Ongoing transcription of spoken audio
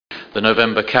the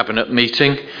November Cabinet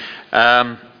meeting.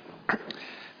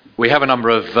 We have a number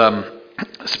of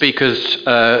speakers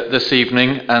this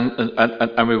evening,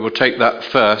 and we will take that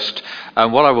first.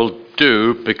 And what I will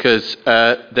do, because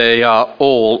they are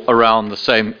all around the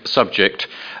same subject,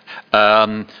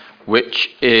 which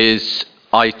is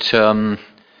item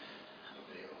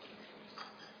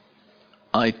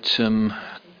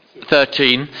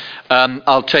 13.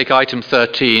 I'll take item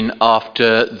 13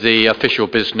 after the official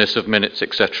business of minutes,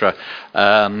 etc.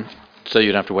 So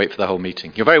you don't have to wait for the whole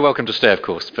meeting. You're very welcome to stay, of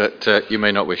course, but you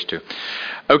may not wish to.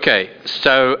 Okay,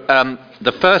 so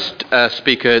the first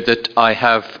speaker that I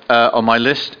have on my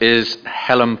list is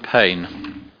Helen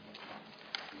Payne.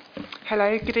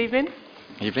 Hello, good evening.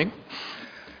 Evening.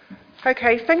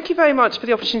 Okay, thank you very much for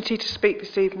the opportunity to speak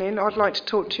this evening. I'd like to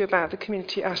talk to you about the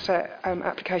community asset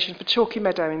application for Chalky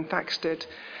Meadow in Thaxted.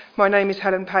 My name is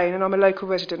Helen Payne and I'm a local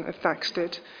resident of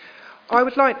Thaxted. I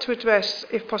would like to address,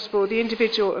 if possible, the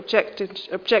individual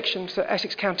objections that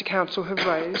Essex County Council have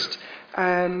raised,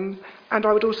 and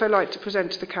I would also like to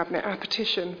present to the Cabinet our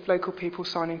petition, local people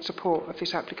signing support of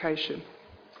this application.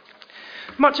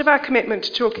 Much of our commitment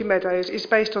to Chalky Meadows is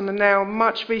based on the now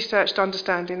much researched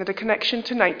understanding that a connection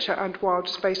to nature and wild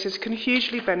spaces can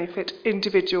hugely benefit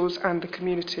individuals and the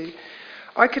community.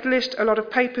 I could list a lot of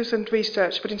papers and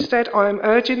research, but instead I am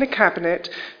urging the Cabinet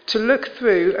to look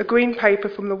through a green paper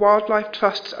from the Wildlife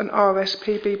Trusts and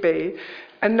RSPBB,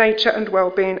 a Nature and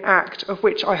Wellbeing Act, of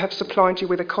which I have supplied you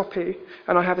with a copy,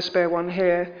 and I have a spare one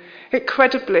here. It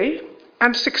credibly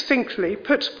and succinctly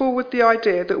puts forward the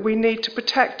idea that we need to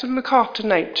protect and look after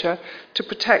nature to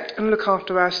protect and look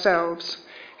after ourselves.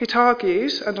 It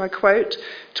argues, and I quote,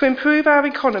 "To improve our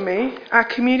economy, our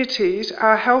communities,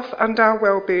 our health and our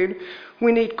well-being,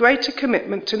 we need greater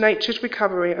commitment to nature's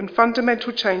recovery and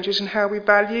fundamental changes in how we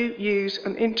value, use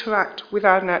and interact with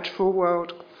our natural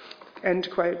world." End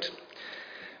quote.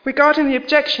 Regarding the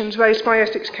objections raised by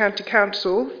Essex County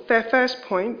Council, their first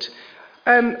point,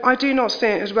 I do not see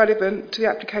it as relevant to the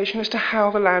application as to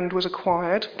how the land was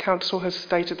acquired. Council has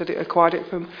stated that it acquired it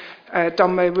from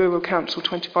Dunmow Rural Council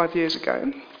 25 years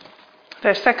ago.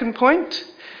 Their second point,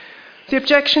 the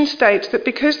objection states that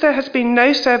because there has been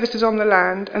no services on the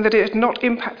land and that it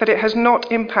has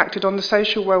not impacted on the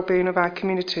social well-being of our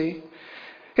community.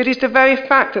 It is the very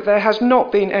fact that there has not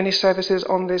been any services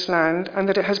on this land and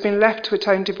that it has been left to its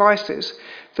own devices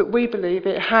that we believe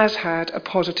it has had a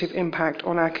positive impact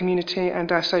on our community and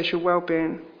our social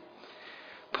well-being.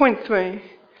 Point 3.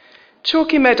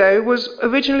 Chalky Meadow was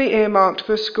originally earmarked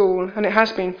for a school and it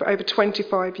has been for over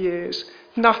 25 years.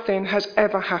 Nothing has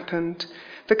ever happened.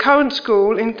 The current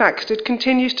school in Thaxted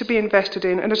continues to be invested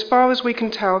in, and as far as we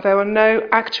can tell, there are no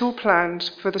actual plans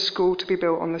for the school to be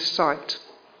built on this site.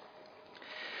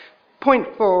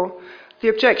 Point 4. The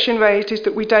objection raised is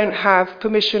that we don't have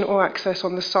permission or access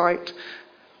on the site.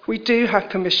 We do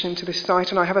have permission to this site,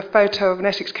 and I have a photo of an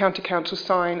Essex County Council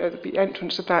sign at the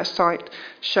entrance of that site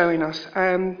showing us.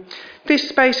 This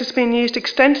space has been used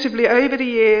extensively over the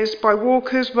years by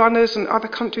walkers, runners and other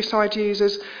countryside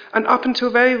users, and up until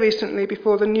very recently,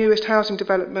 before the newest housing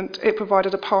development, it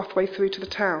provided a pathway through to the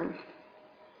town.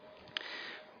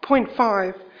 Point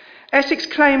 5. Essex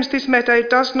claims this meadow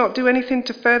does not do anything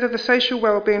to further the social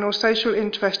well-being or social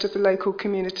interest of the local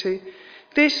community.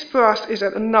 This, for us, is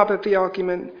at the nub of the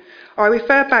argument. I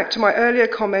refer back to my earlier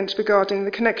comments regarding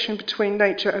the connection between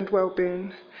nature and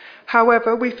well-being.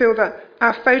 However, we feel that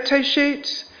our photo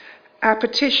shoots, our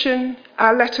petition,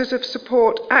 our letters of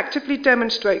support actively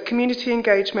demonstrate community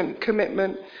engagement and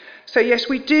commitment. So yes,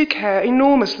 we do care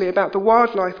enormously about the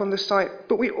wildlife on the site,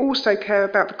 but we also care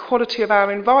about the quality of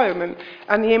our environment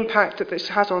and the impact that this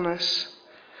has on us.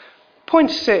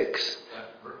 Point 6.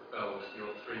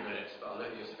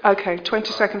 Okay,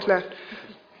 20 seconds left.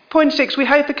 Point 6, we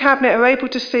hope the Cabinet are able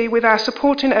to see with our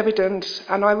supporting evidence,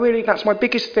 and that's my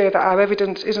biggest fear, that our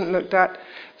evidence isn't looked at,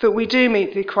 that we do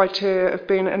meet the criteria of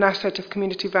being an asset of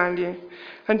community value.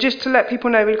 And just to let people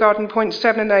know regarding points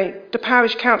 7 and 8, the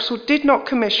Parish Council did not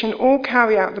commission or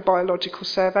carry out the biological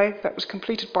survey. That was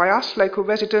completed by us, local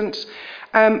residents,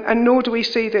 and nor do we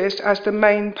see this as the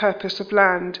main purpose of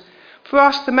land. For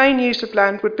us, the main use of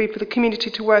land would be for the community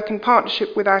to work in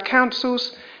partnership with our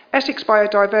councils, Essex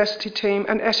Biodiversity Team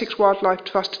and Essex Wildlife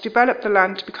Trust to develop the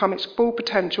land to become its full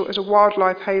potential as a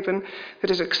wildlife haven that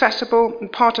is accessible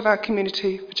and part of our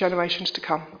community for generations to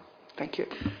come. Thank you.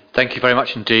 Thank you very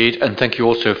much indeed, and thank you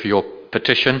also for your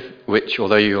petition, which,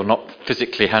 although you're not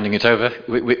physically handing it over,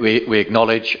 we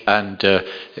acknowledge, and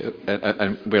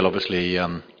we'll obviously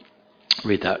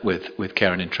read that with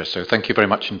care and interest. So thank you very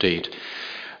much indeed.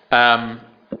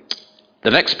 The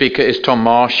next speaker is Tom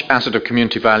Marsh, Asset of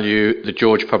Community Value, the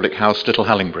George Public House, Little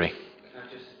Hallingbury. Can I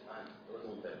just add a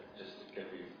little bit, just to give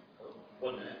you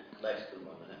 1 minute, less than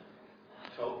 1 minute?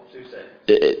 2 seconds.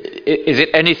 Is it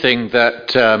anything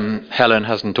that Helen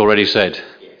hasn't already said?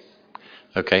 Yes.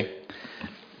 Okay.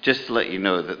 Just to let you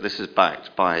know that this is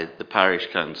backed by the parish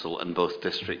council and both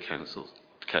district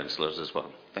councillors as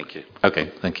well. Thank you. Okay,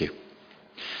 thank you.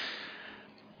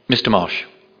 Mr. Marsh.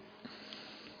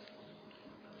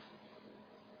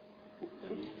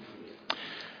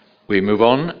 We move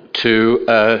on to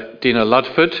Dina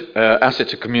Ludford,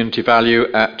 Asset of Community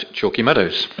Value at Chalky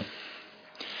Meadows.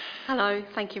 Hello,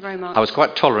 thank you very much. I was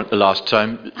quite tolerant the last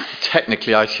time.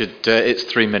 Technically, it's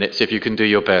 3 minutes if you can do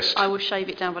your best. I will shave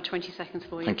it down by 20 seconds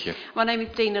for you. Thank you. My name is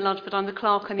Dina Ludford. I'm the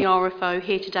clerk and the RFO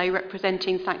here today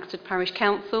representing Thaxted Parish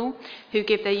Council, who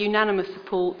give their unanimous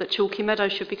support that Chalky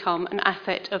Meadows should become an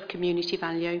asset of community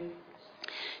value.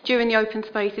 During the Open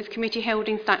Spaces Committee held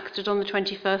in Thaxted on the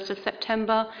 21st of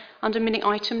September, under minute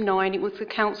item 9, it was the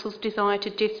Council's desire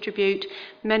to distribute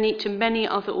to many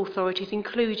other authorities,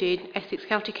 including Essex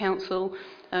County Council,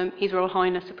 His Royal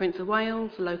Highness the Prince of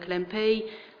Wales, the local MP,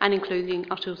 and including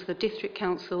also the District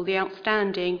Council, the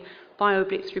outstanding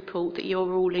BioBlitz report that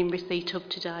you're all in receipt of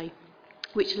today,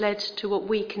 which led to what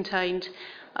we contained,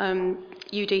 is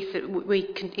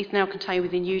now contained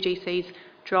within UDC's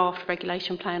draft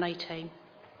Regulation Plan 18.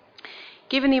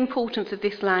 Given the importance of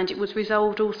this land, it was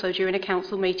resolved also during a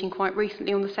council meeting quite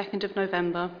recently on the 2nd of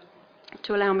November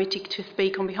to allow me to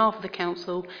speak on behalf of the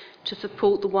council to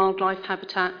support the wildlife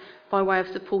habitat by way of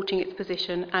supporting its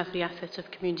position as the asset of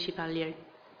community value.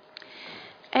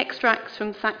 Extracts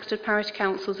from Thaxted Parish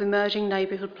Council's Emerging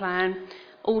Neighbourhood Plan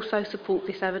also support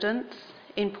this evidence.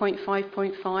 In point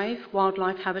 5.5,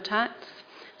 wildlife habitats,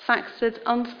 Thaxted's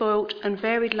unspoilt and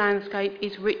varied landscape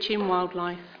is rich in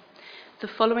wildlife. The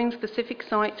following specific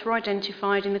sites were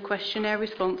identified in the questionnaire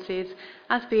responses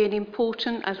as being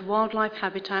important as wildlife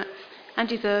habitats and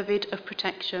deserved of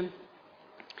protection.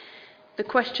 The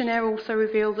questionnaire also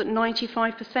revealed that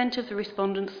 95% of the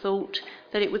respondents thought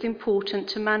that it was important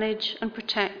to manage and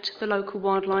protect the local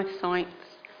wildlife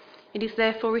sites. It is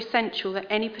therefore essential that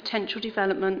any potential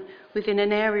development within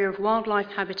an area of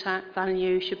wildlife habitat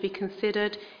value should be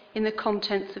considered in the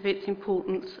contents of its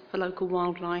importance for local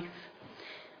wildlife.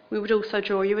 We would also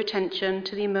draw your attention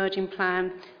to the emerging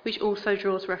plan, which also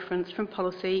draws reference from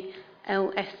policy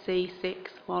LSC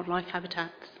 6, wildlife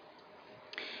habitats.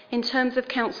 In terms of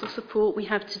council support, we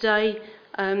have today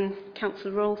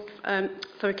Councillor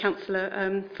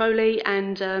Foley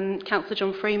and Councillor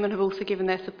John Freeman have also given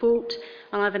their support.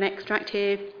 And I have an extract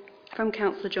here from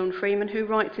Councillor John Freeman, who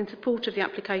writes in support of the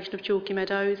application of Chalky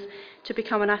Meadows to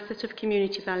become an asset of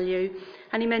community value.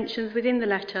 And he mentions within the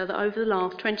letter that over the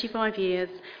last 25 years,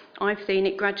 I've seen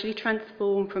it gradually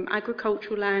transform from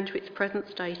agricultural land to its present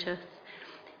status.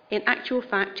 In actual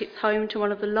fact, it's home to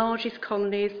one of the largest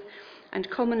colonies and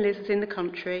common lizards in the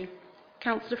country.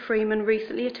 Councillor Freeman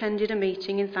recently attended a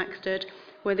meeting in Thaxted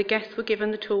where the guests were given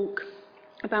the talk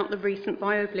about the recent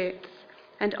BioBlitz,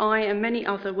 and I and many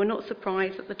others were not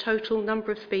surprised at the total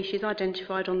number of species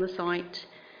identified on the site.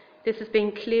 This has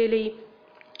been clearly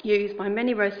used by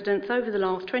many residents over the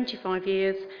last 25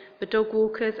 years for dog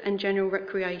walkers and general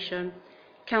recreation.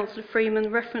 Councillor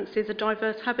Freeman references a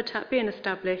diverse habitat being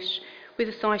established with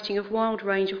the sighting of wide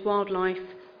range of wildlife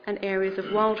and areas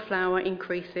of wildflower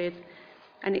increases,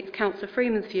 and it's Councillor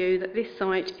Freeman's view that this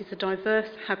site is a diverse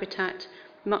habitat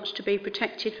much to be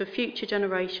protected for future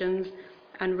generations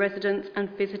and residents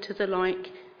and visitors alike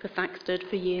for Thaxted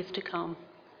for years to come.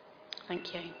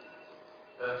 Thank you.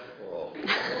 Well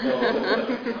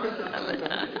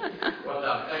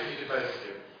done. Thank you to both of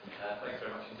you. Thanks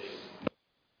very much indeed.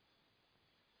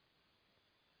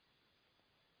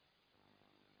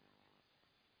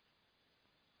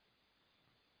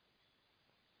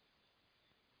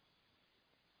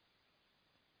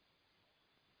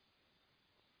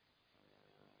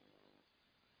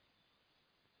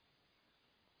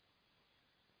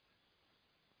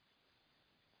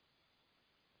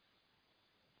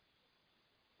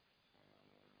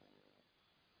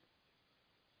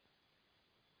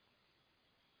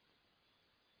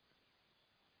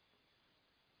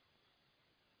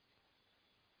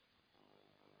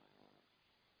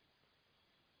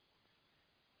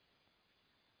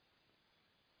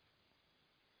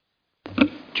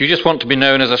 Do you just want to be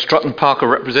known as a Strutton Parker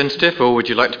representative, or would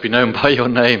you like to be known by your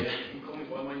name?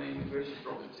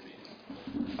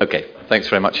 Okay, thanks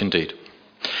very much indeed.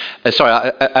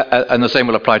 Sorry, and the same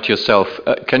will apply to yourself.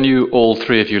 Can you, all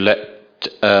three of you, let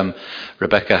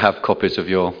Rebecca have copies of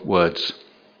your words?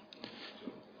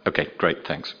 Okay, great,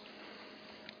 thanks.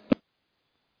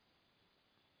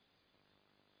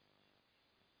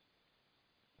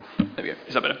 There we go.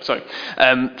 Is that better? Sorry.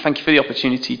 Thank you for the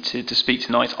opportunity to speak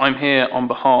tonight. I'm here on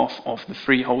behalf of the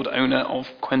freehold owner of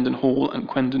Quendon Hall and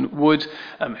Quendon Wood,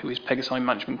 who is Pegasine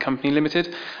Management Company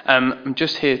Limited. I'm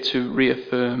just here to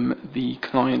reaffirm the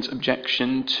client's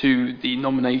objection to the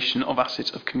nomination of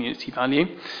assets of community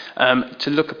value. To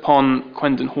look upon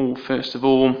Quendon Hall, first of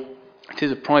all, it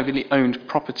is a privately owned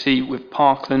property with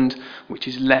parkland, which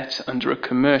is let under a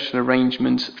commercial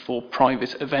arrangement for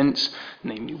private events,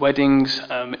 namely weddings.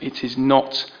 It is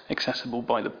not accessible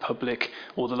by the public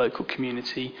or the local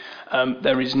community.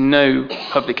 There is no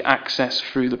public access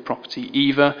through the property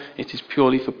either. It is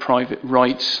purely for private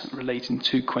rights relating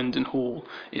to Quendon Hall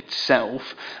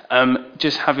itself.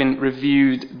 Just having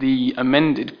reviewed the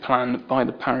amended plan by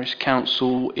the parish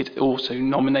council, it also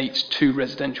nominates 2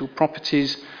 residential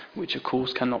properties, which of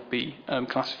course cannot be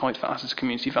classified for assets of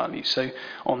community value. So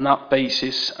on that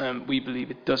basis, we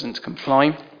believe it doesn't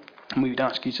comply, and we would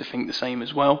ask you to think the same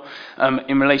as well.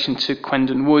 In relation to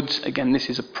Quendon Woods, again, this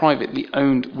is a privately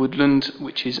owned woodland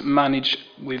which is managed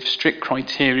with strict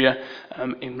criteria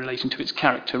in relation to its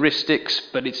characteristics,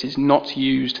 but it is not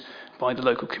used by the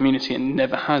local community and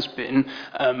never has been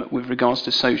with regards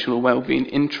to social or wellbeing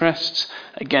interests.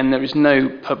 Again, there is no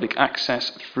public access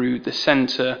through the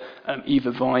centre, either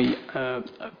via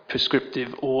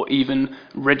prescriptive or even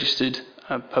registered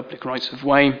public rights of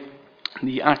way.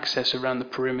 The access around the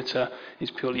perimeter is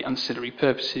purely ancillary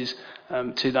purposes.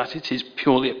 To that, it is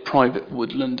purely a private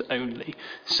woodland only.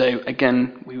 So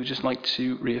again, we would just like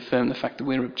to reaffirm the fact that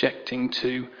we're objecting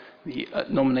to the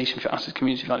nomination for asset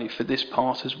community value for this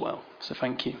part as well. So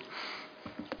thank you.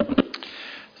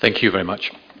 Thank you very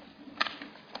much.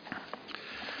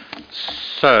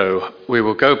 So we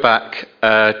will go back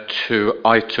to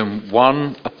item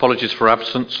 1, apologies for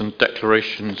absence and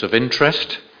declarations of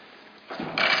interest.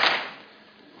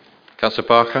 Councillor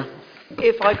Barker.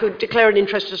 If I could declare an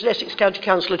interest as Essex County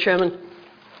Councillor, Chairman.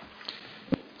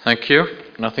 Thank you.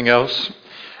 Nothing else.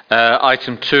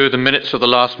 Item 2, the minutes of the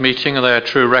last meeting, are they a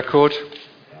true record?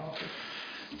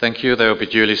 Thank you. They will be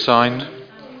duly signed.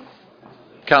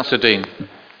 Councillor Dean.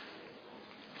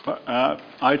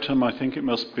 Item, I think it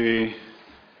must be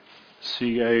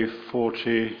CA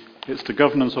 40. It's the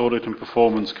Governance, Audit and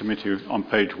Performance Committee on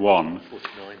page 1.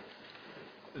 49.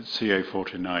 CA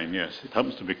 49, yes. It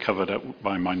happens to be covered up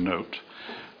by my note.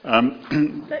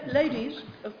 Ladies,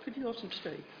 could you ask them to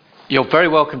stay? You're very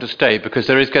welcome to stay, because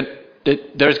there is going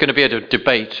to be a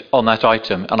debate on that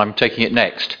item, and I'm taking it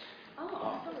next.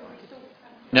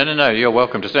 No, you're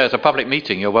welcome to stay. It's a public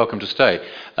meeting, you're welcome to stay.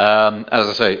 As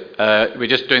I say, we're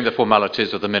just doing the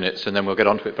formalities of the minutes, and then we'll get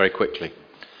on to it very quickly.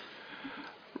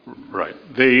 Right.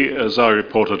 As I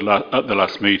reported at the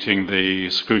last meeting, the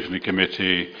Scrutiny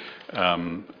Committee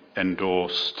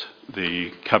endorsed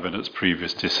the Cabinet's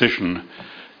previous decision,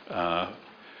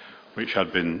 which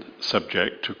had been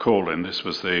subject to call-in. This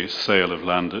was the sale of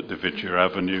land at Dividia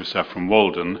Avenue, Saffron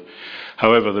Walden.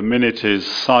 However, the minute is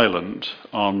silent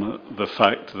on the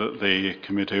fact that the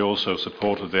committee also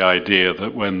supported the idea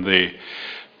that when the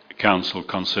council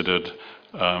considered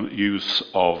use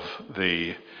of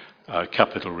the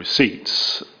capital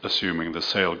receipts, assuming the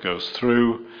sale goes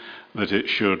through, that it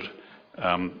should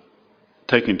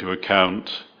take into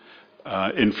account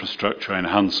infrastructure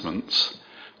enhancements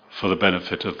for the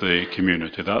benefit of the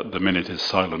community. That the minute is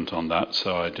silent on that,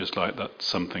 so I'd just like that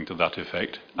something to that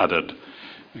effect added,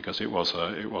 because it was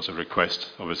a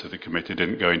request. Obviously, the committee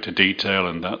didn't go into detail,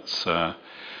 and that's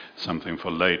something for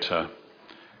later.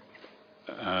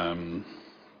 I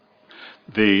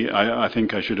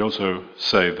think I should also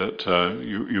say that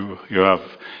you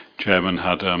have, Chairman,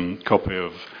 had a copy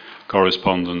of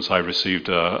correspondence. I received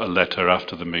a letter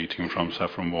after the meeting from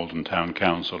Saffron Walden Town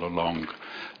Council, a long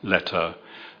letter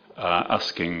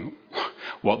asking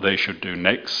what they should do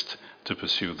next to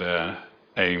pursue their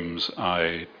aims.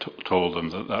 I told them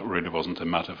that really wasn't a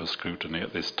matter for scrutiny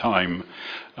at this time,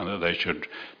 and that they should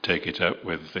take it up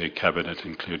with the Cabinet,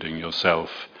 including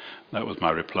yourself. That was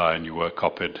my reply, and you were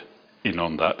copied in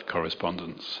on that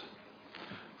correspondence.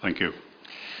 Thank you.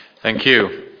 Thank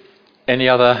you. Any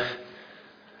other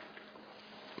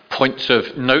points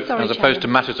of note as opposed to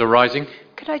matters arising?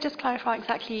 Could I just clarify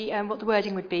exactly what the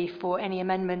wording would be for any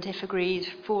amendment, if agreed,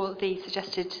 for the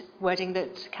suggested wording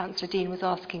that Councillor Dean was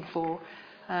asking for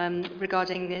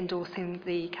regarding endorsing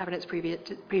the Cabinet's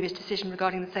previous decision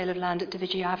regarding the sale of land at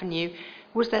Dividia Avenue?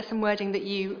 Was there some wording that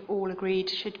you all agreed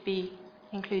should be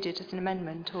included as an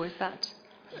amendment, or is that...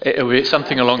 It will be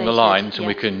something along the lines, and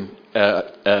yes. we can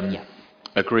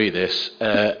agree this.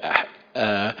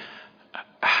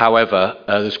 However,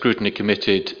 the Scrutiny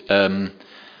Committee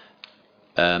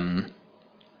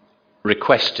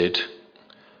requested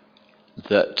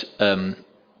that,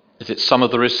 is it some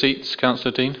of the receipts,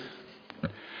 Councillor Dean?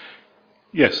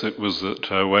 Yes, it was that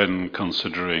when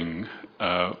considering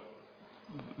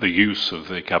the use of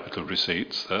the capital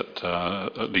receipts, that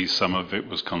at least some of it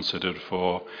was considered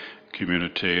for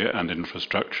community and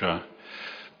infrastructure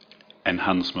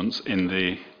enhancements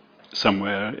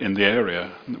somewhere in the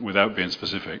area, without being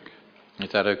specific. Is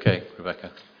that okay,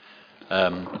 Rebecca?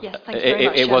 Yes, thank you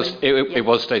very much, it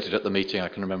was stated at the meeting. I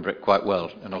can remember it quite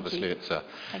well, and obviously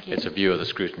Thank you. it's a view of the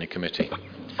scrutiny committee.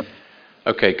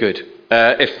 Okay, good.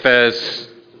 If there's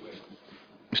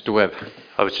Mr. Webb.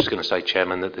 I was just going to say,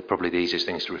 Chairman, that probably the easiest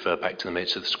thing is to refer back to the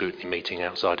minutes of the scrutiny meeting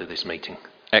outside of this meeting.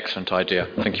 Excellent idea.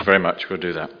 Thank you very much. We'll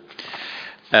do that.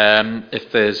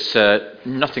 If there's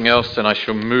nothing else, then I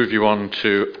shall move you on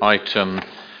to item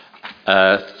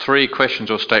 3, questions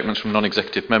or statements from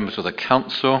non-executive members of the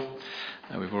Council.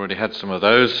 We've already had some of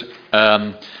those.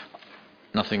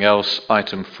 Nothing else.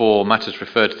 Item 4, matters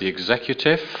referred to the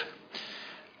Executive.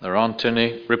 There aren't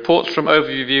any. Reports from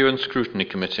Overview and Scrutiny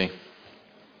Committee.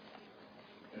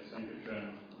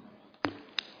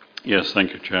 Yes,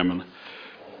 thank you, Chairman.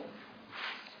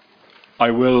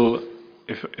 I will,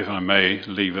 if I may,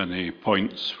 leave any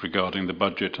points regarding the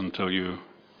budget until you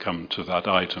come to that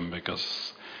item,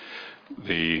 because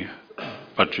the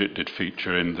budget did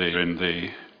feature on the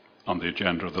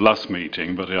agenda of the last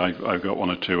meeting, but I've got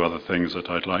 1 or 2 other things that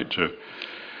I'd like to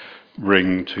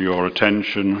bring to your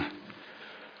attention.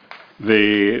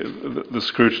 The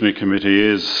Scrutiny Committee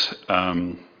is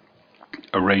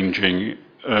arranging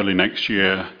early next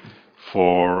year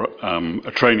for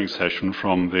a training session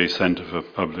from the Centre for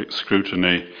Public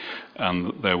Scrutiny,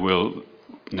 and there will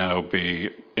now be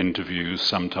interviews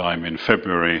sometime in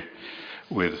February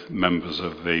with members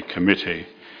of the committee.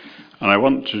 And I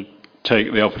want to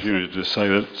take the opportunity to say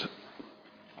that,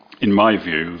 in my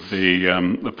view,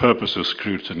 the purpose of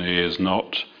scrutiny is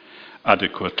not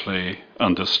adequately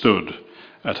understood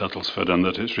at Uttlesford, and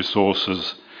that its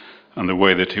resources and the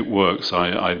way that it works,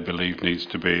 I believe, needs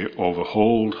to be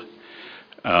overhauled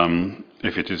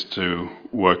if it is to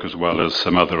work as well as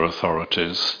some other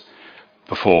authorities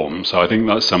perform. So I think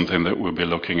that's something that we'll be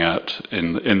looking at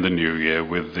in the new year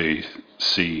with the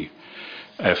CFPS,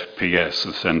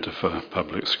 the Centre for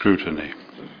Public Scrutiny.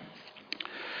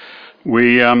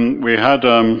 We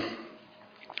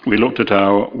looked at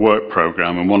our work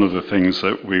programme, and one of the things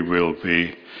that we will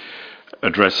be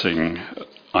addressing,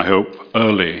 I hope,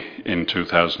 early in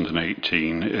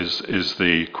 2018 is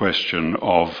the question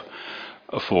of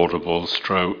affordable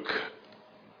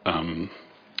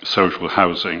social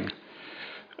housing.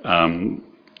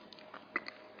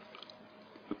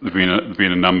 There've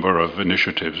been a number of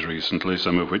initiatives recently,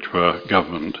 some of which were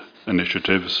government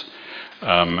initiatives.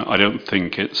 I don't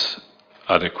think it's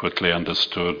adequately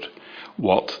understood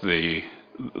what the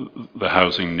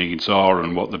housing needs are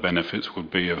and what the benefits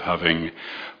would be of having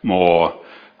more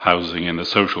housing in the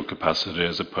social capacity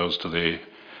as opposed to the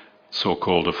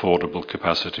so-called affordable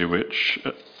capacity, which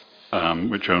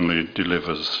only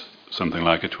delivers something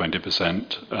like a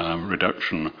 20%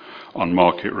 reduction on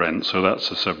market rent. So that's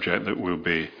a subject that we'll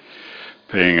be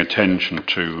paying attention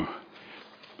to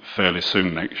fairly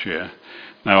soon next year.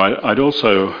 Now, I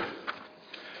also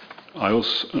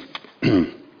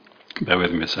bear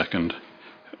with me a second.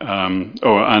 And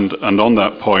on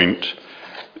that point,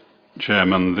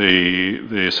 Chairman,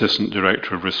 the Assistant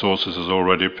Director of Resources has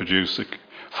already produced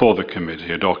for the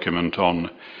committee a document on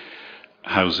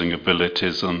housing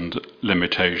abilities and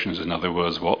limitations, in other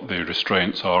words, what the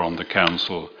restraints are on the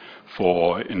council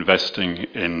for investing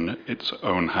in its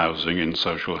own housing, in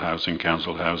social housing,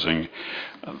 council housing.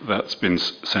 That's been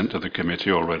sent to the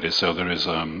committee already, so there is,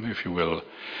 if you will,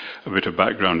 a bit of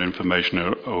background information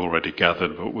already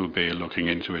gathered, but we'll be looking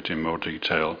into it in more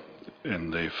detail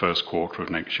in the first quarter of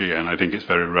next year, and I think it's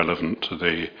very relevant to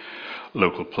the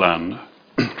local plan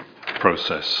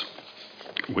process,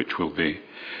 which will be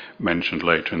mentioned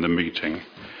later in the meeting.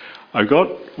 I've got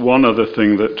one other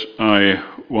thing that I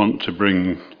want to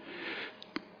bring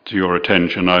to your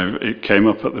attention. It came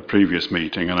up at the previous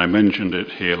meeting, and I mentioned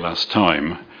it here last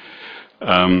time,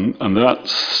 and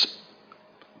that's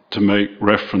to make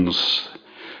reference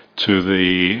to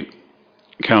the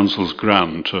Council's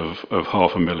grant of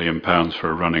 £500,000 for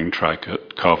a running track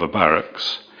at Carver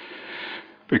Barracks.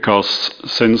 Because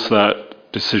since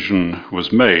that decision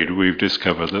was made, we've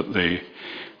discovered that the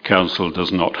Council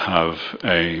does not have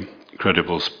a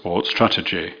credible sports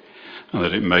strategy, and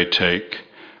that it may take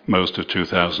most of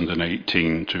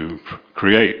 2018 to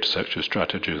create such a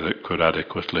strategy that could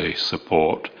adequately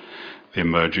support the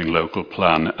emerging local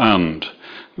plan and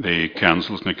the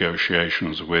Council's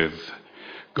negotiations with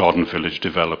Garden Village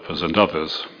developers and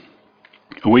others.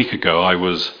 A week ago, I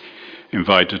was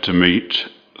invited to meet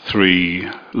 3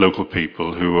 local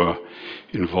people who were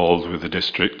involved with the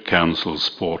district council's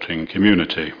sporting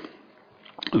community.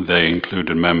 They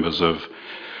included members of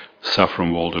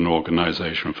Saffron Walden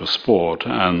Organisation for Sport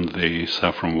and the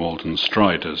Saffron Walden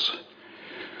Striders.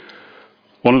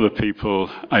 One of the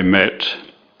people I met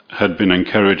had been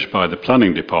encouraged by the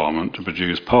planning department to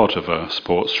produce part of a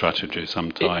sports strategy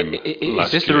sometime last year.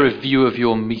 Is this a review of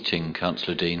your meeting,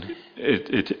 Councillor Dean?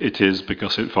 It is,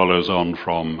 because it follows on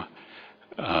from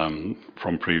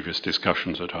previous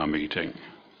discussions at our meeting.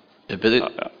 But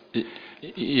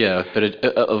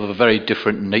of a very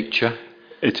different nature.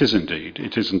 It is indeed.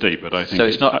 But I think so.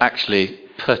 It's not actually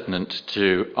pertinent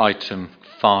to item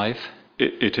 5.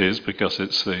 It is, because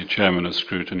it's the chairman of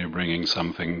scrutiny bringing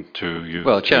something to you.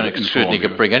 Well, chairman of scrutiny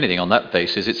could bring anything on that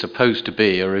basis. It's supposed to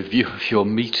be a review of your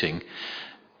meeting.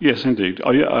 Yes, indeed.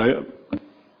 I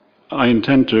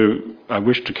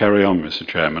wish to carry on, Mr.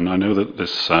 Chairman. I know that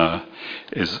this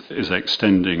is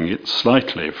extending it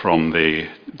slightly from the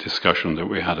discussion that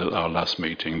we had at our last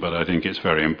meeting, but I think it's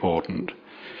very important.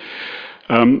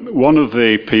 One of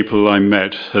the people I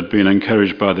met had been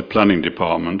encouraged by the planning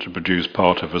department to produce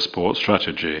part of a sports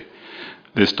strategy.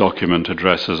 This document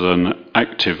addresses an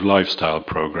active lifestyle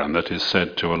programme that is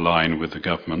said to align with the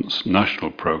government's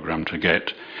national programme to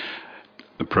get.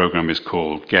 The programme is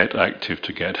called Get Active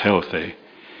to Get Healthy.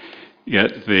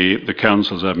 Yet the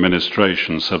council's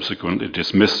administration subsequently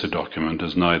dismissed the document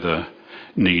as neither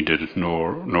needed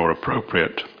nor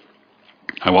appropriate.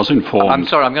 I was informed... I'm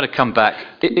sorry, I'm going to come back.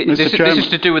 This is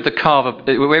to do with the Carver...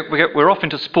 We're off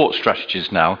into sports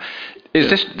strategies now.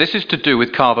 This is to do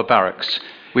with Carver Barracks.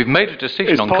 We've made a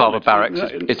decision on Carver Barracks.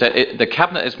 The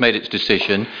Cabinet has made its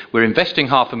decision. We're investing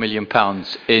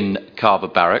 £500,000 in Carver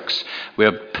Barracks.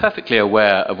 We're perfectly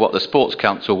aware of what the Sports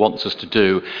Council wants us to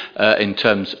do in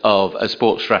terms of a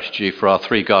sports strategy for our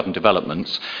 3 garden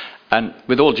developments. And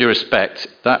with all due respect,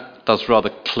 that does rather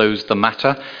close the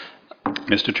matter.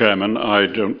 Mr. Chairman, I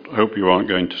hope you aren't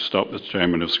going to stop the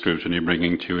Chairman of Scrutiny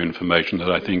bringing to you information that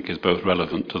I think is both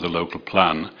relevant to the local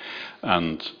plan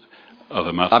and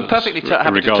other matters. I'm perfectly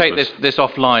happy to take this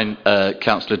offline,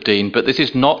 Councillor Dean, but this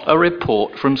is not a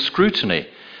report from Scrutiny.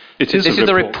 This is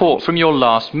a report from your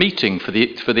last meeting for the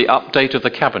update of the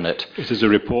Cabinet. It is a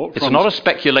report. It's not a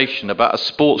speculation about a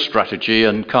sports strategy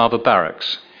and Carver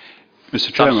Barracks.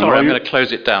 Mr. Chairman, I'm sorry, I'm going to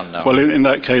close it down now. Well, in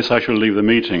that case, I shall leave the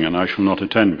meeting and I shall not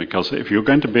attend, because if you're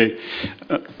going to be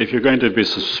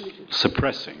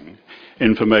suppressing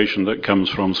information that comes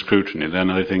from Scrutiny, then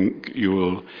I think you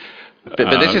will.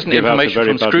 But this isn't information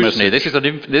from Scrutiny. This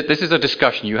is a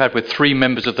discussion you had with 3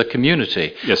 members of the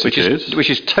community. Yes, which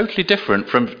is totally different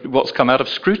from what's come out of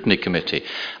Scrutiny Committee.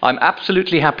 I'm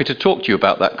absolutely happy to talk to you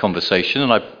about that conversation,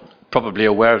 and I'm probably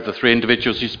aware of the 3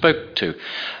 individuals you spoke to.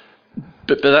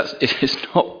 But it's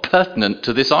not pertinent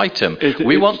to this item.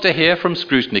 We want to hear from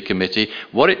Scrutiny Committee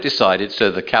what it decided,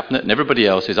 so the Cabinet and everybody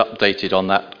else is updated on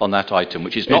that item,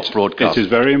 which is not broadcast. It is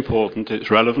very important. It's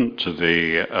relevant to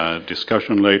the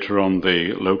discussion later on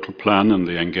the local plan and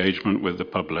the engagement with the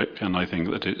public, and I think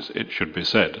that it should be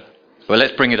said. Well,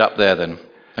 let's bring it up there then.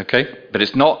 Okay, but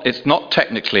it's not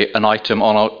technically an item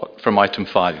from item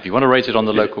 5. If you want to raise it on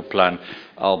the local plan,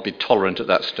 I'll be tolerant at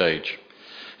that stage.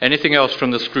 Anything else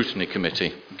from the Scrutiny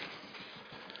Committee?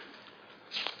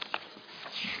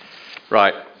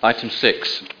 Right, item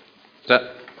 6. Is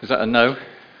that a no?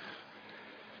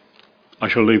 I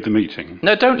shall leave the meeting.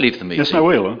 No, don't leave the meeting. Yes, I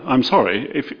will. I'm sorry.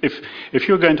 If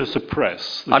you're going to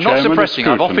suppress the I'm not suppressing.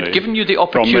 I've given you the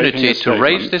opportunity to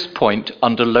raise this point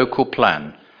under local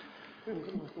plan.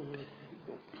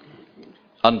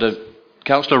 Under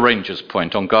Councillor Ranger's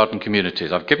point on garden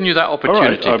communities. I've given you that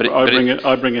opportunity. All right,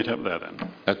 I'll bring it up there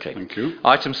then. Okay. Thank you.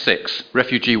 Item 6,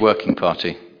 Refugee Working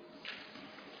Party.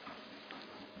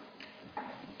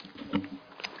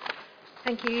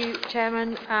 Thank you,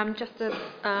 Chairman. Just a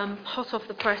hot off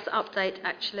the press update,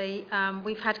 actually.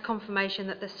 We've had confirmation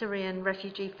that the Syrian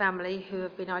refugee family who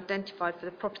have been identified for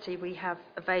the property we have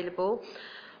available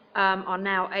are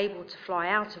now able to fly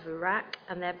out of Iraq,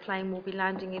 and their plane will be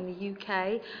landing in the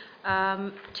UK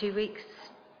 2 weeks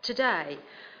today.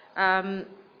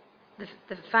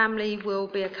 The family will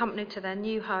be accompanied to their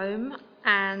new home,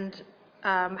 and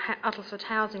Uttlesford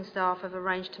housing staff have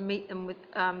arranged to meet them with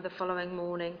the following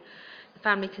morning. The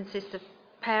family consists of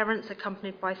parents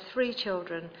accompanied by 3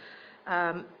 children,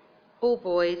 all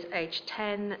boys aged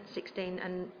 10, 16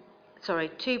 and... Sorry,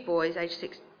 2 boys aged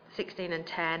 16 and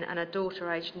 10 and a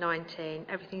daughter aged 19.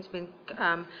 Everything's been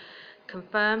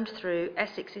confirmed through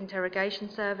Essex Interrogation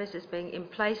Service as being in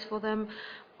place for them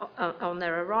on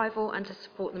their arrival and to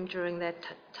support them during their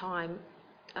time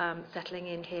settling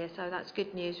in here. So that's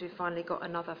good news. We've finally got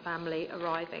another family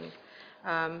arriving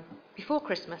before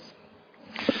Christmas.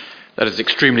 That is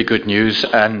extremely good news,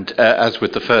 and as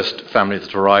with the first family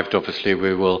that arrived, obviously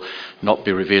we will not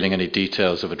be revealing any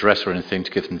details of address or anything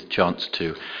to give them the chance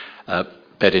to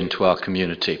bed into our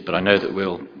community. But I know that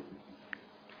we'll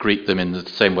greet them in the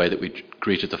same way that we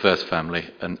greeted the first family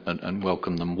and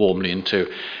welcome them warmly into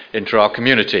our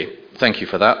community. Thank you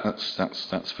for that.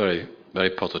 That's very,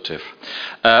 very positive.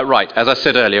 Right, as I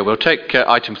said earlier, we'll take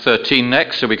item 13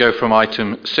 next. So we go from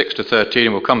item 6 to 13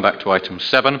 and we'll come back to item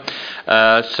 7.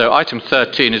 So item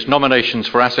 13 is nominations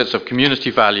for assets of community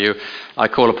value. I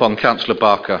call upon Councillor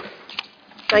Barker.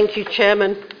 Thank you,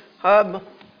 Chairman.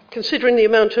 Considering the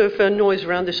amount of noise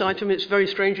around this item, it's very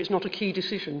strange it's not a key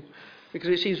decision, because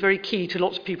it seems very key to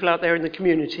lots of people out there in the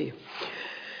community.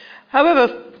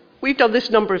 However, we've done this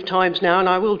a number of times now, and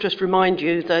I will just remind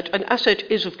you that an asset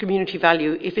is of community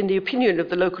value if, in the opinion of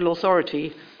the local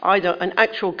authority, either an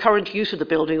actual current use of the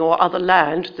building or other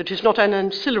land that is not an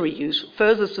ancillary use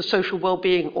furthers the social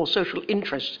well-being or social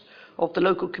interest of the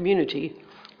local community,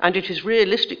 and it is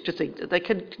realistic to think that there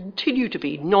can continue to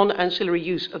be non-ancillary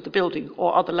use of the building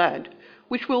or other land,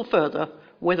 which will further,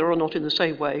 whether or not in the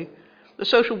same way, the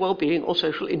social well-being or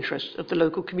social interests of the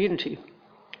local community.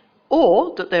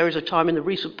 Or that there is a time in the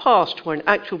recent past where an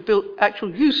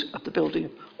actual use of the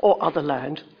building or other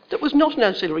land that was not an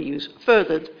ancillary use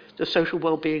furthered the social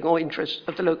well-being or interests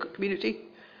of the local community.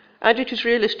 And it is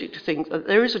realistic to think that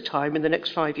there is a time in the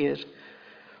next 5 years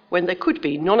when there could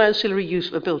be non-ancillary use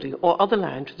of a building or other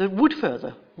land that would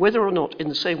further, whether or not in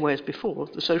the same way as before,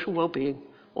 the social well-being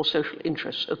or social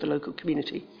interests of the local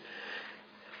community.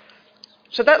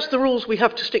 So that's the rules we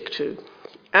have to stick to.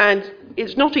 And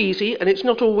it's not easy, and it's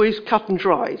not always cut and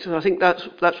dry. So I think that's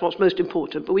what's most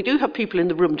important. But we do have people in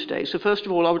the room today. So first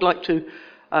of all, I would like to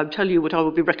tell you what I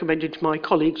will be recommending to my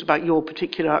colleagues about your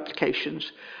particular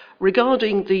applications.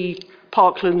 Regarding the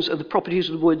parklands and the properties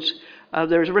of the woods,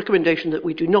 there is a recommendation that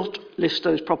we do not list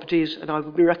those properties, and I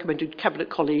will be recommending to Cabinet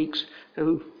colleagues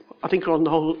who I think are on the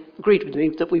whole agreed with me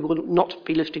that we will not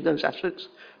be listing those assets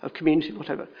of community,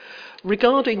 whatever.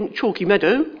 Regarding Chalky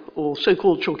Meadow, or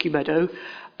so-called Chalky Meadow,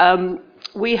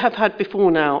 we have had before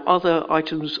now other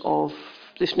items of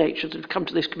this nature that have come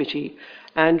to this committee,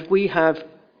 and we have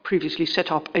previously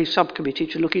set up a subcommittee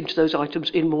to look into those items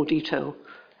in more detail.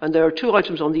 And there are 2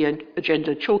 items on the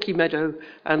agenda, Chalky Meadow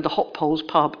and the Hot Poles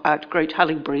pub at Great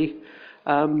Hallingbury,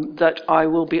 that I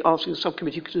will be asking the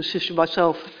subcommittee to assist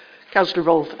myself, Councillor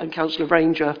Rolfe and Councillor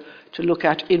Ranger, to look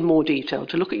at in more detail,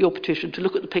 to look at your petition, to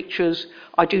look at the pictures.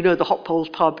 I do know the Hot Poles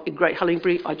pub in Great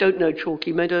Hallingbury. I don't know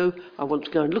Chalky Meadow. I want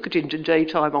to go and look at it in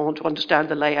daytime. I want to understand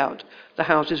the layout, the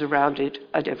houses around it,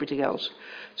 and everything else.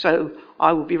 So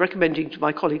I will be recommending to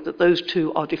my colleague that those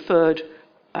 2 are deferred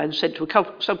and sent to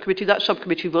a subcommittee. That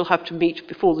subcommittee will have to meet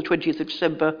before the 20th of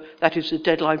December. That is the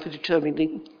deadline for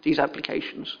determining these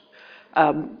applications.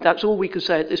 That's all we can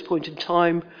say at this point in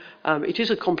time. It is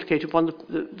a complicated one.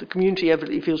 The community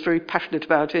evidently feels very passionate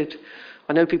about it.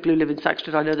 I know people who live in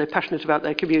Thaxted, I know they're passionate about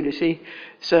their community.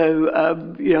 So,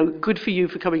 good for you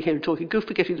for coming here and talking. Good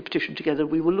for getting the petition together.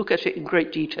 We will look at it in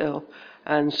great detail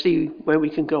and see where we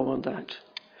can go on that.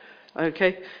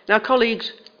 Okay. Now,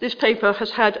 colleagues, this paper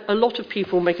has had a lot of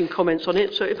people making comments on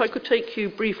it. So if I could take you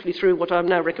briefly through what I'm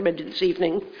now recommending this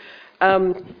evening.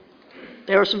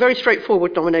 There are some very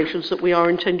straightforward nominations that we are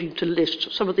intending to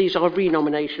list. Some of these are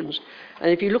re-nominations.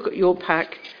 And if you look at your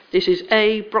pack, this is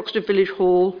A, Broxton Village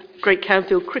Hall, Great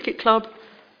Canfield Cricket Club,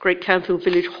 Great Canfield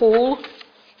Village Hall.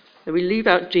 Then we leave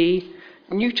out D,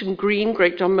 Newton Green,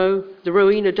 Great Dunmow, the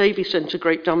Rowena Davies Centre,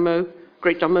 Great Dunmow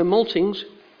Maltings,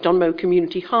 Dunmow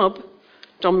Community Hub,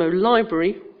 Dunmow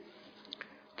Library,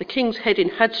 the King's Head in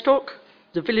Hadstock,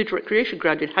 the Village Recreation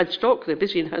Ground in Hadstock, they're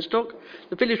busy in Hadstock,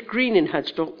 the Village Green in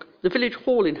Hadstock, the Village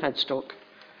Hall in Hadstock,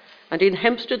 and in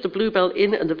Hempstead, the Bluebell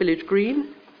Inn and the Village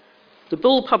Green, the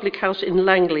Bull Public House in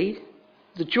Langley,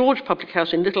 the George Public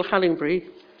House in Little Hallingbury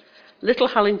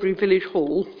Village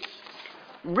Hall,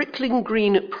 Rickling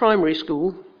Green Primary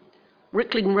School,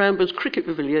 Rickling Rambers Cricket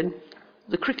Pavilion,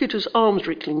 the Cricketers Arms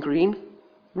Rickling Green,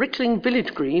 Rickling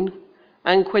Village Green,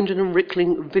 and Quendon and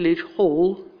Rickling Village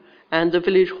Hall, and the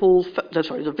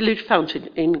Village Fountain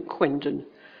in Quendon.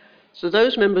 So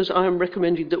those members I am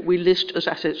recommending that we list as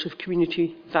assets of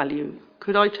community value.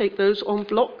 Could I take those en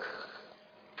bloc?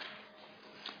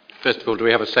 First of all, do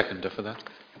we have a seconder for that?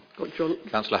 Got John.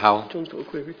 Councillor Howell. John's got a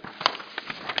query.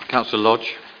 Councillor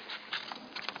Lodge.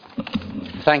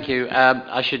 Thank you.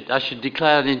 I should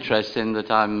declare an interest in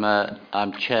that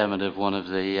I'm chairman of one of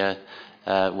the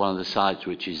one of the sites,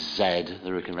 which is Z,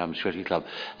 the Rickling Ramblers Cricket Club.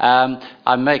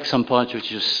 I make some points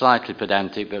which are slightly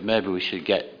pedantic, but maybe we should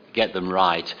get them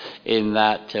right, in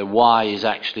that Y is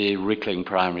actually Rickling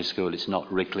Primary School, it's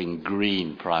not Rickling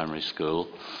Green Primary School.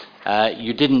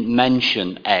 You didn't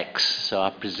mention X, so I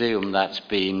presume that's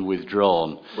been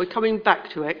withdrawn. We're coming back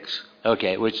to X.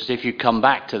 Okay, which is, if you come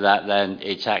back to that, then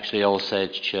it's actually All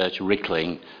Saints Church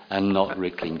Rickling and not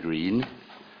Rickling Green.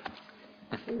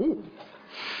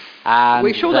 And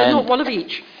we're sure they're not one of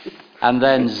each. And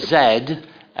then Z,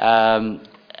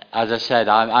 as I said,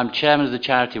 I'm chairman of the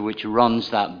charity which runs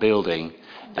that building.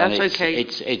 That's and okay.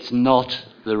 It's not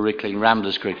the Rickling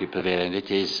Ramblers Cricket Pavilion. It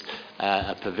is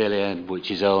a pavilion which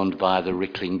is owned by the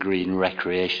Rickling Green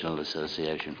Recreational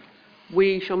Association.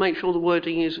 We shall make sure the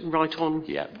wording is right on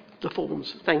the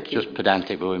forms. Thank you. Just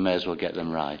pedantic, but we may as well get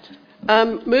them right.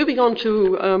 Moving on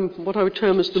to what I would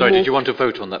term as the Sorry, did you want to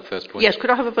vote on that first point? Yes,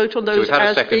 could I have a vote on those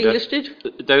as being listed?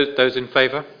 Those in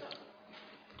favour?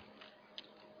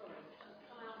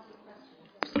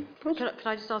 Could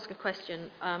I just ask a question?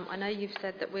 I know you've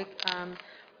said that we're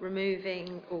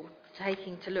removing or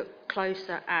taking to look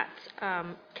closer at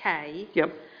K.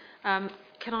 Yep.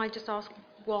 Can I just ask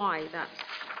why that's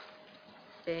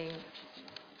being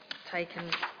taken?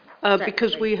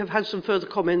 Because we have had some further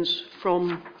comments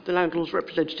from the landlord's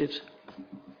representatives.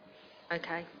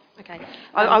 Okay.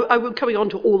 I will coming on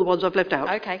to all the ones I've left out.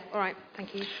 Okay, all right,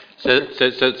 thank you. So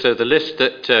the list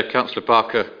that Councillor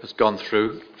Barker has gone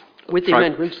through. With the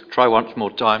amendments. Try once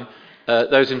more time.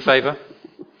 Those in favour?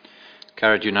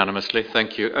 Carried unanimously.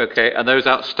 Thank you. Okay, and those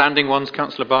outstanding ones,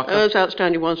 Councillor Barker? Those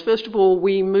outstanding ones. First of all,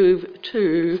 we move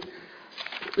to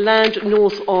land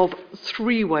north of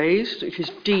Three Ways, which is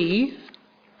D.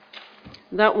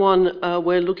 That one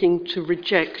we're looking to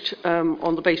reject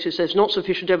on the basis there's not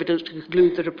sufficient evidence to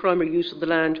conclude that a primary use of the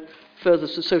land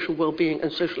furthers the social well-being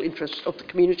and social interests of the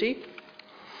community.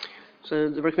 So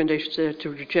the recommendation is there to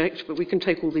reject, but we can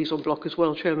take all these on block as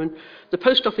well, Chairman. The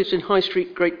post office in High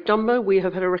Street, Great Dunmow, we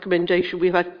have had a recommendation, we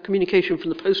have had communication from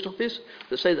the post office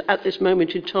that say that at this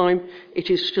moment in time it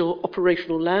is still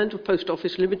operational land of Post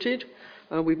Office Limited.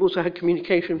 We've also had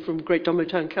communication from Great Dunmow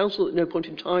Town Council at no point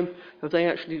in time have they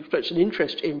actually expressed an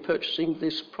interest in purchasing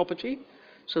this property.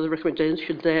 So the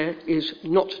recommendation there is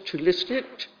not to list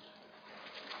it.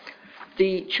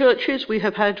 The churches, we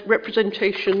have had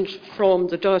representations from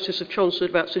the Diocese of Chelmsford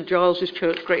about St Giles's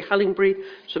Church, Great Hallingbury,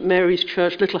 St Mary's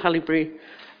Church, Little Hallingbury,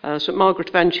 St Margaret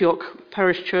of Antioch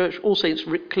Parish Church, All Saints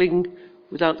Rickling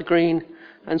without the green,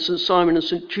 and St Simon and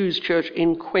St Jude's Church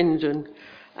in Quendon.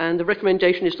 And the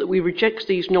recommendation is that we reject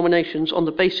these nominations on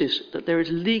the basis that there is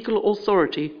legal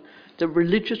authority that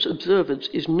religious observance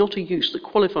is not a use that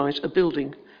qualifies a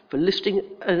building for listing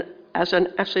as an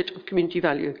asset of community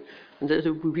value, and that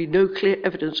there will be no clear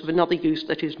evidence of another use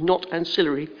that is not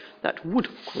ancillary that would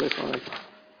qualify. The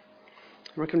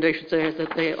recommendation there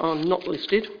that they are not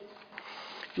listed.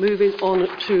 Moving on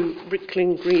to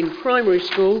Rickling Green Primary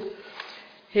School.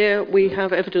 Here we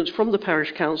have evidence from the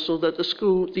parish council that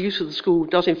the use of the school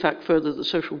does in fact further the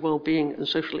social well-being and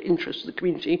social interests of the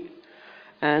community,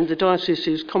 and the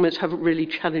diocese's comments haven't really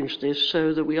challenged this,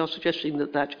 so that we are suggesting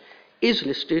that that is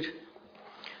listed.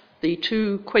 The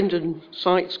two Quendon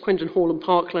sites, Quendon Hall and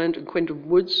Parkland and Quendon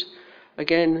Woods,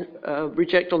 again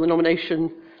reject on the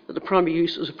nomination that the primary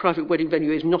use as a private wedding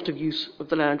venue is not of use of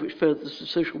the land which furthers the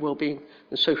social well-being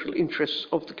and social interests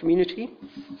of the community.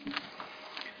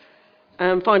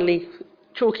 And finally,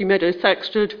 Chalky Meadow,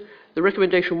 Thaxted, the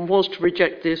recommendation was to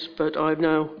reject this, but I've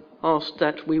now asked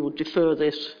that we will defer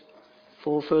this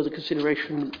for further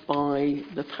consideration by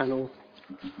the panel.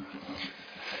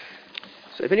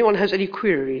 So if anyone has any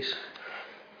queries.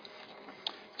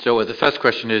 So the first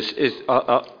question is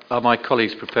are my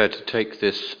colleagues prepared to take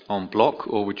this en bloc,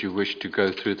 or would you wish to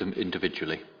go through them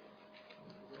individually?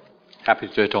 Happy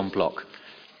to do it en bloc.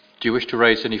 Do you wish to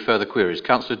raise any further queries?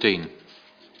 Councillor Dean.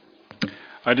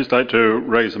 I'd just like to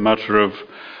raise a matter of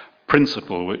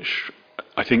principle, which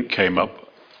I think came up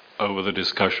over the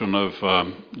discussion of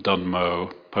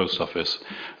Dunmow Post Office,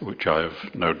 which I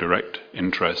have no direct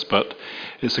interest, but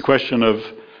it's a question of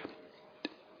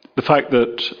the fact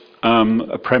that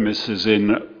a premise is in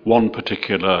one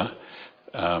particular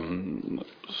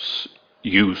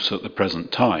use at the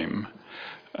present time.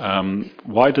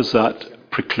 Why does that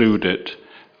preclude it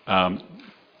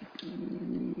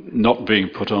not being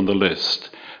put on the list?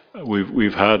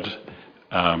 We've had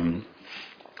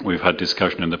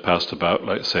discussion in the past about,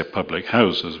 let's say, public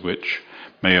houses, which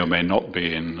may or may not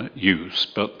be in use,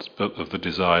 but of the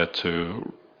desire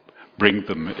to bring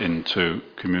them into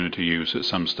community use at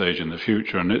some stage in the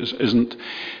future. And isn't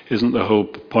the whole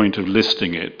point of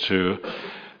listing it to,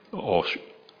 or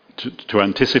to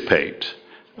anticipate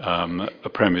a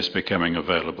premise becoming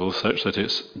available such that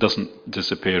it doesn't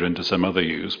disappear into some other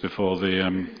use before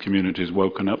the community is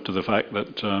woken up to the fact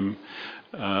that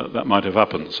that might have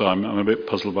happened. So I'm a bit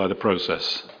puzzled by the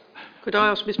process. Could I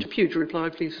ask Mr. Pugh to reply,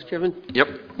 please, Chairman? Yep.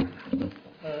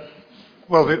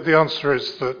 Well, the answer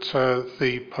is that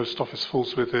the Post Office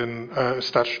falls within a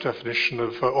statutory definition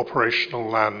of operational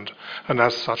land, and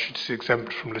as such it is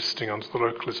exempt from listing under the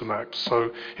Localism Act.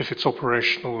 So if it's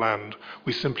operational land,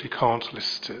 we simply can't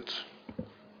list it.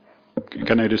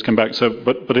 Can I just come back? So,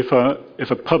 but if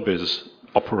a pub is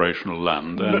operational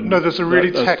land, then no, there's a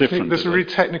really different,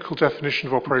 technical definition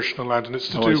of operational land, and it's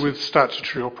to do with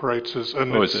statutory operators,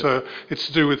 and it's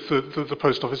to do with the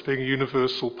Post Office being a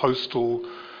universal postal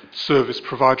service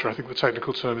provider, I think the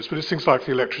technical term is, but it's things like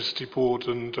the electricity board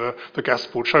and the gas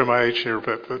board. Show my age here a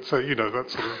bit, but you know, that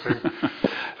sort of thing.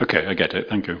 Okay, I get it.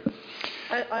 Thank you.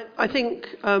 I think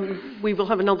we will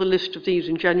have another list of these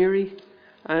in January.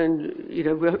 And, you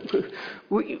know,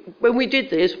 when we did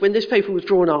this, when this paper was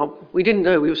drawn up, we didn't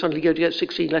know we were suddenly going to get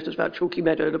 16 letters about Chalky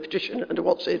Meadow and a petition and a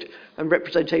what's it and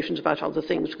representations about other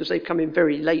things, because they've come in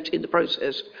very late in the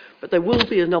process. But there will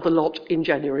be another lot in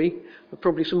January,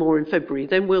 probably some more in February.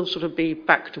 Then we'll sort of be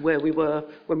back to where we were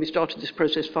when we started this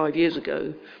process 5 years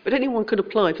ago. But anyone can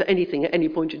apply for anything at any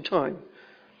point in time,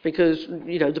 because,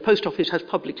 you know, the Post Office has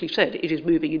publicly said it is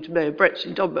moving into Mayor Brett's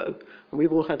in Dumbo, and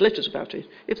we've all had letters about it.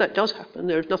 If that does happen,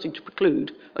 there is nothing to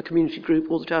preclude a community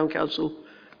group or the Town Council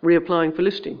reapplying for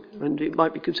listing, and it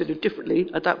might be considered differently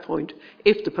at that point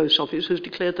if the Post Office has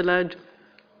declared the land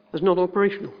as not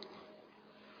operational.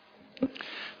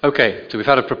 Okay, so we've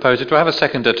had a proposer. Do I have a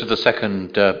seconder to the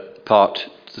second part,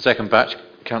 the second batch?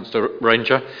 Councillor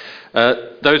Ranger.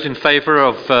 Those in favour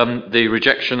of the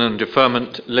rejection and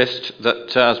deferment list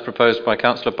that, as proposed by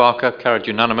Councillor Barker, carried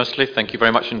unanimously. Thank you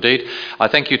very much indeed. I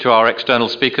thank you to our external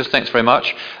speakers. Thanks very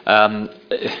much.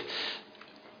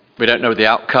 We don't know the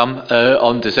outcome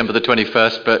on December the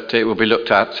 21st, but it will be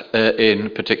looked at in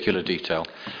particular detail.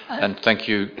 And thank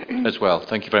you as well.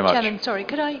 Thank you very much. Chairman, sorry,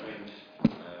 could I...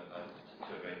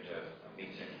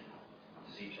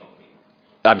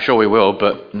 I'm sure we will,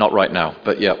 but not right now.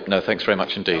 But yeah, no, thanks very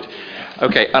much indeed.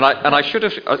 Okay, and I should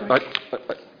have...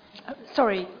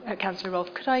 Sorry, Councillor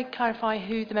Rolfe, could I clarify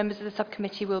who the members of the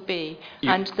subcommittee will be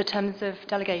and the terms of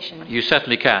delegation? You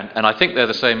certainly can, and I think they're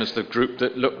the same as the group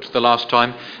that looked the last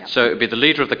time. Yep. So it would be the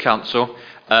leader of the council,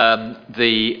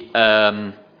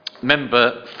 the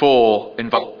member for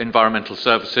environmental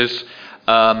services,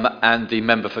 and the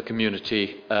member for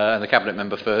community, and the cabinet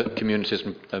member for communities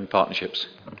and partnerships.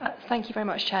 Thank you very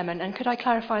much, Chairman. And could I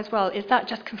clarify as well, is that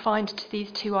just confined to these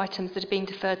two items that are being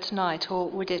deferred tonight, or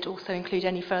would it also include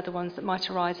any further ones that might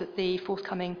arise at the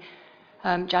forthcoming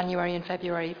January and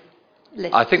February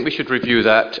list? I think we should review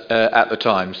that at the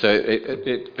time, so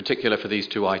it's particular for these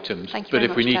two items. Thank you but very if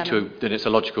much, we need Chairman. to, then it's a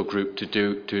logical group to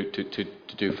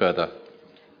do further.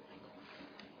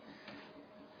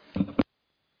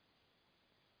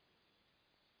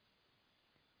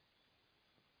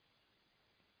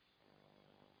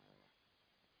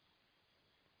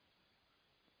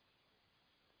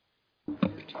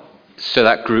 So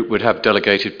that group would have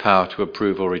delegated power to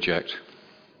approve or reject.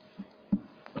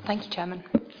 Thank you, Chairman.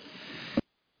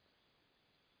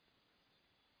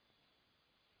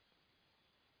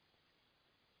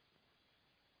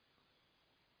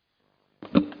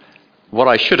 What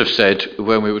I should have said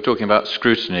when we were talking about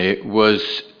scrutiny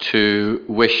was to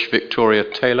wish Victoria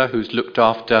Taylor, who's looked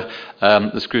after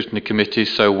the scrutiny committee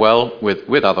so well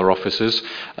with other officers,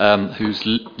 who's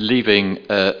leaving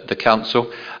the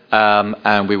council,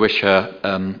 and we wish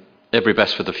her every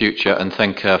best for the future and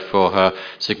thank her for her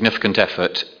significant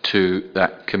effort to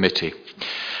that committee.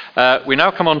 We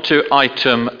now come on to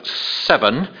item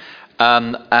 7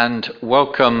 and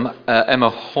welcome Emma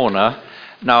Horner.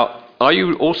 Now, are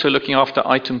you also looking after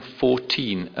item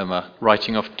 14, Emma,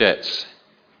 writing off debts?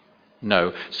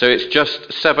 No. So it's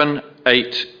just 7,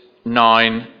 8,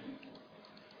 9,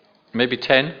 maybe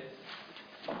 10?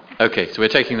 Okay, so we're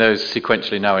taking those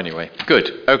sequentially now anyway.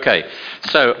 Good, okay.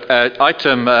 So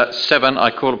item 7, I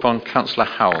call upon Councillor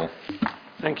Howell.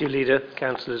 Thank you, Leader,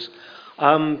 Councillors.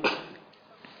 Can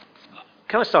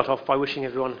I start off by wishing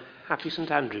everyone happy St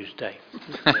Andrew's Day?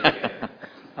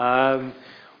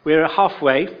 We're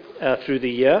halfway through the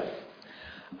year,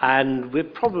 and we're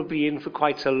probably in for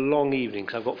quite a long evening,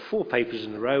 because I've got 4 papers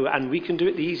in a row, and we can do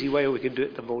it the easy way or we can do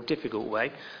it the more difficult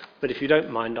way. But if you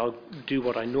don't mind, I'll do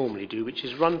what I normally do, which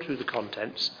is run through the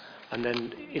contents and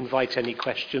then invite any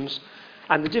questions.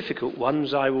 And the difficult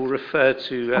ones I will refer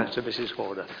to Mrs.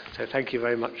 Horner. So thank you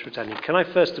very much for attending. Can I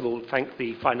first of all thank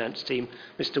the finance team,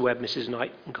 Mr. Webb, Mrs.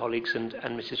 Knight and colleagues, and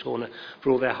Mrs. Horner for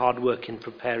all their hard work in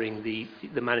preparing the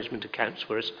management accounts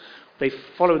for us. They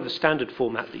follow the standard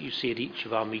format that you see at each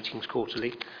of our meetings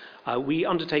quarterly. We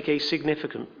undertake a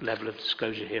significant level of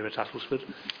disclosure here at Uttlesford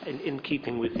in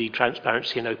keeping with the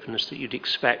transparency and openness that you'd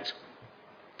expect.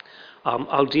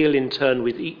 I'll deal in turn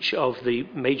with each of the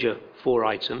major 4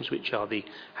 items, which are the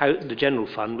general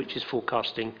fund, which is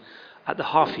forecasting at the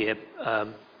half-year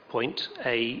point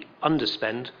a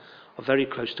underspend of very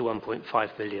close to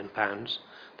 £1.5 million.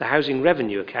 The housing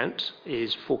revenue account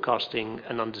is forecasting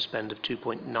an underspend of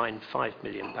 £2.95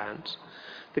 million.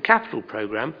 The capital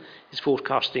programme is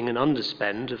forecasting an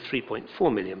underspend of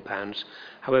 £3.4 million.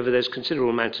 However, there's considerable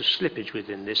amount of slippage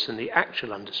within this, and the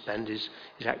actual underspend is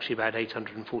actually about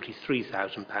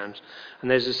 £843,000. And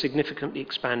there's a significantly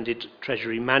expanded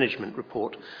Treasury management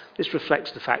report. This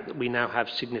reflects the fact that we now have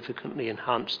significantly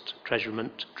enhanced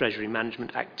Treasury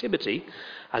management activity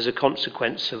as a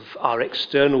consequence of our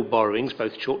external borrowings,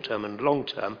 both short-term and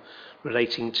long-term,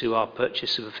 relating to our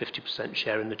purchase of a 50%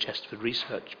 share in the Chesterford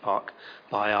Research Park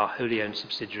by our wholly owned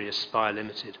subsidiary Aspire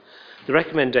Limited. The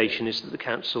recommendation is that the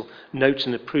Council note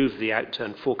and approve the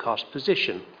outturn forecast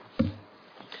position.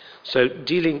 So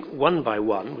dealing one by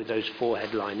one with those 4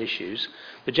 headline issues,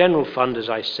 the General Fund, as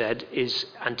I said, is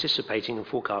anticipating and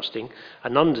forecasting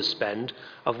an underspend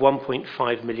of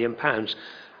 £1.5 million.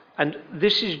 And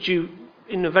this is due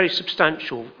in a very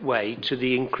substantial way to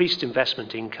the increased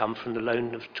investment income from the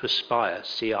loan to Aspire,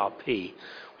 CRP.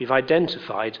 We've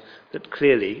identified that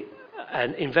clearly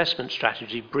an investment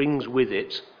strategy brings with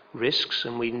it risks,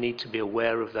 and we need to be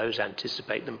aware of those,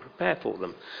 anticipate them, prepare for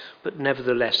them. But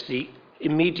nevertheless, the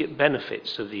immediate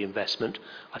benefits of the investment,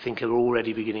 I think, are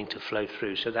already beginning to flow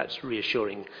through, so that's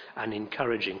reassuring and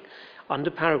encouraging. Under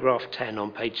paragraph 10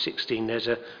 on page 16, there's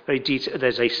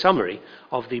a summary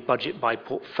of the budget by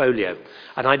portfolio.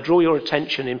 And I draw your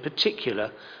attention in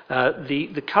particular,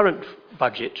 the current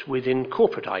budget within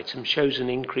corporate items shows an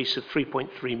increase of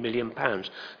 £3.3 million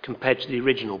compared to the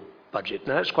original budget.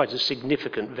 Now, that's quite a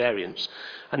significant variance.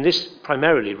 And this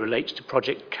primarily relates to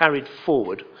projects carried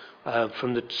forward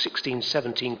from the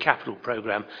 16-17 capital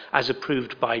programme as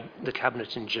approved by the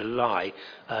Cabinet in July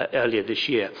earlier this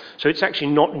year. So it's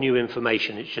actually not new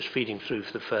information, it's just feeding through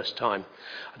for the first time.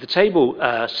 The table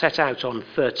set out on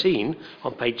 13,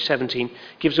 on page 17,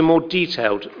 gives a more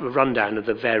detailed rundown of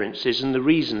the variances and the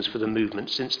reasons for the movement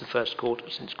since the first quarter,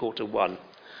 since quarter 1.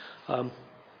 And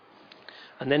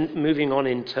then moving on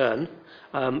in turn,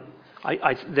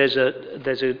 there's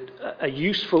a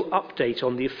useful update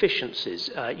on the efficiencies.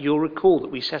 You'll recall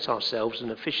that we set ourselves an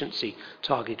efficiency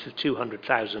target of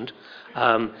 200,000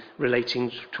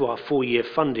 relating to our 4-year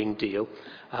funding deal.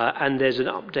 And there's an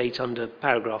update under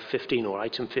paragraph 15 or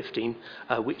item 15,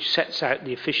 which sets out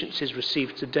the efficiencies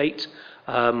received to date,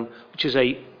 which is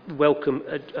a welcome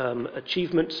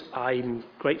achievement. I'm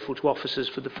grateful to officers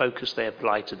for the focus they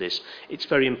apply to this. It's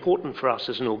very important for us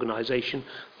as an organisation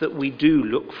that we do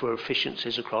look for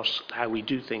efficiencies across how we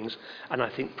do things, and I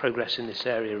think progress in this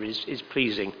area is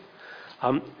pleasing.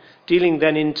 Dealing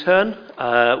then in turn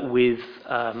with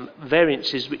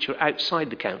variances which are outside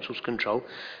the Council's control,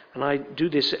 and I do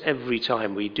this every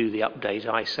time we do the update.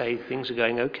 I say things are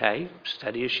going okay,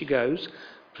 steady as she goes,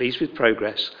 pleased with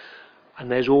progress. And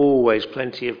there's always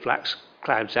plenty of black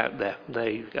clouds out there.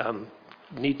 They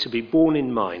need to be borne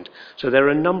in mind. So there are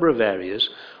a number of areas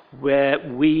where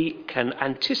we can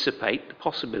anticipate the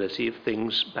possibility of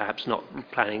things perhaps not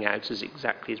planning out as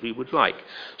exactly as we would like.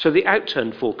 So the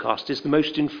outturn forecast is the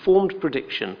most informed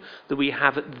prediction that we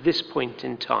have at this point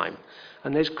in time.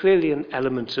 And there's clearly an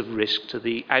element of risk to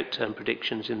the outturn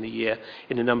predictions in the year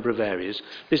in a number of areas.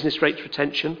 Business rates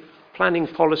retention, planning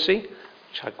policy,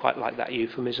 which I quite like that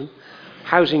euphemism,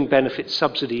 housing benefits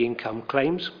subsidy income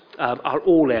claims are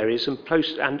all areas,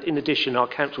 and in addition our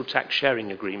council tax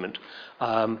sharing agreement.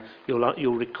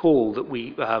 You'll recall that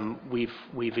we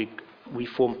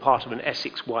form part of an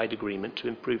Essex-wide agreement to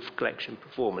improve collection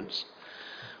performance.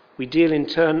 We deal in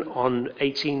turn on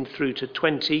 18 through to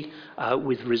 20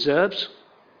 with reserves.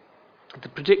 The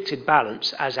predicted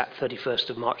balance as at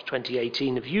 31st of March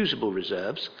 2018 of usable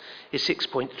reserves is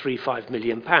 £6.35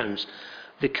 million.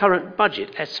 The current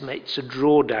budget estimates a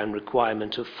drawdown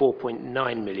requirement of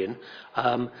 £4.9 million,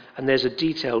 and there's a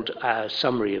detailed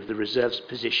summary of the reserves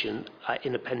position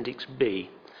in Appendix B.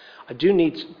 I do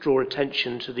need to draw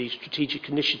attention to the Strategic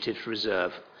Initiatives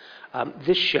Reserve.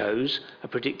 This shows a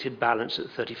predicted balance at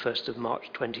 31st of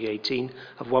March 2018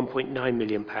 of £1.9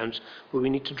 million, where we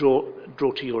need to draw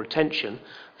to your attention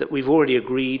that we've already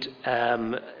agreed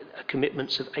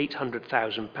commitments of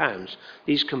 £800,000.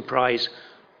 These comprise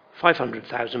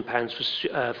 £500,000 for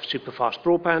superfast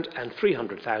broadband and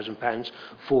 £300,000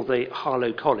 for the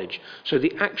Harlow College. So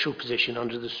the actual position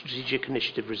under the Strategic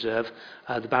Initiative Reserve,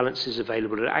 the balance is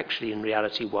available at actually in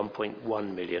reality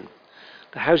 1.1 million.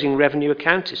 The housing revenue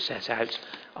account is set out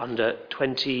under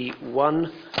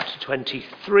 21 to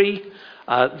 23.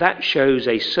 That shows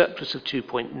a surplus of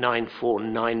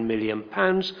 £2.949 million.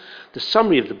 The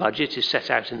summary of the budget is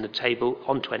set out in the table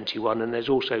on 21, and there's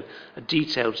also a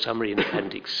detailed summary in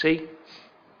Appendix C.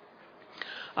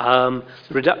 The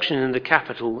reduction in the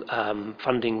capital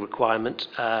funding requirement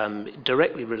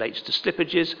directly relates to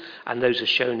slippages, and those are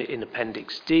shown in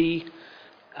Appendix D.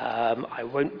 I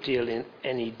won't deal in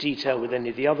any detail with any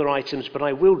of the other items, but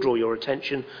I will draw your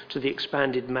attention to the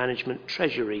expanded management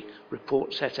treasury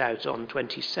report set out on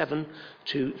 27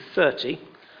 to 30.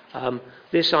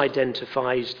 This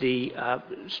identifies the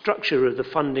structure of the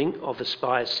funding of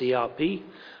Aspire CRP,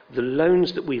 the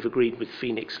loans that we've agreed with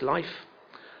Phoenix Life,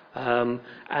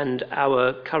 and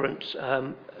our current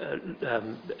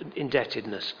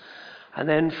indebtedness. And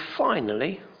then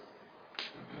finally,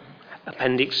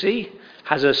 Appendix C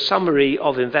has a summary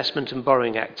of investment and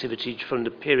borrowing activity from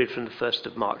the period from the 1st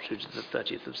of March through to the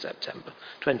 30th of September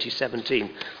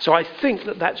 2017. So I think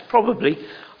that that's probably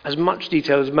as much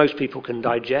detail as most people can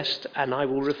digest, and I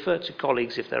will refer to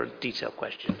colleagues if there are detailed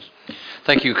questions.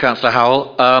 Thank you, Councillor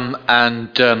Howell.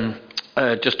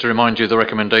 Just to remind you, the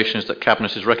recommendation is that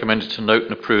Cabinet is recommended to note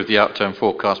and approve the outturn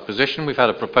forecast position. We've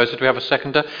had a proposer. Do we have a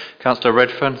seconder? Councillor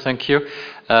Redfern, thank you.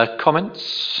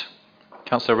 Comments?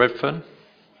 Councillor Redfern.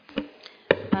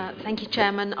 Thank you,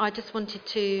 Chairman. I just wanted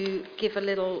to give a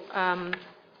little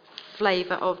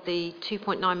flavour of the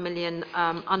 2.9 million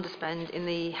underspend in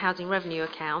the housing revenue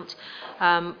account,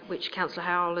 which Councillor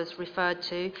Howell has referred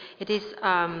to. It is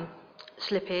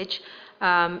slippage.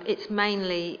 It's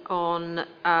mainly on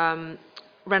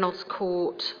Reynolds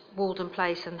Court, Walden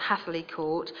Place and Hatherley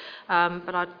Court,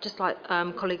 but I'd just like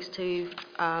colleagues to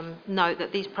note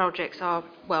that these projects are,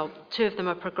 well, two of them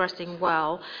are progressing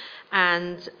well,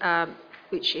 and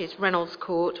which is Reynolds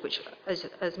Court, which,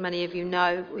 as many of you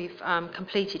know, we've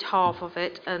completed half of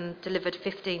it and delivered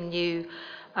 15 new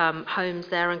homes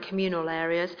there and communal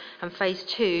areas, and phase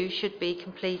 2 should be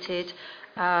completed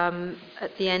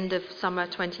at the end of summer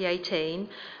 2018.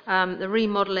 The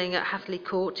remodelling at Hatherley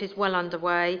Court is well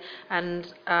underway,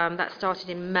 and that started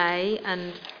in May,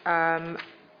 and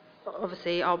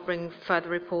obviously I'll bring further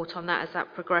report on that as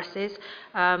that progresses.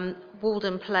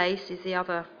 Walden Place is the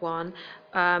other one.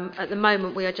 At the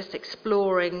moment we are just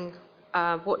exploring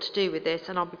what to do with this,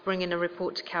 and I'll be bringing a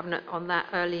report to Cabinet on that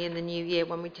early in the new year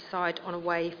when we decide on a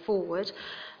way forward.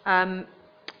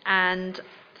 And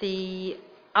the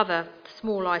other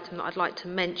small item that I'd like to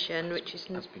mention, which is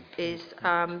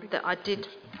that I did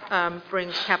bring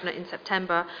to Cabinet in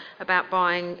September about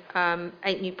buying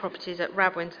 8 new properties at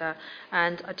Radwinter,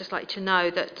 and I'd just like to know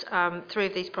that 3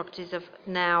 of these properties are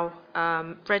now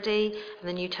ready, and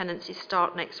the new tenancies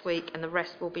start next week, and the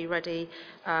rest will be ready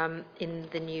in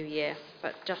the new year.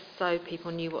 But just so people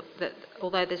knew that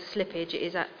although there's slippage,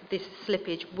 this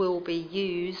slippage will be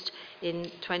used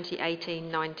in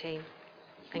 2018-19.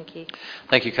 Thank you.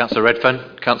 Thank you, Councillor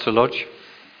Redfern. Councillor Lodge.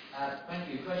 Thank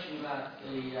you. Question about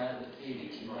the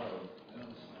Phoenix loan.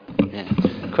 Yeah.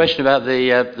 Question about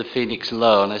the Phoenix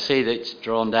loan. I see that it's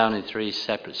drawn down in 3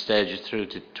 separate stages through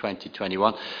to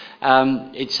 2021.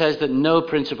 It says that no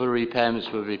principal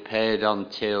repayments will be paid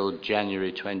until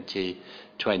January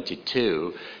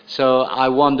 2022. So I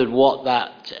wondered what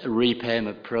that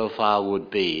repayment profile would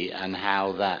be and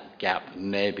how that gap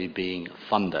may be being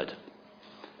funded.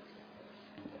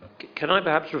 Can I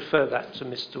perhaps refer that to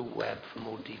Mr. Webb for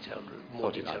more detailed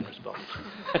response?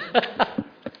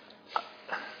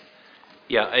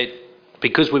 Yeah,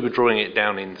 because we were drawing it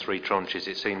down in 3 tranches,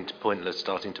 it seemed pointless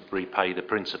starting to repay the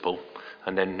principal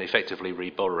and then effectively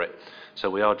reborrow it. So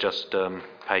we are just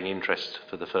paying interest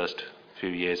for the first few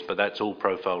years, but that's all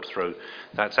profiled through.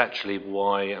 That's actually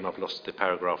why, and I've lost the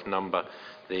paragraph number,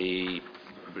 the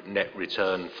net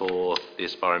return for the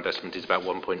Aspire investment is about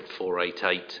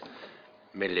 1.488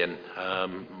 million, or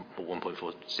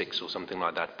 1.46 or something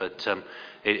like that. But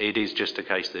it is just a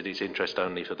case that it's interest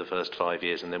only for the first 5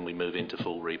 years, and then we move into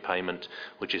full repayment,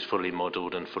 which is fully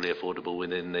modelled and fully affordable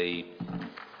within the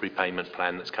repayment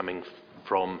plan that's coming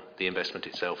from the investment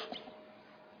itself.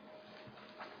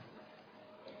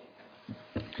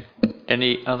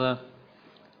 Any other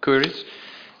queries?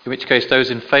 In which case,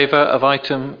 those in favour of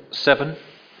item 7?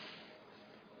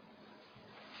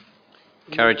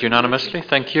 Carried unanimously.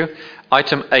 Thank you.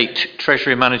 Item 8,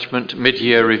 Treasury Management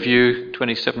Mid-Year Review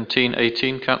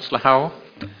 2017-18. Councillor Howell.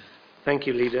 Thank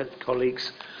you, Leader,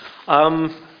 colleagues.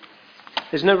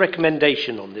 There's no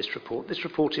recommendation on this report. This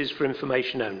report is for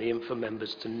information only and for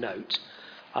members to note.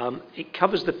 It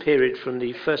covers the period from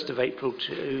the 1st of April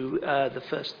to the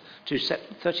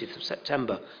 30th of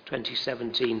September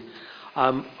 2017.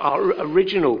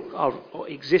 Our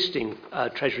existing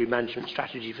Treasury Management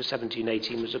Strategy for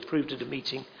 17-18 was approved at a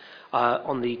meeting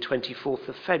on the 24th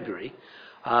of February.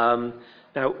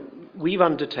 Now, we've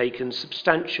undertaken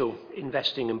substantial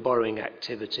investing and borrowing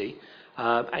activity,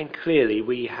 and clearly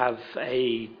we have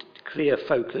a clear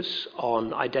focus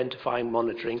on identifying,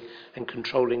 monitoring and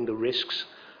controlling the risks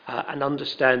and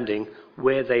understanding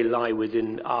where they lie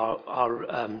within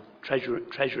our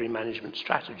Treasury Management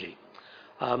Strategy.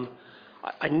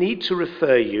 I need to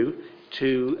refer you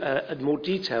to a more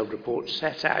detailed report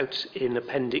set out in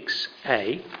Appendix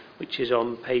A, which is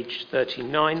on page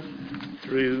 39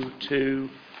 through to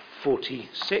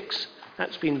 46.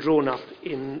 That's been drawn up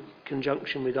in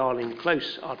conjunction with Arlene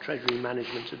Close, our Treasury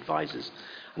Management Advisors.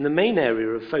 And the main area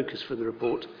of focus for the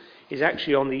report is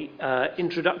actually on the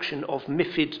introduction of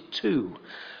MiFID II,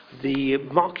 the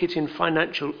Market in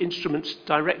Financial Instruments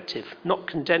Directive. Not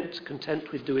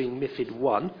content with doing MiFID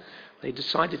I, they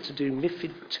decided to do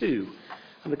MiFID II.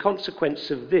 And the consequence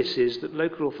of this is that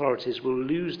local authorities will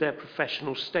lose their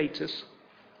professional status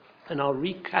and are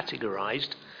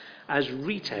recategorised as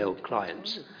retail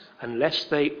clients unless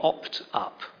they opt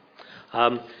up.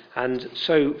 And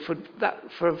so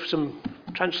for some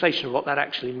translation of what that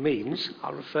actually means,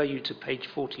 I'll refer you to page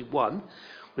 41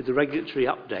 with the regulatory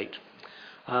update.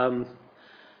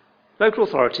 Local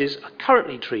authorities are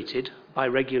currently treated by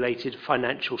regulated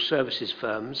financial services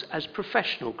firms as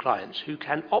professional clients who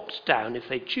can opt down if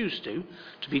they choose to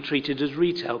be treated as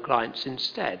retail clients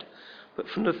instead. But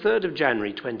from the 3rd of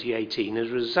January 2018, as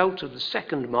a result of the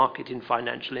second Market in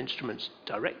Financial Instruments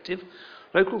Directive,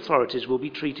 local authorities will be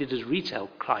treated as retail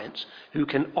clients who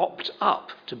can opt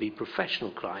up to be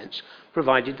professional clients,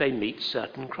 provided they meet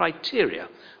certain criteria.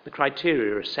 The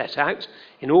criteria are set out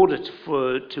in order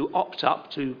to opt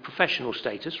up to professional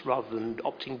status rather than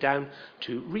opting down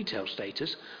to retail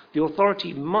status. The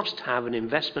authority must have an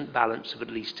investment balance of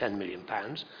at least £10 million,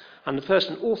 and the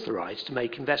person authorised to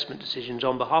make investment decisions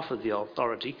on behalf of the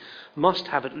authority must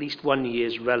have at least 1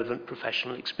 year's relevant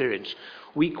professional experience.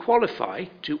 We qualify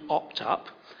to opt up,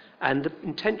 and the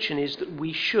intention is that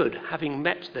we should, having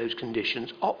met those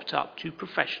conditions, opt up to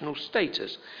professional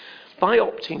status. By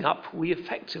opting up, we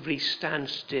effectively stand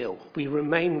still. We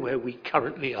remain where we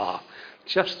currently are.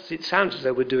 It sounds as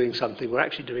though we're doing something, we're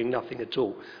actually doing nothing at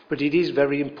all. But it is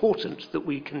very important that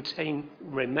we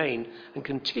remain and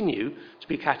continue to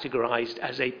be categorised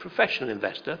as a professional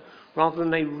investor rather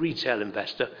than a retail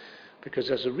investor.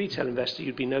 Because as a retail investor,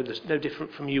 you'd be no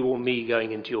different from you or me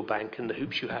going into your bank and the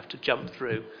hoops you have to jump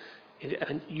through.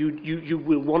 And we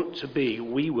will want to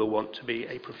be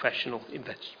a professional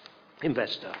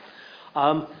investor.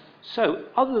 So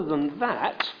other than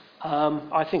that,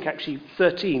 I think actually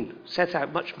 13 set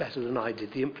out much better than I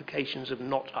did the implications of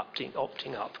not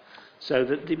opting up. So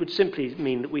that it would simply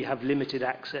mean that we have limited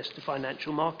access to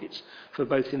financial markets for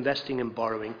both investing and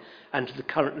borrowing, and to the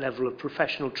current level of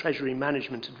professional treasury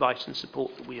management advice and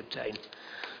support that we obtain.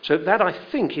 So that, I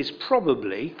think, is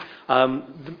probably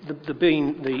the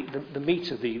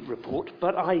meat of the report.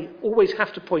 But I always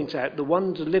have to point out the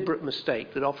one deliberate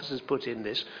mistake that officers put in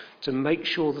this to make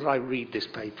sure that I read this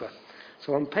paper.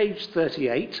 So on page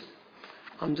 38,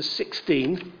 under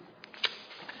 16,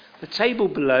 the table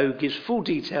below gives full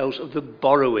details of the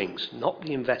borrowings, not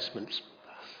the investments,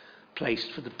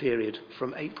 placed for the period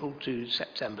from April to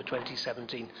September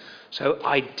 2017. So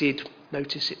I did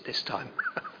notice it this time.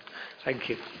 Thank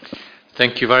you.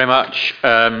 Thank you very much.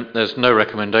 There's no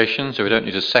recommendation, so we don't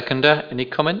need a seconder. Any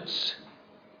comments?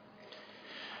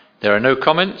 There are no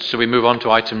comments, so we move on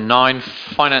to item 9,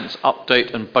 Finance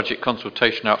Update and Budget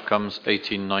Consultation Outcomes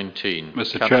 18-19.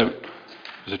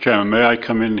 Mr. Chairman, may I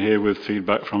come in here with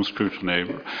feedback from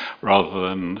scrutiny rather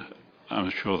than, I'm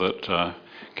sure that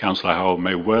Councillor Howell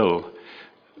may well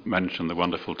mention the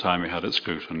wonderful time we had at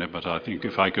scrutiny, but I think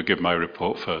if I could give my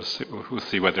report first, we'll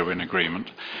see whether we're in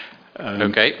agreement.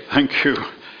 Okay. Thank you.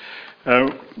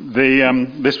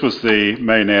 This was the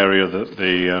main area that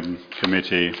the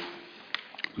committee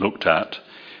looked at.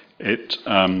 It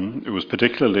was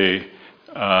particularly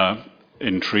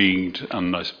intrigued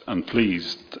and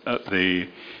pleased at the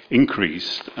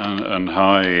increased and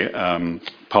high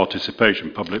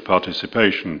public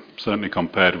participation, certainly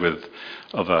compared with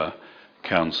other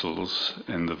councils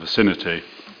in the vicinity.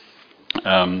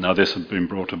 Now, this had been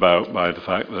brought about by the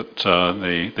fact that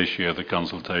this year the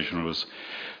consultation was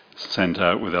sent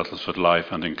out with Uttlesford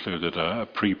Life and included a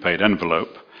prepaid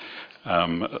envelope.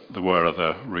 There were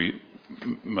other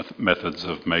methods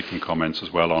of making comments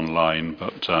as well online,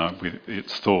 but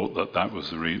it's thought that that was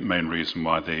the main reason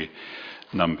why the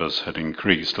numbers had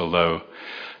increased, although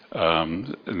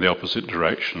in the opposite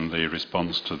direction, the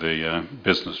response to the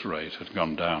business rate had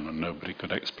gone down, and nobody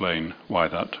could explain why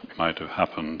that might have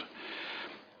happened.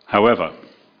 However,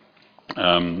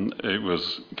 it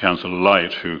was Councillor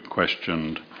Light who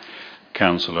questioned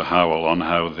Councillor Howell on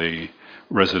how the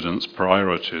residents'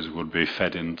 priorities would be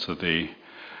fed into the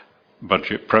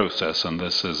budget process, and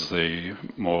this is the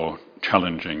more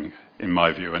challenging, in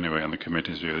my view anyway, and the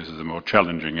committee's view, this is the more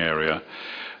challenging area.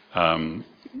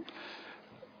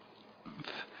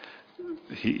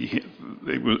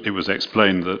 It was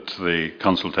explained that the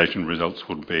consultation results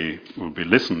would be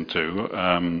listened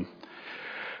to,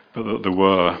 but that there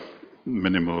were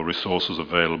minimal resources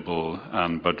available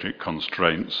and budget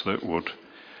constraints that would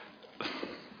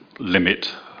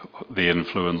limit the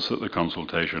influence that the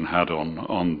consultation had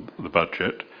on the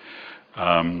budget.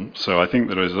 So I think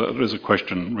there is a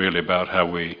question really about how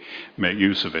we make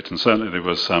use of it, and certainly there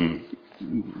was some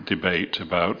debate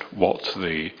about what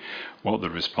the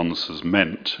responses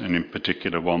meant, and in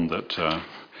particular one that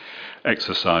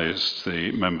exercised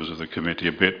the members of the committee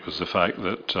a bit was the fact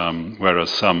that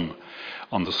whereas some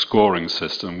on the scoring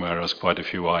system, whereas quite a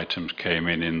few items came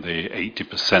in the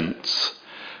 80%,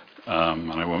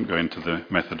 and I won't go into the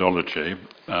methodology,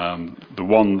 the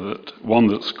one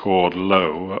that scored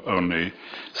low, only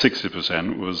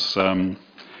 60%,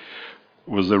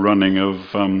 was the running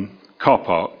of car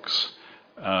parks.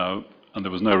 And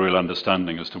there was no real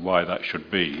understanding as to why that should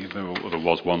be. There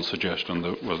was one suggestion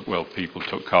that was, well, people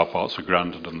took car parks for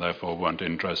granted and therefore weren't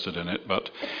interested in it. But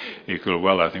equally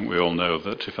well, I think we all know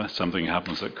that if something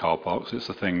happens at car parks, it's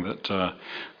the thing that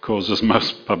causes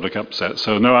most public upset.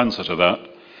 So no answer to that.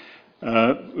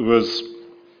 There was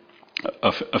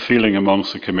a feeling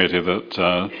amongst the committee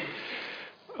that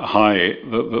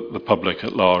the public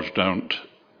at large don't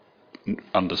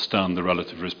understand the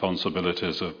relative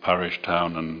responsibilities of parish,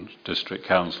 town and district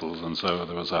councils, and so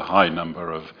there was a high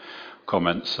number of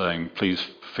comments saying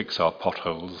please fix our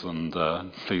potholes and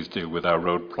please deal with our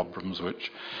road problems,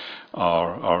 which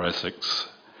are Essex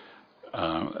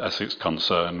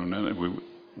concern. And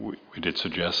we did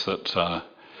suggest that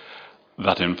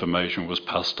that information was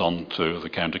passed on to the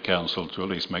county council to at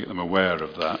least make them aware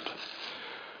of that.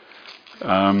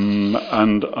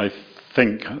 And I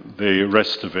think the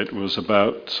rest of it was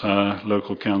about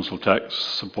local council tax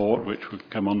support, which we'll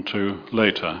come on to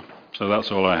later. So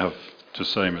that's all I have to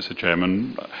say, Mr.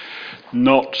 Chairman.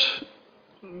 Not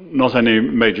any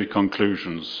major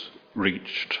conclusions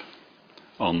reached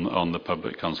on the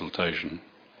public consultation.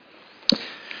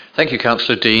 Thank you,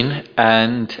 Councillor Dean,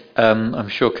 and I'm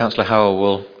sure Councillor Howell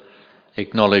will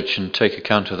acknowledge and take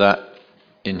account of that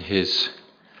in his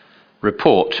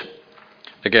report.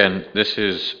 Again, this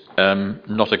is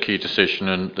not a key decision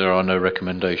and there are no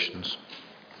recommendations.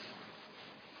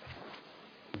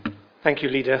 Thank you,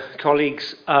 Leader.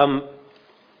 Colleagues,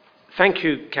 thank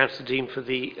you, Councillor Dean, for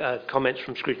the comments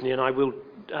from scrutiny, and I will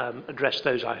address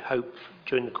those, I hope,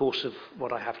 during the course of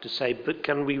what I have to say. But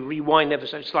can we rewind ever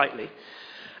so slightly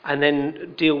and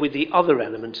then deal with the other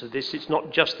elements of this? It's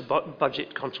not just the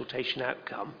budget consultation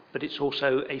outcome, but it's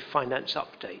also a finance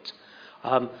update.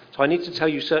 So I need to tell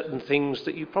you certain things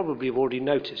that you probably have already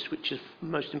noticed, which is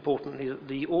most importantly that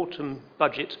the autumn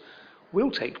budget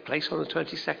will take place on the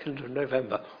 22nd of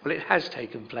November. Well, it has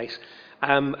taken place,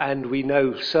 and we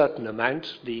know a certain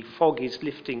amount. The fog is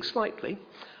lifting slightly.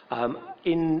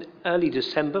 In early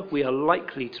December, we are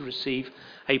likely to receive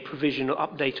a provisional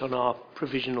update on our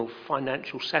provisional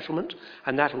financial settlement,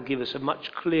 and that will give us a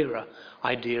much clearer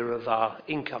idea of our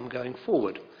income going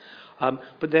forward.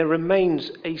 But there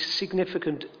remains a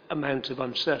significant amount of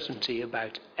uncertainty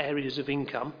about areas of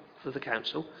income for the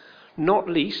council, not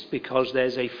least because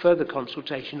there's a further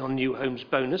consultation on new homes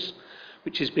bonus,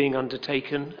 which is being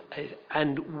undertaken,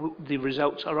 and the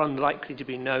results are unlikely to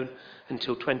be known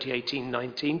until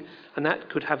 2018-19, and that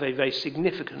could have a very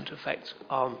significant effect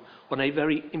on a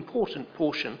very important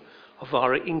portion of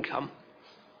our income.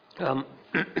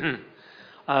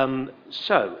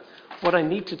 So, what I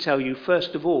need to tell you,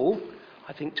 first of all,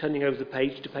 I think turning over the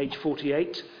page to page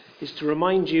 48, is to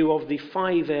remind you of the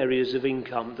 5 areas of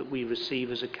income that we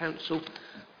receive as a council: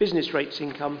 business rates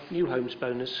income, new homes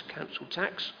bonus, council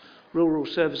tax, rural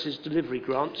services delivery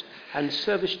grant, and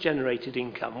service generated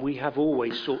income. We have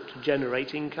always sought to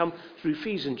generate income through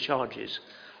fees and charges.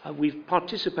 We've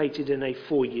participated in a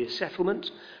 4-year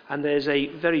settlement, and there's a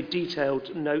very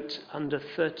detailed note under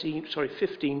 15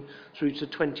 through to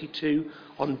 22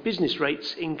 on business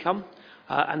rates income.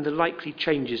 and the likely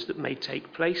changes that may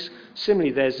take place.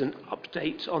 Similarly, there's an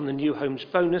update on the new homes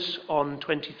bonus on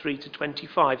 23 to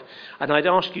 25, and I'd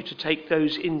ask you to take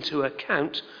those into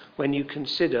account when you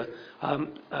consider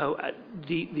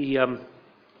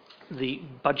the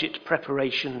budget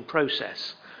preparation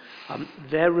process.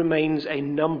 There remains a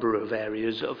number of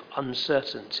areas of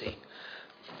uncertainty.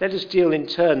 Let us deal in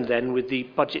turn then with the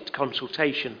budget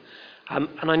consultation. And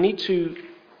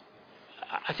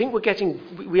I think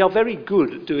we are very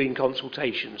good at doing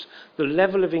consultations. The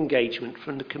level of engagement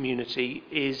from the community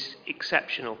is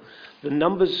exceptional. The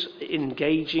numbers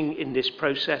engaging in this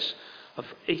process of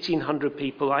 1,800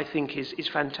 people, I think, is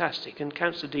fantastic. And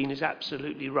Councillor Dean is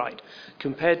absolutely right.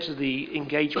 Compared to the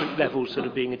engagement levels that are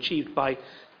being achieved by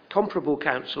comparable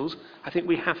councils, I think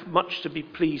we have much to be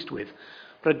pleased with.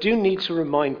 But I do need to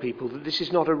remind people that this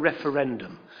is not a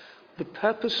referendum. The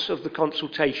purpose of the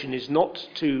consultation is not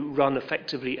to run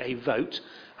effectively a vote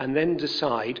and then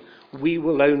decide we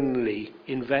will only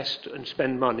invest and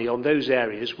spend money on those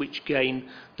areas which gain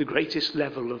the greatest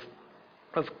level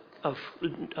of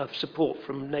support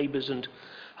from neighbours and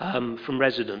from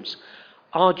residents.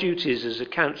 Our duties as a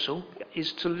council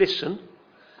is to listen,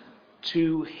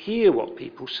 to hear what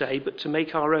people say, but to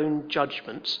make our own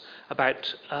judgments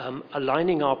about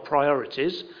aligning our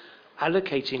priorities,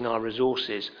 allocating our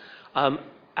resources.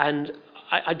 And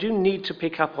I do need to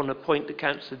pick up on a point that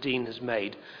Councillor Dean has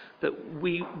made, that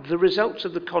the results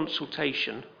of the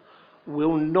consultation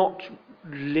will not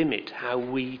limit how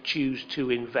we choose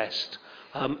to invest.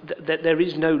 That there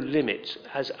is no limit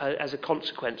as a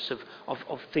consequence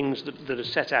of things that are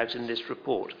set out in this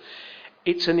report.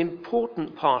 It's an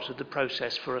important part of the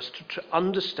process for us to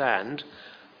understand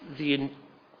the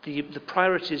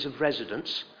priorities of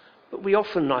residents, but we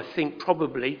often, I think,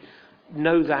 probably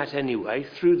know that anyway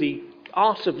through the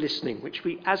art of listening, which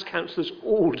we as councillors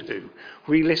all do.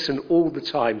 We listen all the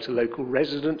time to local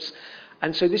residents,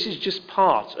 and so this is just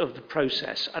part of the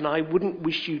process, and I wouldn't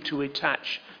wish you to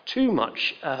attach too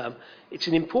much. It's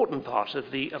an important part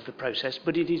of the process,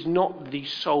 but it is not the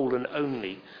sole and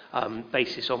only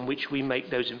basis on which we make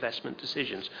those investment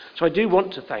decisions. So I do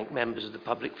want to thank members of the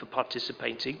public for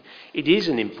participating. It is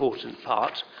an important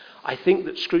part. I think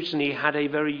that scrutiny had a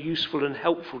very useful and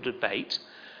helpful debate.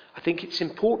 I think it's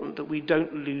important that we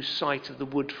don't lose sight of the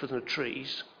wood from the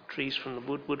trees, trees from the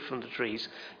wood, wood from the trees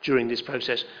during this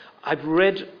process. I've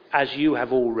read, as you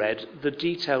have all read, the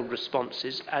detailed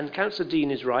responses, and Councillor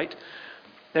Dean is right.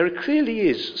 There clearly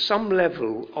is some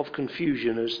level of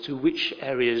confusion as to which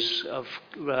areas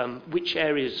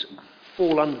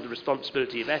fall under the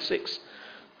responsibility of Essex,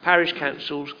 parish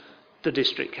councils, the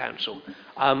district council.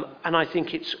 And I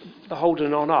think it's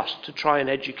beholden on us to try and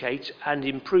educate and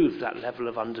improve that level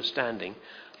of understanding.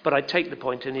 But I take the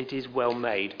point, and it is well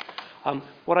made.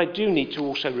 What I do need to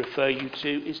also refer you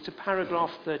to is to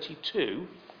paragraph 32,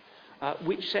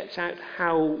 which sets out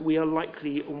how we are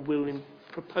likely and will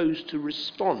propose to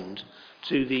respond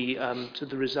to the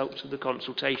results of the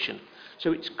consultation.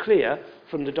 So it's clear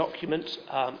from the document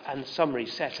and summary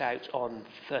set out on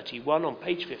 31, on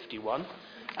page 51,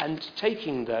 and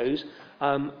taking those,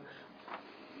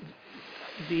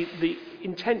 the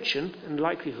intention and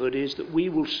likelihood is that we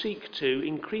will seek to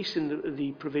increase in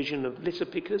the provision of litter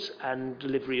pickers and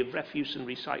delivery of refuse and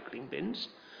recycling bins,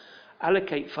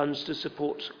 allocate funds to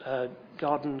support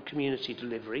garden community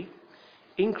delivery,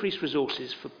 increase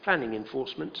resources for planning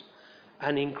enforcement,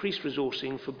 and increase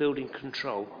resourcing for building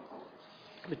control,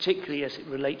 particularly as it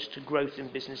relates to growth in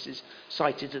businesses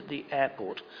cited at the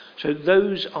airport. So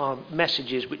those are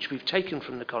messages which we've taken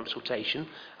from the consultation,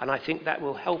 and I think that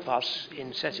will help us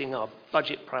in setting our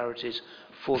budget priorities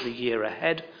for the year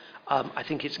ahead. I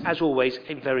think it's, as always,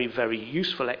 a very, very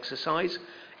useful exercise.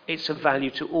 It's of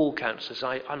value to all councillors,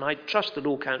 and I trust that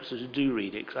all councillors do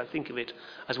read it, because I think of it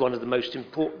as one of the most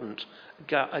important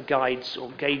guides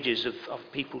or gauges of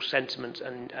people's sentiments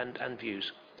and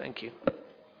views. Thank you.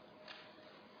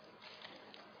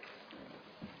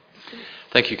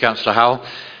 Thank you, Councillor Howell.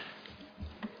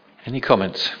 Any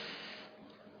comments?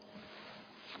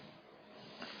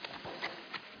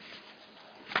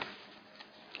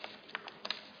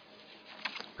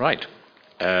 Right.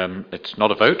 It's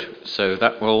not a vote, so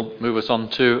that will move us on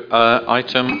to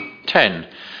item 10,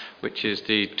 which is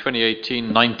the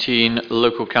 2018-19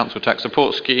 Local Council Tax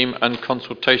Support Scheme and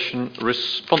consultation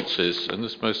responses. And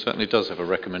this most certainly does have a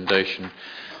recommendation.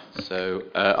 So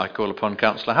I call upon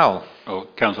Councillor Howell. Oh,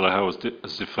 Councillor Howell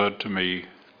has deferred to me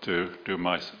to do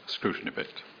my scrutiny bit.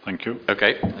 Thank you.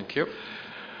 Okay, thank you.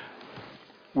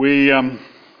 We,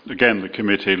 again, the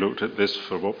committee looked at this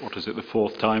for, what is it, the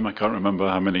fourth time? I can't remember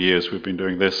how many years we've been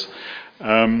doing this.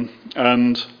 And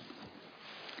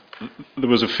there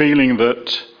was a feeling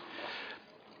that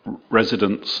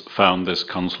residents found this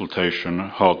consultation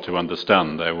hard to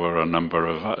understand. There were a number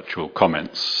of actual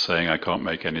comments saying, I can't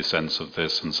make any sense of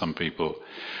this, and some people,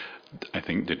 I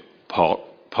think, did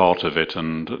part of it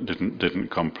and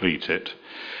didn't complete it.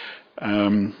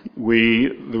 There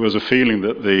was a feeling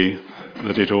that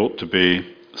it ought to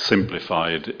be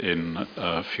simplified in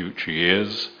future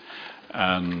years,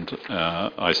 and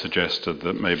I suggested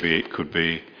that maybe it could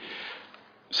be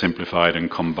simplified and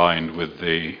combined with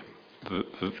the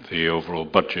overall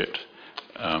budget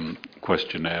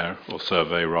questionnaire or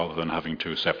survey rather than having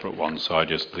two separate ones. So I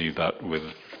just leave that with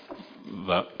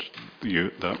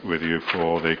you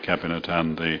for the cabinet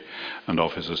and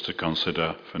officers to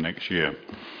consider for next year.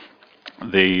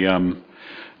 The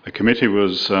committee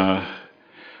was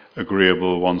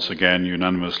agreeable once again,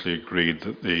 unanimously agreed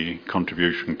that the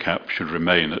contribution cap should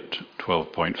remain at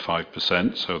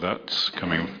 12.5%. So that's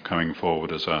coming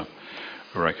forward as a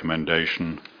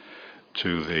recommendation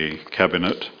to the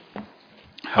cabinet.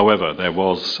 However, there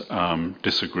was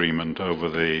disagreement over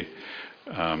the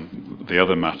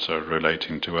other matter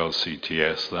relating to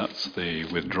LCTS. That's the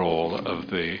withdrawal of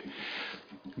the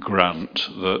grant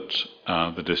that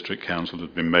the district council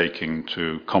had been making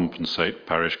to compensate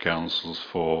parish councils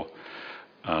for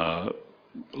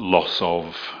loss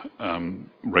of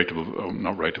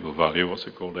not rateable value. What's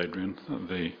it called, Adrian?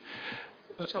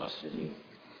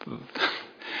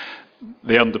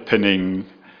 The underpinning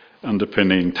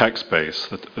tax base,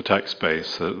 the tax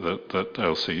base that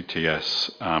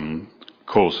LCTS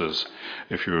causes.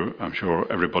 I'm sure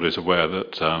everybody's aware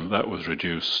that that was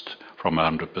reduced from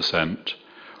 100%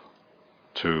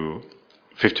 to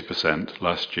 50%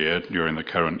 last year during the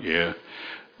current year,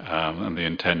 and the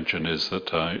intention is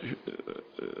that I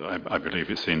believe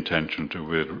it's the intention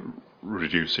to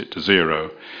reduce it to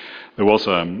zero. There was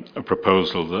a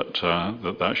proposal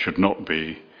that should not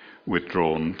be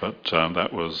withdrawn, but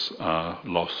that was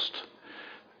lost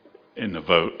in a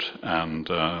vote, and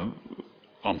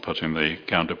on putting the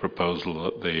counter proposal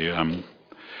that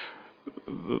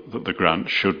the grant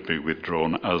should be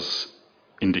withdrawn as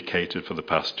indicated for the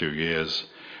past 2 years,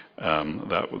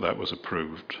 that was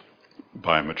approved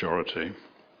by a majority.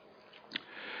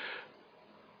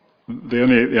 The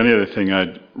only other thing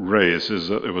I'd raise is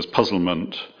that there was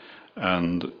puzzlement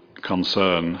and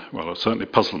concern, well, certainly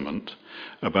puzzlement,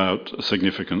 about a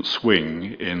significant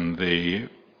swing in the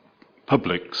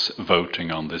public's voting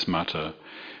on this matter,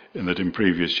 in that in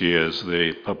previous years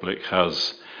the public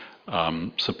has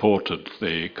supported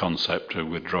the concept of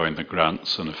withdrawing the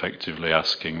grants and effectively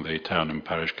asking the town and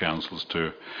parish councils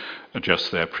to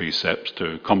adjust their precepts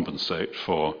to compensate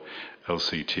for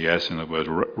LCTS, in other words,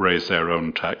 raise their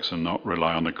own tax and not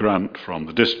rely on a grant from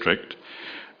the district.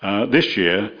 This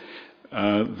year,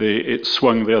 it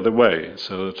swung the other way,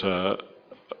 so that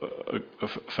a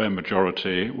fair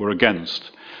majority were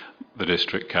against the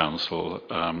district council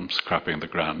scrapping the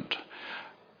grant.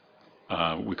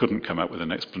 We couldn't come up with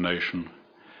an explanation.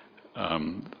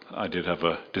 I did have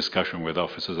a discussion with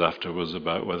officers afterwards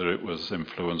about whether it was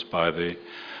influenced by the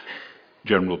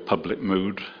general public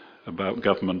mood about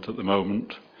government at the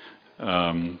moment,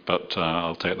 but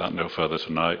I'll take that no further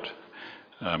tonight.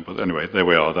 But anyway, there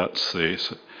we are. That's the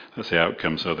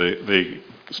outcome. So the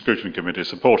Scrutiny Committee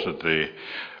supported the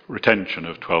retention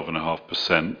of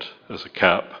 12.5% as a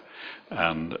cap,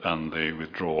 and the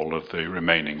withdrawal of the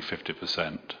remaining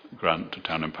 50% grant to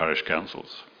town and parish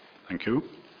councils. Thank you.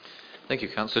 Thank you,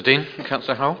 Councillor Dean.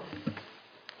 Councillor Howell.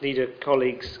 Leader,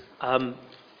 colleagues,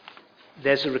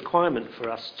 there's a requirement for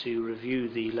us to review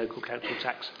the local council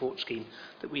tax support scheme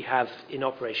that we have in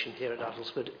operation here at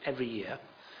Uttlesford every year,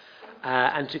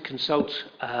 and to consult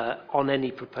on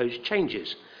any proposed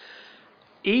changes.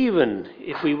 Even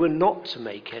if we were not to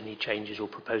make any changes or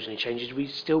propose any changes,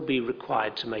 we'd still be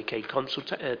required to make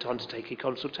to undertake a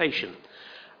consultation.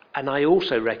 And I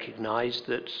also recognise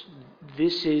that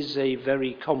this is a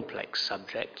very complex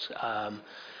subject,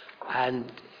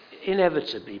 and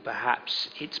inevitably, perhaps,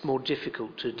 it's more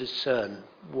difficult to discern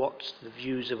what the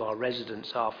views of our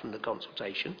residents are from the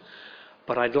consultation.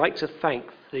 But I'd like to thank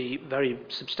the very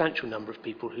substantial number of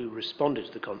people who responded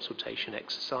to the consultation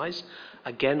exercise.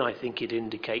 Again, I think it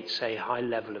indicates a high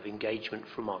level of engagement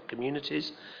from our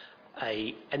communities,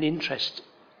 an interest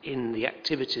in the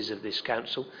activities of this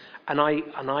council, and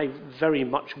I very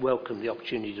much welcome the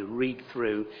opportunity to read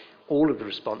through all of the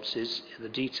responses, the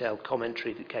detailed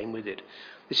commentary that came with it.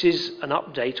 This is an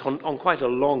update on quite a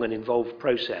long and involved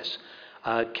process.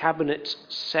 Cabinet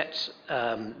set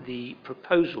the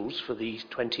proposals for the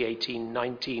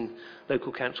 2018-19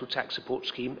 Local Council Tax Support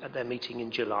Scheme at their meeting in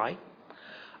July.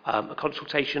 A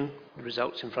consultation, the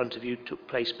results in front of you, took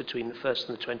place between the 1st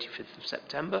and the 25th of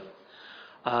September.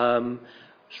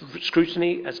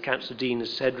 Scrutiny, as Councillor Dean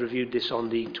has said, reviewed this on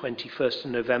the 21st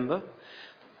of November.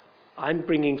 I'm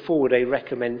bringing forward a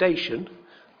recommendation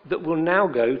that will now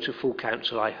go to full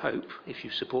council, I hope, if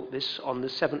you support this, on the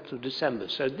 7th of December.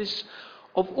 So this,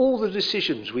 of all the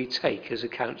decisions we take as a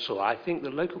council, I think the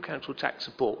local council tax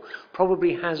support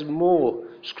probably has more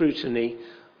scrutiny,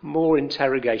 more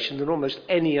interrogation than almost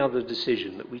any other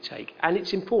decision that we take. And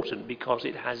it's important because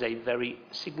it has a very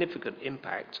significant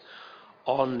impact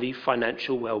on the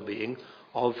financial well-being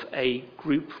of a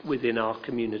group within our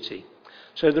community.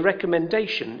 So the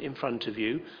recommendation in front of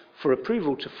you for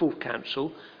approval to full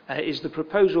council is the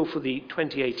proposal for the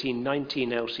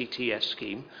 2018-19 LCTS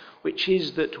scheme, which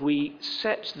is that we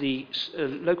set the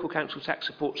local council tax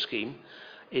support scheme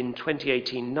in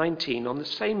 2018-19 on the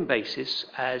same basis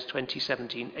as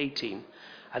 2017-18,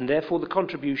 and therefore the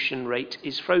contribution rate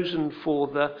is frozen for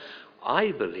the,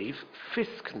 I believe,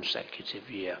 5th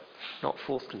consecutive year, not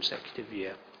 4th consecutive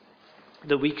year.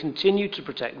 That we continue to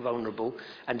protect vulnerable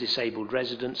and disabled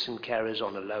residents and carers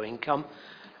on a low income,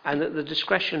 and that the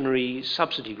discretionary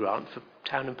subsidy grant for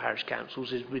town and parish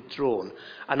councils is withdrawn.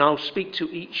 And I'll speak to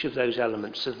each of those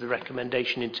elements of the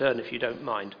recommendation in turn, if you don't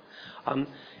mind.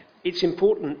 It's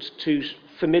important to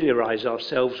familiarise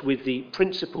ourselves with the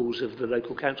principles of the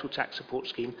local council tax support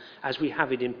scheme as we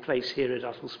have it in place here at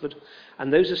Uttlesford,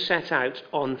 and those are set out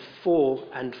on 4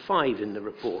 and 5 in the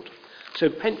report. So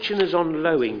pensioners on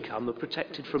low income are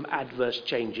protected from adverse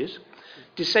changes.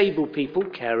 Disabled people,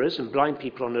 carers and blind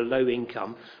people on a low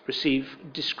income receive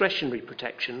discretionary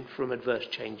protection from adverse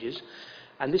changes.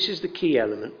 And this is the key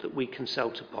element that we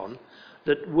consult upon,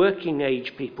 that working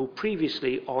age people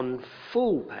previously on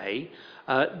full pay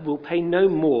will pay no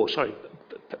more than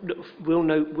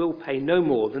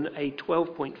a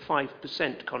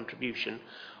 12.5% contribution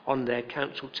on their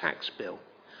council tax bill.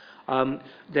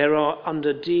 There are,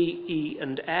 under D, E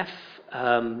and F,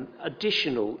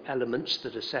 additional elements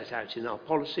that are set out in our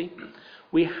policy.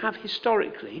 We have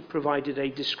historically provided a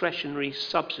discretionary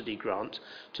subsidy grant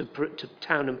to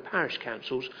town and parish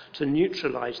councils to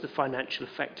neutralise the financial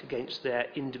effect against their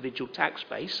individual tax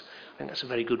base. I think that's a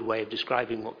very good way of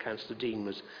describing what Councillor Dean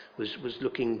was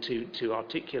looking to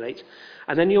articulate.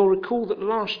 And then you'll recall that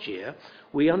last year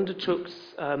we undertook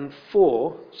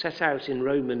 4, set out in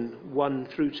Roman 1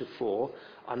 through to 4,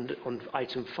 on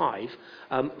item 5,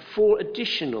 4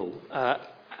 additional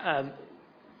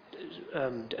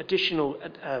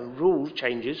rule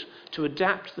changes to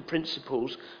adapt the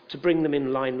principles to bring them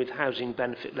in line with housing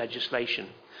benefit legislation.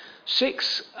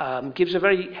 6 gives a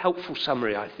very helpful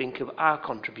summary, I think, of our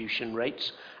contribution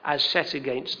rates as set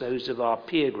against those of our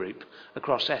peer group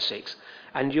across Essex.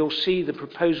 And you'll see the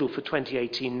proposal for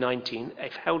 2018-19,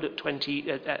 if held at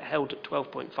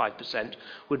 12.5%,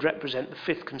 would represent the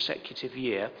 5th consecutive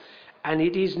year. And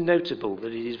it is notable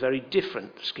that it is very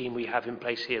different, the scheme we have in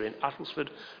place here in Uttlesford,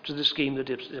 to the scheme that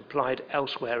is applied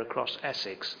elsewhere across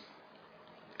Essex.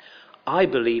 I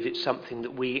believe it's something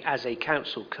that we as a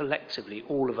council collectively,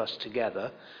 all of us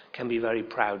together, can be very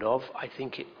proud of. I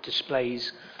think it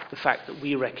displays the fact that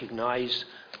we recognise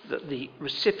that the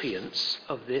recipients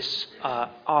of this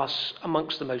are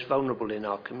amongst the most vulnerable in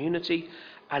our community,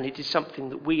 and it is something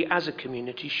that we as a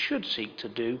community should seek to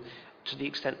do to the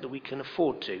extent that we can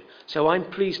afford to. So I'm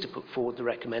pleased to put forward the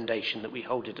recommendation that we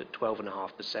hold it at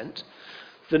 12.5%.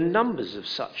 The numbers of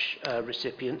such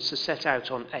recipients are set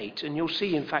out on 8, and you'll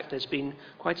see, in fact, there's been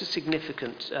quite a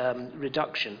significant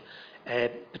reduction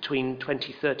between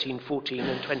 2013-14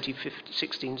 and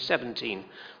 2016-17,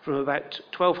 from about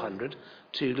 1,200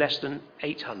 to less than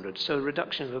 800, so a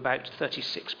reduction of about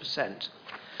 36%.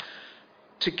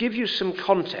 To give you some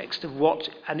context of what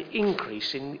an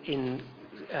increase in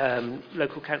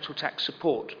local council tax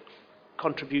support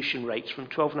contribution rates from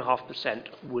 12.5%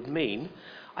 would mean,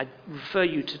 I refer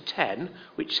you to 10,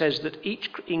 which says that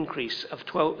each increase of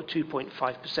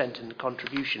 2.5% in the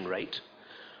contribution rate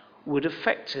would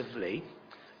effectively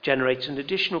generate an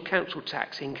additional council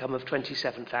tax income of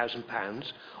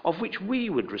 £27,000, of which we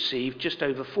would receive just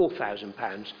over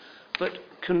 £4,000. But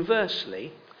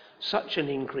conversely, such an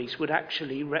increase would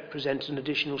actually represent an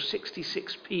additional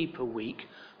 66p per week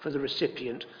for the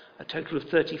recipient, a total of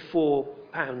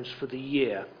 £34 for the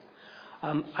year.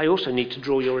 I also need to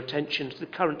draw your attention to the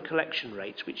current collection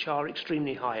rates, which are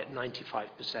extremely high at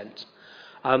 95%.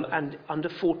 And under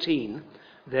 14,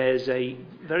 there's a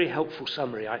very helpful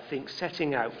summary, I think,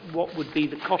 setting out what would be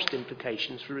the cost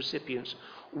implications for recipients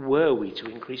were we to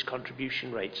increase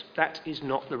contribution rates. That is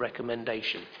not the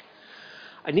recommendation.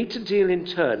 I need to deal in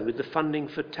turn with the funding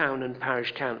for town and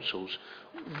parish councils.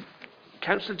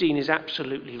 Councillor Dean is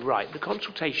absolutely right. The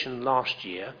consultation last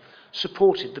year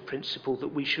supported the principle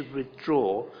that we should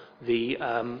withdraw the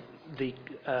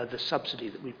subsidy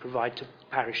that we provide to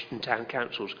parish and town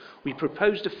councils. We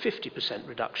proposed a 50%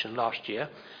 reduction last year,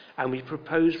 and we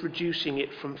proposed reducing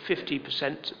it from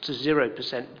 50% to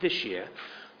 0% this year.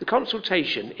 The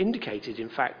consultation indicated, in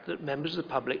fact, that members of the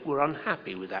public were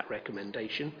unhappy with that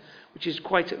recommendation, which is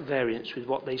quite at variance with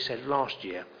what they said last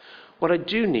year. What I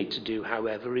do need to do,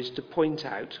 however, is to point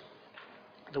out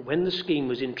that when the scheme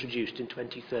was introduced in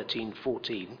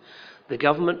 2013-14, the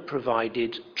government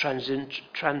provided transitional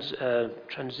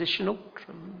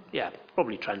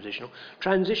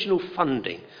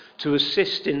funding to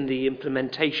assist in the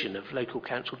implementation of local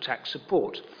council tax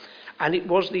support. And it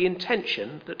was the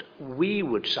intention that we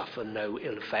would suffer no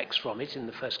ill effects from it in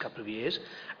the first couple of years,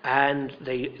 and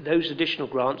those additional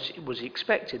grants, it was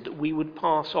expected that we would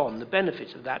pass on the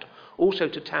benefit of that also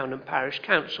to town and parish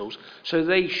councils, so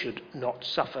they should not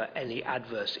suffer any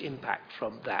adverse impact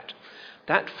from that.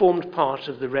 That formed part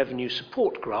of the revenue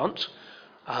support grant.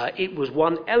 It was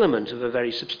one element of a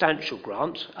very substantial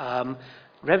grant.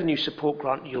 Revenue support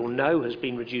grant, you'll know, has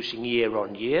been reducing year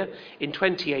on year. In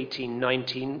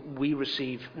 2018-19, we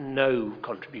received no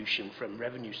contribution from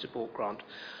revenue support grant.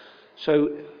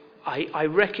 So I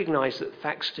recognise that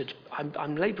Thaxted,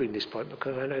 I'm labouring this point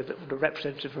because I know that the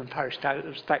representative from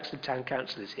Thaxted Town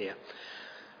Council is here.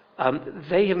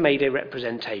 They have made a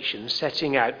representation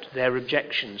setting out their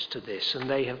objections to this, and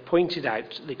they have pointed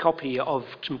out the copy of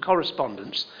some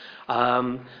correspondence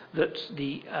that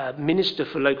the Minister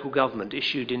for Local Government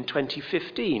issued in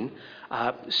 2015,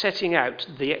 setting out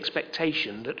the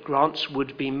expectation that grants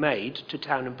would be made to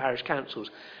town and parish councils.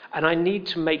 And I need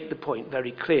to make the point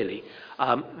very clearly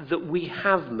that we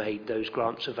have made those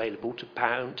grants available to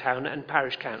town and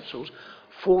parish councils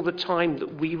for the time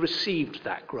that we received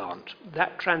that grant.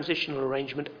 That transitional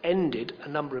arrangement ended a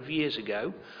number of years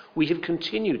ago. We have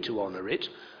continued to honour it,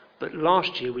 but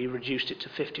last year we reduced it to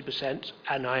 50%,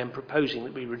 and I am proposing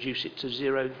that we reduce it to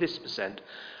 0% this percent.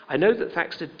 I know that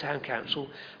Thaxted Town Council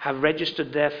have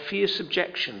registered their fierce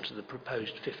objection to the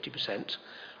proposed 50%.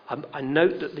 I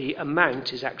note that the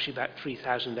amount is actually about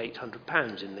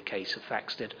 £3,800 in the case of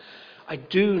Thaxted. I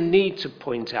do need to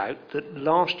point out that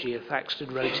last year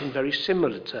Thaxted wrote in very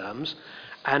similar terms,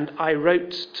 and I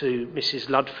wrote to Mrs.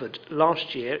 Ludford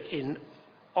last year in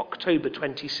October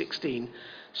 2016,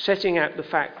 setting out the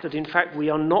fact that in fact we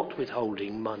are not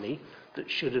withholding money that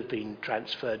should have been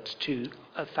transferred to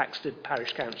Thaxted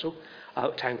Parish Council,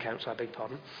 Town Council, I beg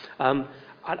pardon.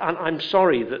 And I'm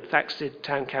sorry that Thaxted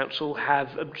Town Council have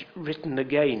written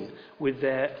again with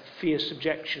their fierce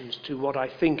objections to what I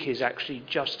think is actually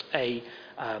just a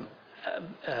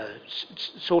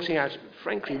sorting out,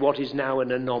 frankly, what is now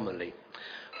an anomaly.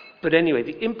 But anyway,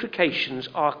 the implications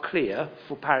are clear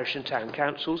for parish and town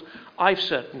councils. I've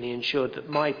certainly ensured that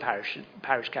my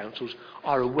parish councils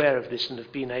are aware of this and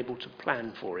have been able to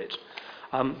plan for it.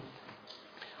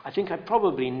 I think I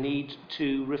probably need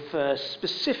to refer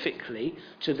specifically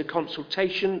to the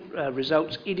consultation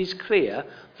results. It is clear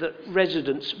that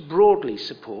residents broadly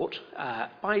support,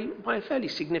 by a fairly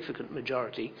significant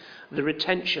majority, the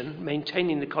retention,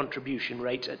 maintaining the contribution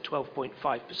rate at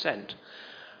 12.5%.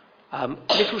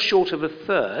 Little short of a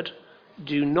third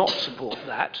do not support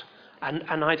that,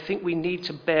 and I think we need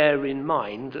to bear in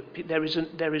mind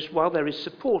that while there is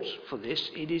support for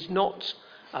this, it is not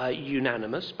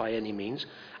unanimous by any means,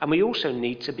 and we also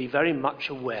need to be very much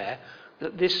aware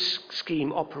that this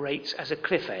scheme operates as a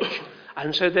cliff edge,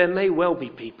 and so there may well be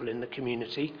people in the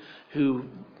community who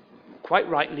quite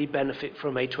rightly benefit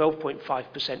from a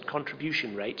 12.5%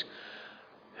 contribution rate,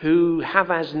 who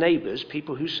have as neighbours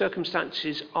people whose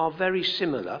circumstances are very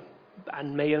similar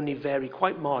and may only vary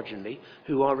quite marginally,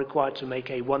 who are required to make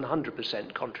a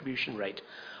 100% contribution rate.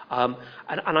 And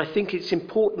I think it's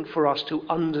important for us to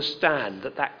understand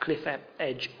that cliff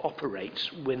edge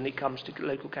operates when it comes to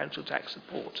local council tax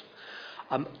support.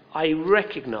 I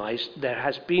recognise there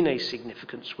has been a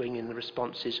significant swing in the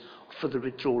responses for the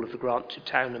withdrawal of the grant to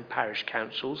town and parish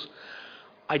councils.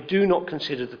 I do not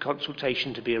consider the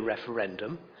consultation to be a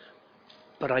referendum,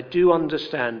 but I do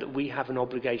understand that we have an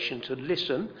obligation to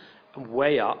listen and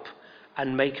weigh up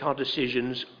and make our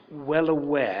decisions well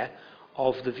aware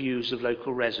of the views of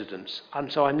local residents.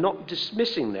 And so I'm not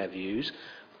dismissing their views,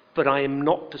 but I am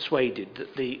not persuaded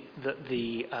that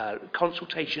the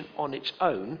consultation on its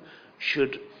own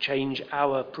should change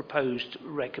our proposed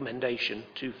recommendation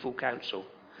to full council.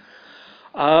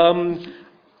 And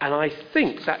I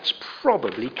think that's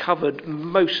probably covered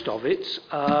most of it.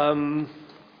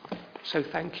 So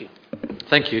thank you.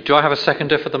 Thank you. Do I have a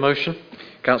seconder for the motion?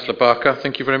 Councillor Barker,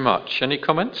 thank you very much. Any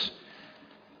comments?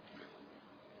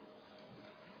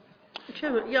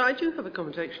 Chairman, I do have a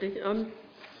comment actually.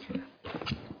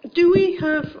 Do we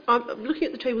have, I'm looking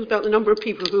at the tables about the number of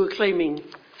people who are claiming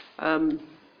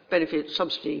benefit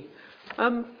subsidy.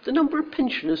 The number of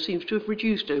pensioners seems to have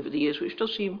reduced over the years, which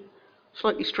does seem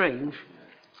slightly strange.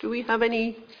 Do we have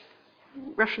any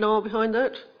rationale behind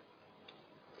that?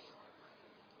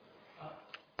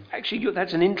 Actually,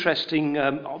 that's an interesting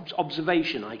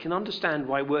observation. I can understand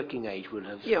why working age would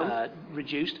have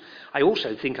reduced. I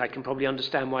also think I can probably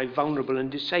understand why vulnerable and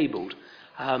disabled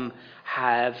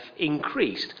have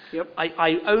increased. Yep.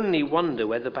 I only wonder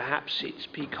whether perhaps it's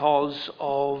because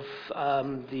of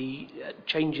the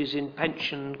changes in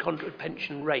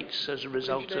pension rates as a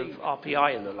result of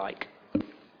RPI and the like.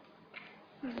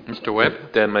 Mr.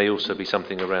 Webb? There may also be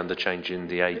something around the change in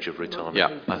the age of retirement.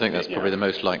 Yeah, I think that's probably the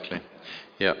most likely.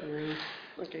 Yeah.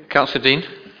 Okay. Councillor Dean?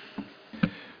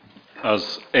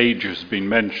 As age has been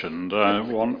mentioned,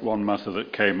 one matter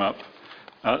that came up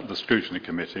at the scrutiny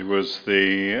committee was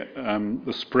the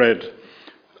spread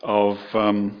of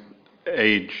the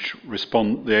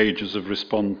ages of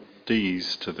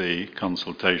respondees to the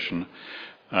consultation.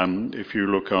 If you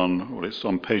look it's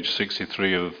on page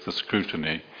 63 of the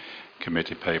scrutiny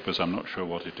committee papers. I'm not sure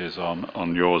what it is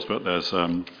on yours, but there's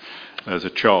a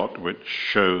chart which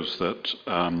shows that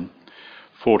 41%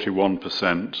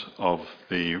 of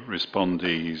the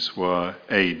respondees were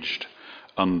aged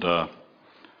under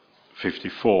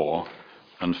 54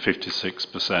 and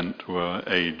 56% were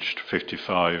aged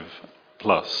 55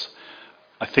 plus.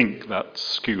 I think that's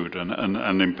skewed,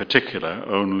 and in particular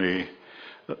only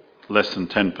less than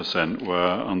 10% were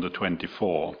under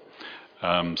 24.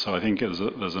 So I think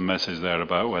there's a message there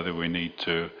about whether we need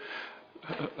to,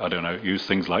 I don't know, use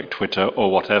things like Twitter or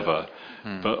whatever,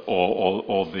 but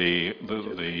or the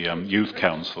youth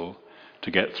council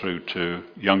to get through to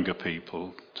younger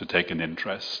people to take an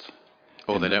interest.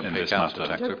 Or they don't pay council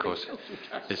tax, of course.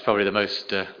 It's probably the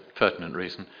most pertinent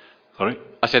reason. Sorry?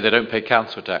 I said they don't pay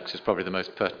council tax is probably the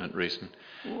most pertinent reason.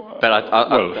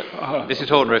 But this is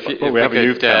Horner. If we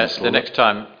could, the next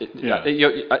time,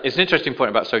 it's an interesting point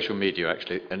about social media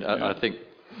actually, and I think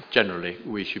generally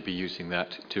we should be using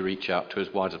that to reach out to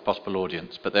as wide as possible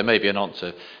audience. But there may be an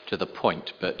answer to the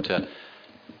point. But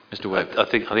Mr. Webb, I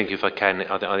think if I can,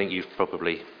 I think you've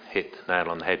probably hit the nail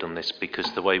on the head on this,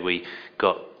 because the way we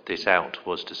got this out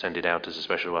was to send it out as a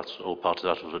special or part of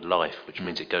adulthood life, which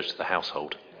means it goes to the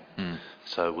household.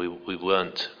 So we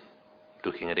weren't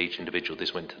looking at each individual.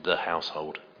 This went to the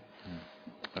household.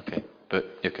 Okay,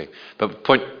 but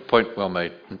point well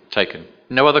made, taken.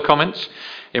 No other comments?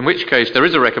 In which case there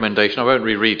is a recommendation. I won't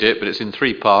reread it, but it's in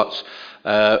 3 parts.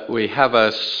 We have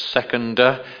a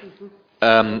seconder.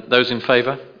 Those in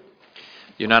favour?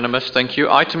 Unanimous, thank you.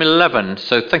 Item 11.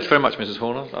 So thank you very much, Mrs.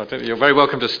 Horner. You're very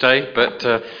welcome to stay, but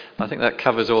I think that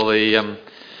covers all the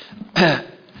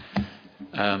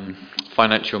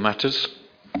financial matters.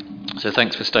 So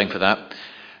thanks for staying for that.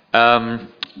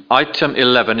 Item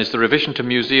 11 is the revision to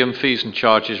museum fees and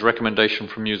charges recommendation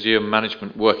from Museum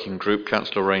Management Working Group.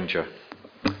 Councillor Ranger.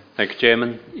 Thank you,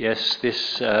 Chairman. Yes,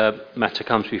 this matter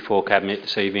comes before Cabinet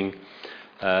this evening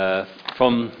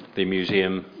from the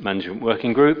Museum Management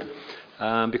Working Group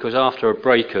because after a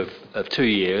break of 2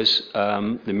 years,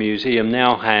 the museum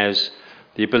now has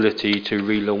the ability to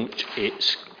relaunch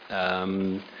its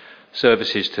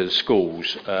services to the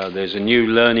schools. There's a new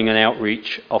learning and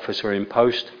outreach officer in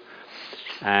post,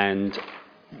 and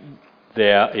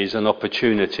there is an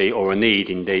opportunity, or a need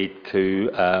indeed,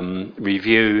 to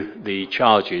review the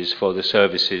charges for the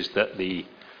services that the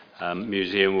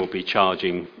museum will be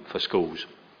charging for schools.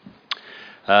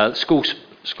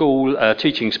 School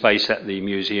teaching space at the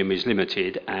museum is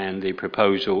limited, and the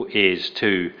proposal is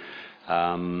to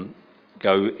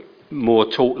go more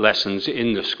taught lessons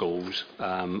in the schools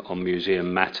on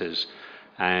museum matters,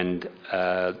 and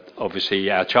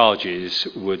obviously our charges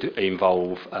would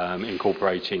involve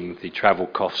incorporating the travel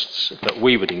costs that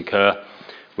we would incur,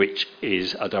 which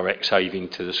is a direct saving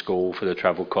to the school for the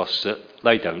travel costs that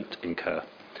they don't incur.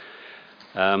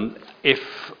 If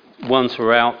once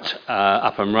we're out,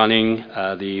 up and running,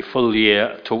 the full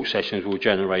year taught sessions will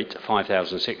generate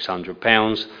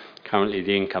 £5,600. Currently,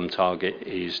 the income target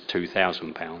is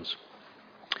 £2,000.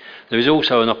 There is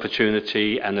also an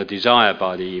opportunity and a desire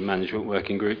by the Management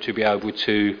Working Group to be able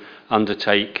to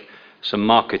undertake some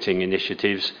marketing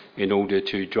initiatives in order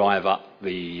to drive up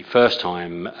the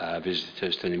first-time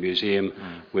visitors to the museum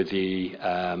with the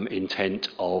intent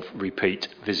of repeat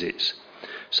visits.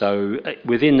 So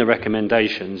within the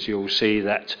recommendations, you'll see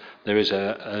that there is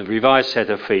a revised set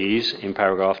of fees in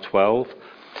paragraph 12,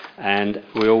 and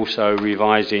we're also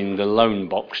revising the loan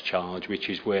box charge, which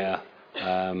is where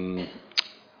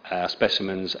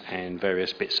specimens and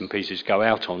various bits and pieces go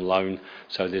out on loan,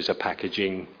 so there's a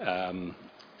packaging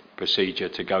procedure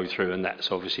to go through, and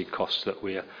that's obviously costs that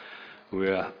we're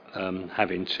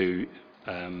having to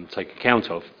take account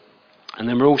of. And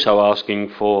then we're also asking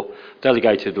for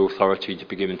delegated authority to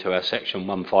be given to our Section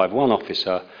 151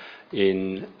 officer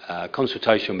in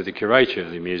consultation with the curator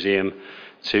of the museum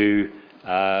to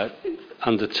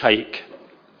undertake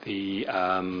the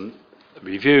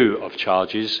review of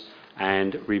charges,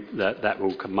 and that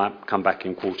will come back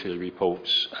in quarterly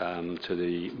reports to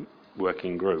the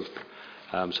working group.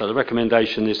 So the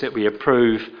recommendation is that we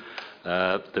approve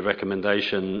the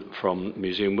recommendation from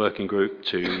Museum Working Group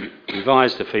to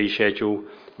revise the fee schedule,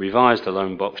 revise the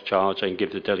loan box charge, and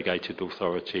give the delegated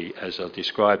authority as I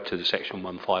described to the Section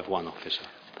 151 officer.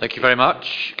 Thank you very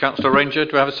much. Councillor Ranger,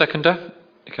 do I have a seconder?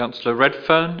 Councillor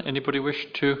Redfern, anybody wish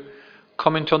to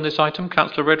comment on this item?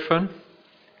 Councillor Redfern?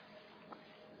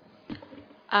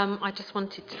 I just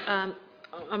wanted to,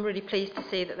 I'm really pleased to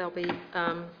see that they'll be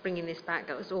bringing this back.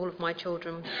 That was all of my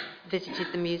children visited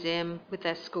the museum with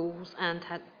their schools and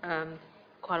had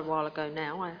quite a while ago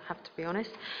now, I have to be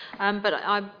honest.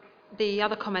 The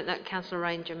other comment that Councillor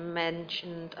Ranger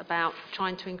mentioned about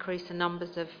trying to increase the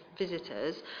numbers of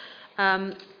visitors,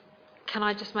 can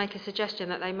I just make a suggestion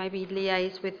that they maybe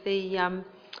liaise with the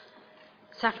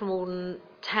Saffron Walden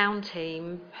town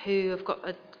team, who have got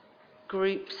a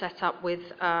group set up with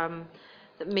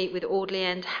that meet with Audley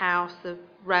End House, the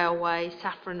railway,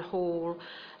 Saffron Hall,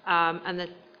 and the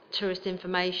tourist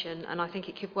information. And I think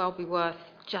it could well be worth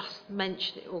just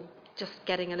mentioning or just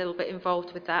getting a little bit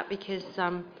involved with that, because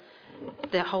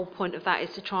the whole point of that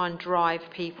is to try and drive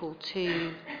people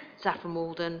to Saffron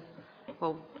Walden,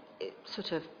 well,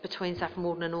 sort of between Saffron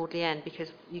Walden and Audley End, because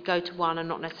you go to one and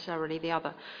not necessarily the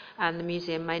other, and the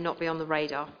museum may not be on the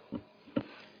radar.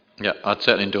 Yeah, I'd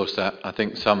certainly endorse that. I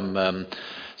think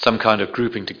some kind of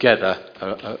grouping together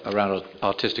around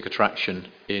artistic attraction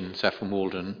in Saffron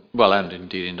Walden, well, and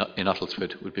indeed in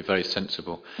Uttlesford, would be very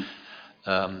sensible.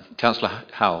 Councillor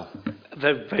Howell. A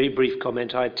very brief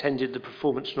comment. I attended the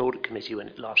Performance and Audit Committee when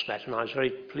it last met, and I was very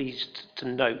pleased to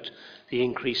note the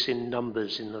increase in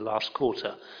numbers in the last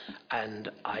quarter, and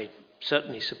I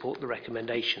certainly support the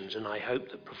recommendations, and I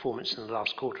hope that performance in the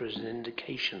last quarter is an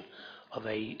indication of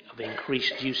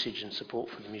increased usage and support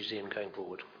for the museum going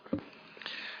forward.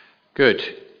 Good.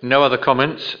 No other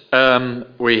comments.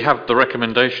 We have the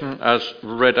recommendation as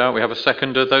read out. We have a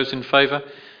seconder. Those in favour?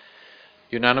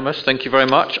 Unanimous. Thank you very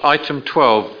much. Item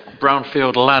 12,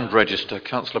 Brownfield Land Register.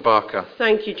 Councillor Barker.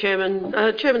 Thank you, Chairman.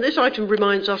 Chairman, this item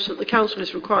reminds us that the Council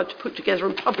is required to put together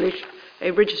and publish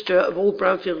a register of all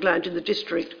brownfield land in the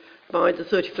district by the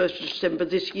 31st of December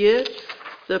this year.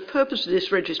 The purpose of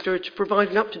this register is to provide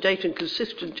an up-to-date and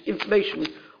consistent information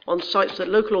on sites that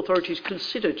local authorities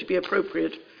consider to be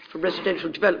appropriate for residential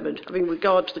development, having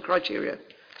regard to the criteria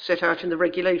set out in the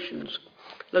regulations.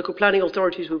 Local planning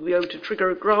authorities will be able to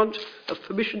trigger a grant of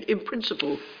permission in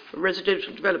principle for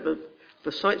residential development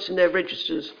for sites in their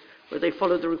registers where they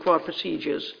follow the required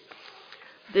procedures.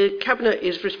 The Cabinet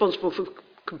is responsible for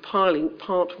compiling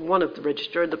Part 1 of the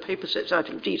register, and the paper sets out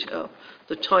in detail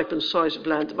the type and size of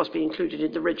land that must be included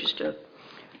in the register.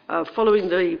 Following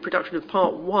the production of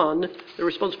Part 1, the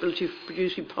responsibility for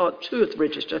producing Part 2 of the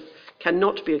register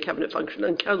cannot be a Cabinet function,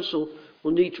 and Council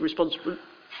will need to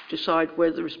decide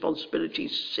where the responsibility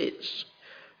sits.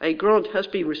 A grant has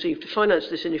been received to finance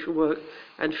this initial work,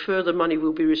 and further money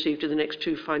will be received in the next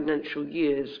 2 financial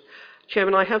years.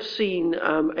 Chairman, I have seen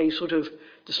the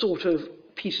sort of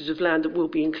pieces of land that will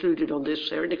be included on this.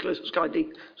 Sarah Nicholas has kindly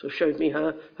sort of showed me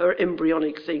her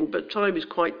embryonic thing, but time is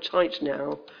quite tight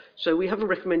now. So we have a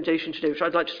recommendation today, which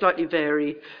I'd like to slightly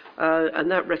vary, and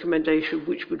that recommendation,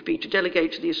 which would be to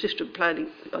delegate to the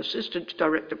Assistant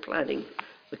Director Planning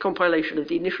the compilation of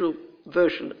the initial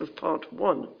version of Part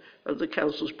 1 of the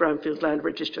Council's Brownfield Land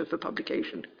Register for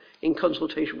publication in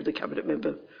consultation with the Cabinet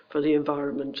Member for the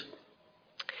Environment.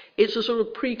 It's a sort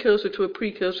of precursor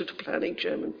to planning,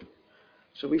 Chairman.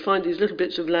 So we find these little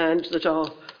bits of land that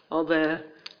are there,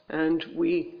 and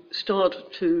we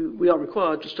are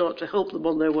required to start to help them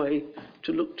on their way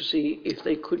to look to see if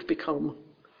they could become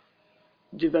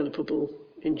developable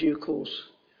in due course.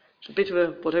 It's a bit of a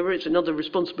whatever, it's another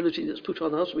responsibility that's put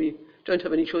on us. We don't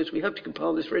have any choice. We have to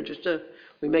compile this register.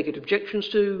 We may get objections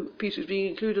to pieces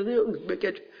being included in it. We may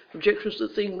get objections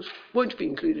that things won't be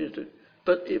included in it.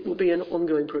 But it will be an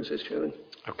ongoing process, Chairman.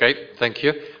 Okay, thank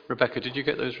you. Rebecca, did you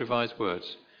get those revised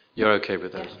words? You're okay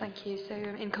with those? Yes, thank you. So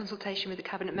in consultation with the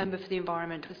Cabinet Member for the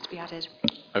Environment was to be added.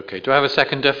 Okay, do I have a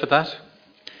seconder for that?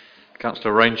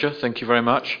 Councillor Ranger, thank you very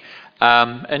much.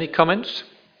 Any comments?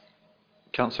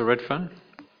 Councillor Redfern?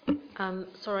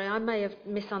 Sorry, I may have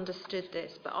misunderstood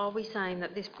this, but are we saying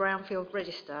that this brownfield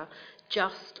register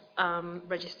just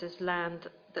registers land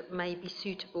that may be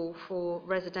suitable for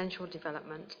residential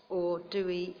development, or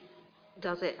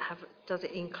does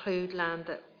it include land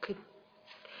that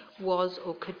was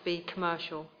or could be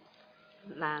commercial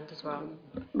land as well?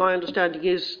 My understanding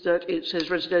is that it says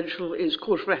residential is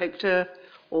 1/4 hectare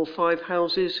or 5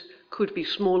 houses, could be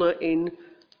smaller in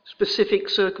specific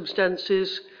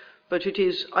circumstances, but it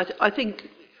is, I think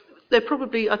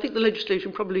the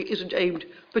legislation probably isn't aimed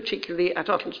particularly at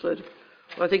Uttlesford.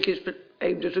 I think it's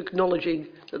aimed at acknowledging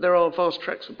that there are vast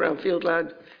tracts of brownfield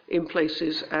land in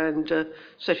places and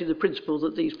setting the principle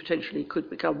that these potentially could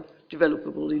become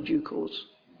developable in due course.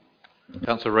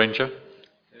 Councillor Ranger.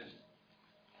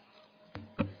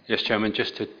 Yes, Chairman,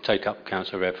 just to take up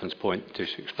Councillor Redfern's point,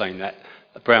 just to explain that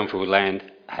brownfield land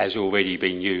has already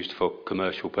been used for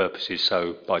commercial purposes,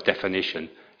 so by definition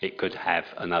it could have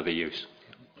another use.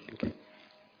 Thank you.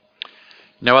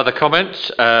 No other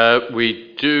comments.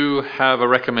 We do have a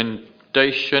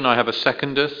recommendation. I have a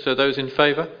seconder. So those in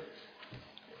favour?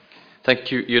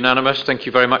 Thank you. Unanimous. Thank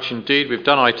you very much indeed. We've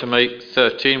done item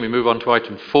 13. We move on to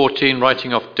item 14,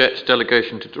 writing off debts,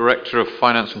 delegation to Director of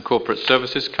Finance and Corporate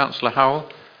Services. Councillor Howell.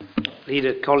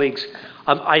 Leader, colleagues,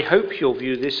 I hope you'll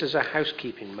view this as a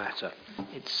housekeeping matter.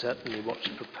 It's certainly what's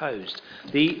proposed.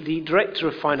 The Director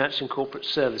of Finance and Corporate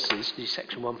Services, the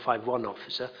Section 151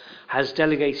 officer, has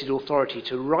delegated authority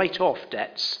to write off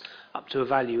debts up to a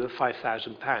value of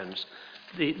 £5,000.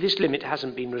 This limit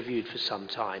hasn't been reviewed for some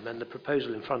time, and the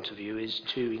proposal in front of you is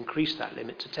to increase that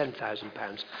limit to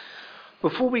 £10,000.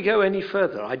 Before we go any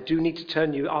further, I do need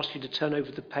to ask you to turn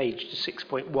over the page to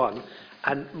 6.1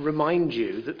 and remind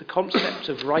you that the concept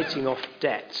of writing off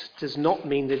debt does not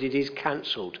mean that it is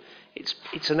cancelled.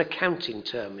 It's an accounting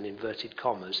term in inverted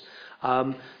commas.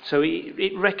 So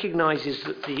it recognises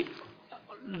that the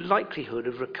likelihood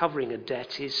of recovering a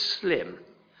debt is slim.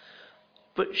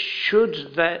 But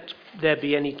should there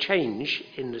be any change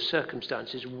in the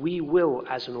circumstances, we will,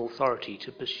 as an authority,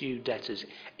 to pursue debtors,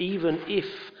 even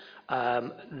if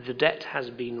the debt has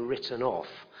been written off.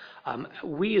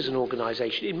 We, as an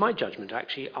organisation, in my judgment,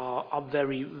 actually, are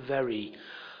very, very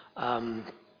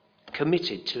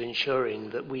committed to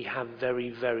ensuring that we have very,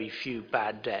 very few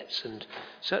bad debts. And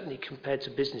certainly compared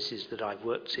to businesses that I've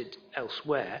worked in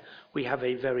elsewhere, we have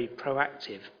a very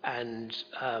proactive and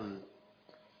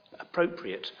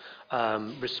appropriate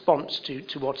response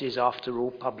to what is, after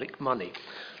all, public money.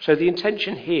 So the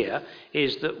intention here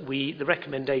is that the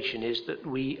recommendation is that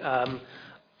we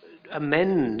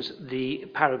amend the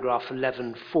paragraph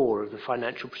 11.4 of the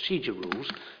Financial Procedure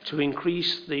Rules to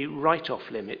increase the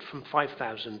write-off limit from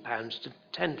 £5,000 to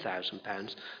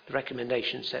 £10,000. The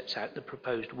recommendation sets out the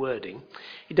proposed wording.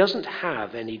 It doesn't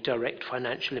have any direct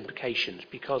financial implications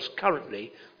because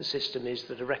currently the system is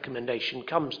that a recommendation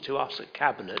comes to us at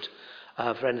Cabinet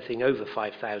for anything over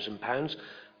 £5,000.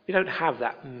 We don't have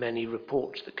that many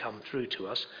reports that come through to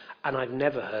us, and I've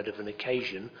never heard of an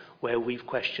occasion where we've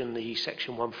questioned the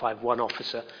Section 151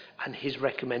 officer and his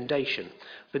recommendation.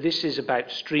 But this is about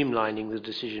streamlining the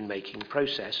decision-making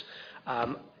process.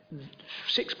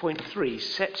 6.3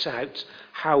 sets out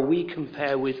how we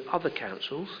compare with other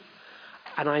councils,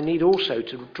 and I need also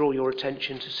to draw your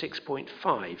attention to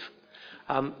 6.5.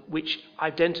 Which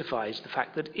identifies the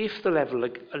fact that if the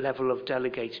level of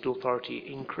delegated authority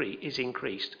is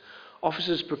increased,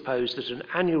 officers propose that an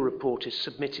annual report is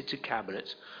submitted to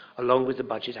Cabinet along with the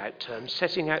budget outturn,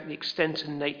 setting out the extent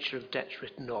and nature of debts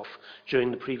written off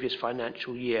during the previous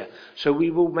financial year. So we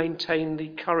will maintain the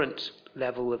current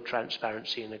level of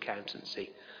transparency and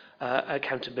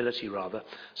accountability rather.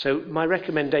 So my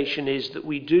recommendation is that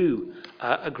we do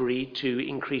agree to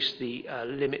increase the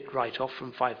limit write-off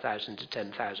from £5,000 to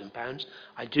 £10,000.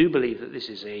 I do believe that this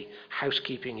is a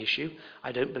housekeeping issue.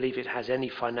 I don't believe it has any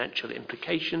financial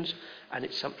implications, and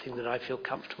it's something that I feel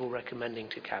comfortable recommending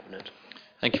to Cabinet.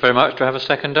 Thank you very much. Do I have a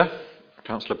seconder?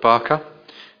 Councillor Barker.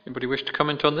 Anybody wish to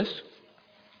comment on this?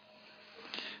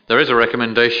 There is a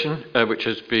recommendation which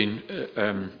has been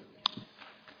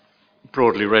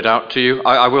broadly read out to you.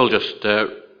 I will just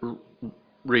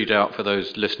read out for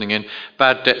those listening in.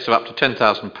 Bad debts of up to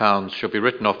 £10,000 shall be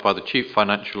written off by the Chief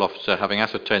Financial Officer, having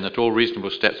ascertained that all reasonable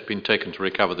steps have been taken to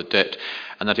recover the debt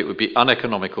and that it would be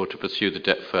uneconomical to pursue the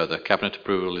debt further. Cabinet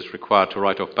approval is required to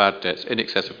write off bad debts in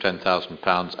excess of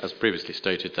 £10,000. As previously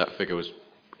stated, that figure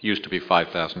used to be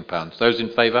 £5,000. Those in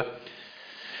favour?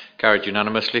 Carried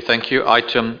unanimously. Thank you.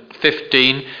 Item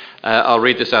 15, I'll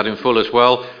read this out in full as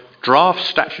well. Draft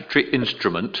statutory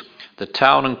instrument the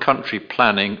town and country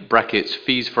planning (brackets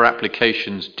fees for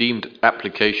applications, deemed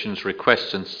applications,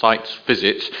 requests and sites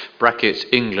visits) (brackets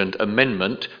England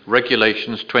amendment)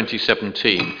 regulations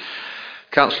 2017.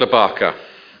 Councillor Barker.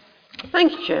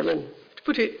 Thank you, Chairman. To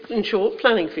put it in short,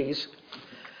 planning fees.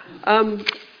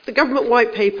 The government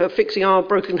white paper fixing our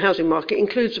broken housing market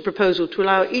includes a proposal to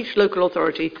allow each local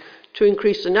authority to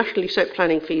increase the nationally set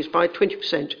planning fees by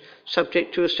 20%,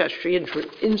 subject to a statutory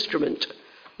instrument.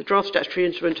 The draft statutory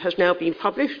instrument has now been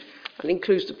published and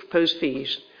includes the proposed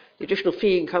fees. The additional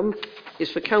fee income is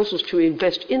for councils to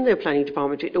invest in their planning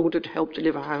department in order to help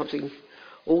deliver housing.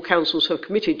 All councils have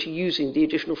committed to using the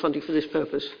additional funding for this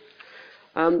purpose.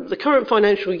 The current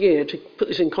financial year, to put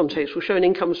this in context, will show an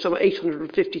income of some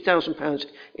 £850,000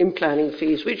 in planning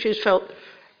fees, which is felt,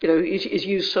 is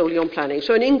used solely on planning.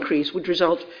 So an increase would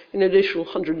result in an additional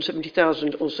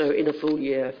 £170,000 or so in a full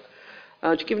year.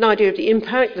 To give an idea of the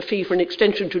impact, the fee for an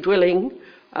extension to dwelling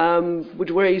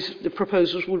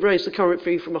proposals would raise the current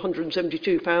fee from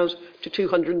 £172 to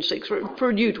 £206 for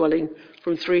a new dwelling,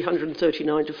 from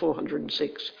 £339 to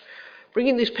 £406.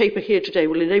 Bringing this paper here today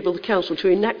will enable the Council to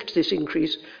enact this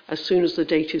increase as soon as the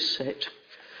date is set.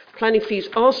 Planning fees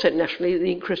are set nationally, and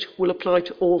the increase will apply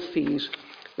to all fees.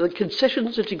 The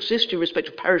concessions that exist in respect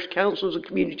of parish councils and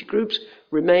community groups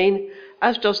remain,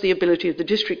 as does the ability of the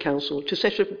District Council to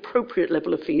set an appropriate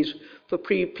level of fees for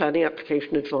pre-planning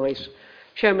application advice.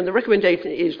 Chairman, the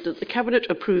recommendation is that the Cabinet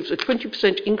approves a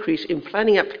 20% increase in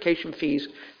planning application fees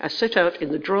as set out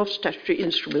in the draft statutory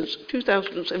instruments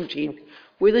 2017,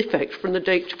 with effect from the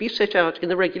date to be set out in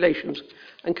the regulations,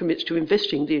 and commits to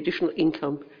investing the additional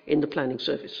income in the planning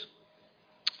service.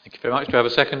 Thank you very much. Do I have a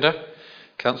seconder?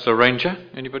 Councillor Ranger,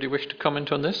 anybody wish to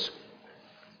comment on this?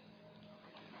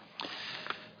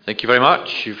 Thank you very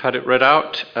much. You've had it read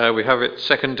out. We have it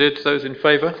seconded. Those in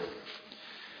favour?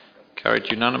 Carried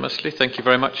unanimously. Thank you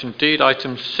very much indeed.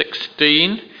 Item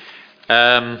 16.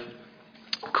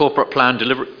 Corporate Plan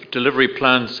Delivery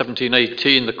Plan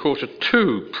 1718, the Quarter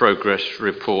 2 Progress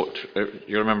Report.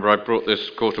 You remember I brought this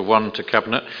Quarter 1 to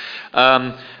Cabinet.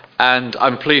 And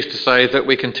I'm pleased to say that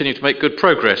we continue to make good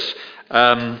progress.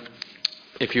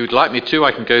 If you'd like me to,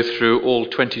 I can go through all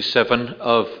 27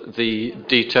 of the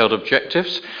detailed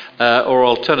objectives, or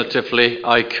alternatively,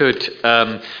 I could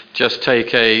just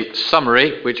take a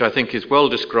summary, which I think is well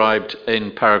described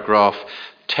in paragraph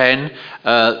 10,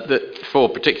 that for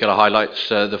particular highlights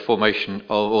the formation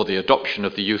or the adoption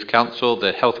of the Youth Council,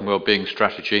 the Health and Wellbeing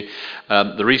Strategy,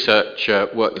 the research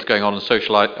work that's going on in the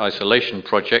Social Isolation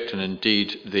Project, and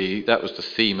indeed that was the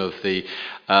theme of the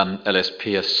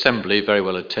LSP Assembly, very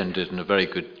well attended and a very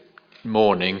good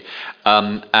morning,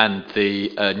 and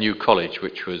the new college,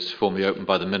 which was formally opened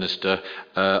by the Minister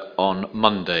on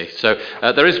Monday. So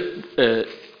there is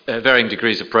varying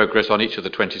degrees of progress on each of the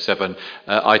 27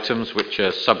 items, which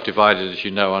are subdivided, as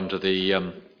you know, under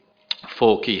the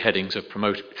 4 key headings of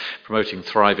promoting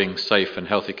thriving, safe and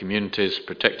healthy communities,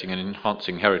 protecting and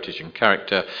enhancing heritage and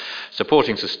character,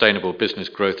 supporting sustainable business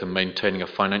growth and maintaining a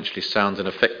financially sound and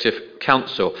effective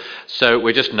council. So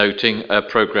we're just noting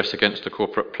progress against the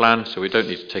corporate plan, so we don't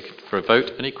need to take it for a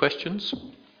vote. Any questions?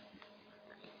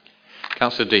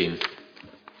 Councillor Dean.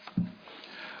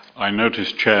 I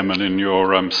noticed, Chairman, in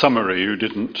your summary you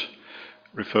didn't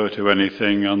refer to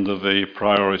anything under the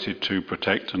priority to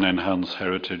protect and enhance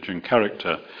heritage and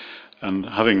character. And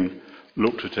having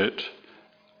looked at it,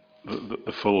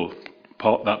 the full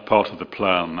part, that part of the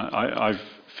plan, I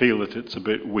feel that it's a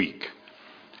bit weak.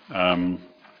 Things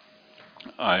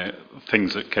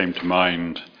that came to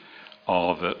mind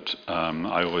are that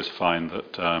I always find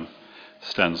that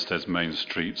Stansted's main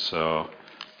streets are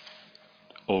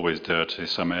always dirty.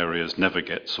 Some areas never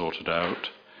get sorted out.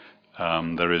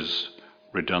 There is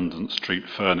redundant street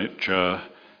furniture,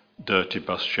 dirty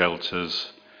bus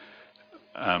shelters,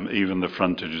 even the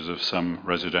frontages of some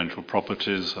residential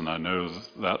properties, and I know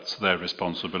that's their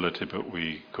responsibility, but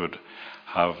we could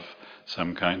have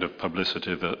some kind of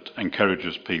publicity that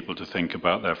encourages people to think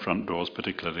about their front doors,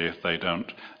 particularly if they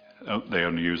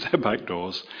only use their back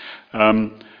doors.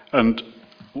 And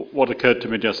what occurred to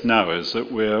me just now is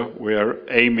that we're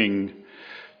aiming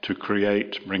to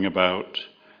bring about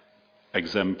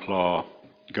exemplar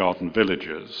garden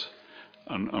villages,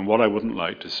 and what I wouldn't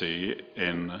like to see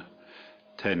in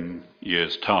 10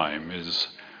 years' time is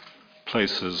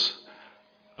places,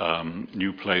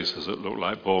 new places that look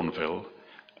like Bourneville,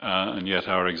 and yet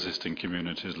our existing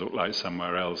communities look like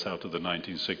somewhere else out of the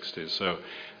 1960s. So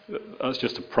that's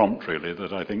just a prompt, really,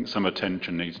 that I think some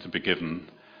attention needs to be given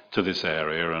to this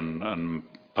area, and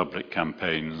public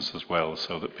campaigns as well,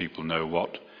 so that people know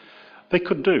what they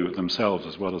could do themselves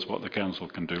as well as what the council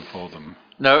can do for them.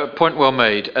 No, point well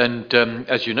made. And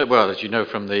as you know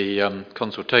from the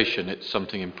consultation, it's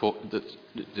something important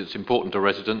that's important to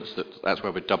residents. That's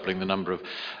where we're doubling the number of,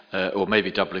 or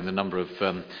maybe doubling the number of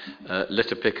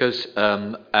litter pickers.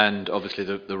 And obviously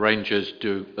the rangers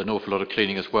do an awful lot of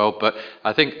cleaning as well. But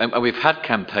I think, and we've had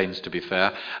campaigns to be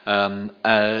fair,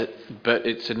 but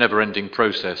it's a never-ending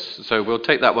process. So we'll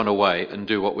take that one away and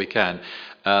do what we can.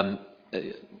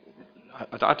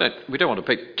 We don't want to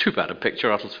paint too bad a picture.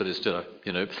 Uttlesford is still,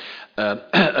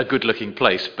 a good-looking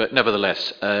place, but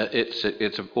nevertheless,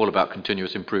 it's all about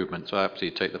continuous improvement. So I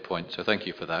absolutely take the point. So thank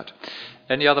you for that.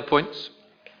 Any other points,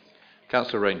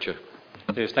 Councillor Ranger?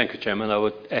 Yes, thank you, Chairman. I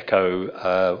would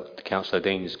echo Councillor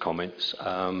Dean's comments.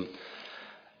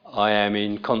 I am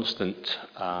in constant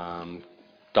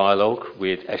dialogue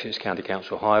with Essex County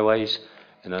Council Highways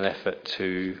in an effort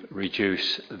to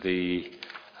reduce the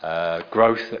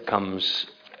growth that comes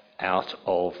out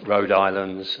of road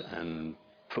islands and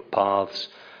footpaths,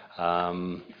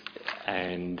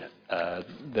 and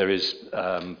there is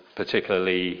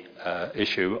particularly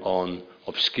issue on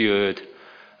obscured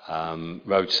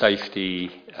road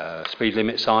safety speed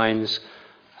limit signs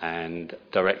and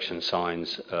direction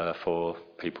signs for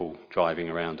people driving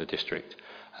around the district.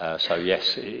 So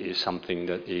yes, it is something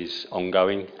that is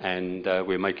ongoing, and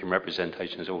we're making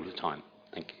representations all the time.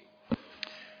 Thank you.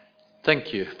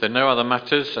 Thank you. If there are no other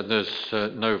matters and there's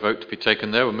no vote to be taken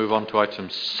there, we'll move on to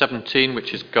item 17,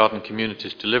 which is Garden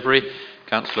Communities Delivery.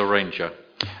 Councillor Ranger.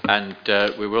 And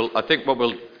I think what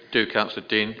we'll do, Councillor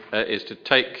Dean, is to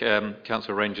take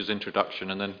Councillor Ranger's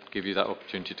introduction and then give you that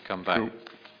opportunity to come back. Sure.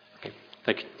 Okay.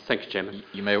 Thank you, Chairman.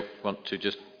 You may want to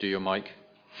just do your mic.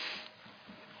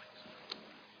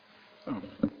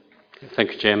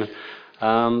 Thank you, Chairman.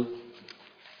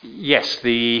 Yes,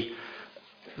 the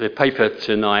paper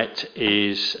tonight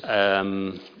is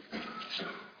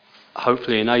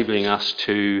hopefully enabling us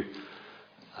to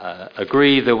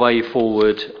agree the way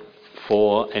forward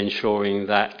for ensuring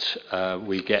that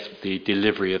we get the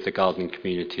delivery of the garden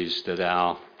communities that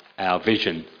our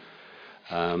vision.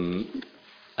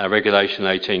 Our Regulation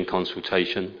 18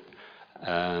 consultation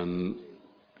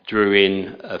drew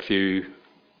in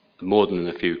more than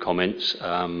a few comments,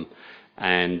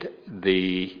 and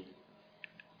the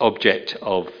object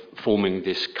of forming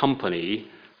this company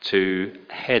to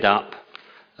head up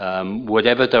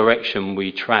whatever direction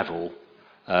we travel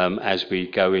as we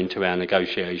go into our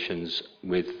negotiations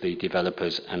with the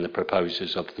developers and the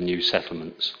proposers of the new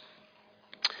settlements.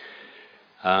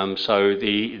 So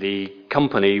the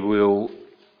company will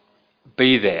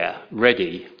be there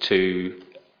ready to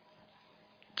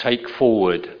take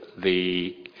forward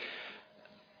the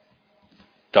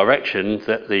direction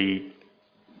that the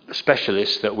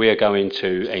specialists that we are going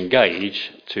to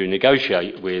engage to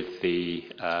negotiate with the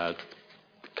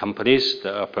companies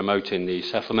that are promoting the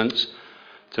settlements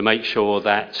to make sure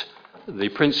that the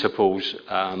principles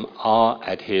are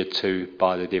adhered to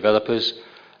by the developers.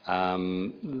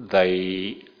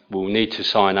 They will need to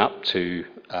sign up to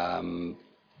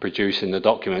producing the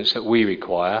documents that we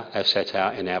require as set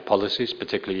out in our policies,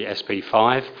 particularly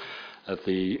SP5 of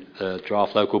the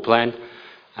draft local plan,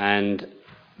 and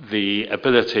the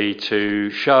ability to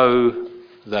show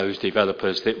those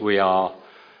developers that we are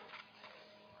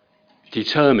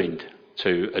determined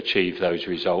to achieve those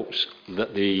results,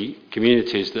 that the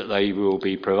communities that they will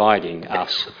be providing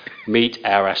us meet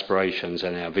our aspirations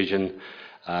and our vision.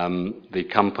 The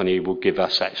company will give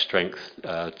us that strength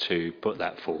to put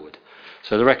that forward.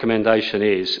 So the recommendation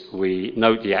is we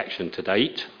note the action to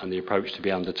date and the approach to be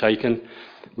undertaken.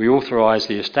 We authorise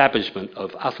the establishment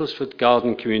of Uttlesford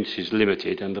Garden Communities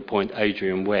Limited and appoint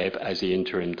Adrian Webb as the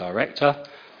interim director.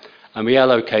 And we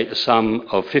allocate a sum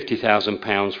of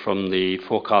 £50,000 from the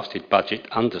forecasted budget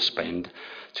underspend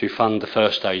to fund the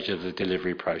first stage of the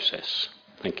delivery process.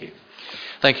 Thank you.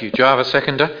 Thank you. Do I have a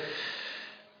seconder?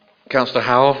 Councillor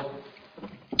Howell,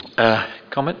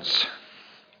 comments?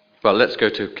 Well, let's go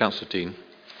to Councillor Dean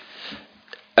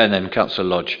and then Councillor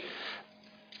Lodge.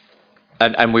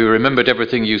 And we remembered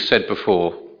everything you said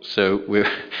before, so we're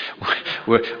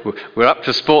up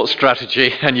to sports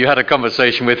strategy, and you had a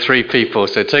conversation with 3 people,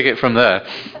 so take it from there.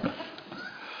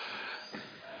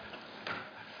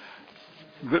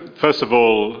 First of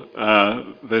all,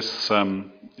 this, I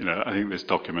think this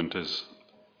document is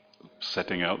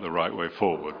setting out the right way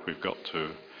forward. We've got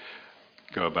to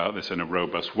go about this in a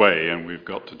robust way, and we've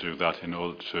got to do that in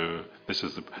order to. This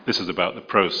is about the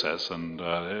process, and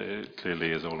it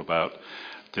clearly is all about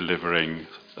delivering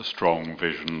a strong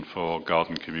vision for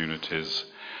garden communities.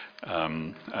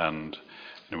 And in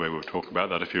a way, we were talking about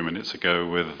that a few minutes ago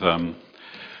with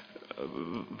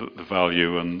the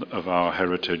value of our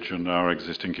heritage and our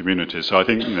existing communities. So I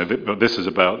think but this is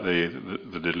about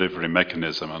the delivery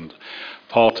mechanism, and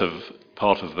part of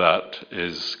that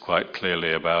is quite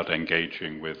clearly about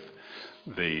engaging with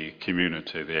the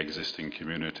community, the existing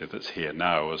community that's here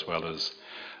now, as well as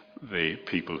the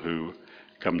people who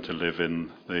come to live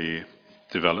in the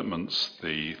developments,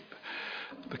 the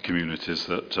communities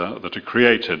that are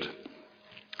created.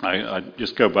 I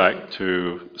just go back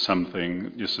to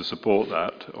something just to support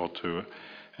that or to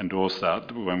endorse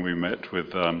that. When we met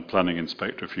with planning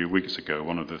inspector a few weeks ago,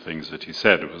 one of the things that he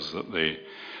said was that the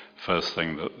first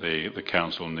thing that the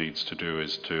council needs to do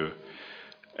is to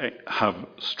have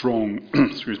strong,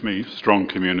 strong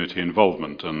community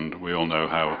involvement, and we all know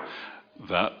how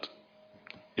that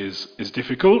is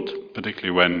difficult, particularly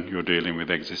when you're dealing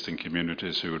with existing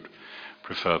communities who would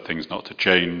prefer things not to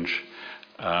change.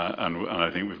 And I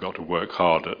think we've got to work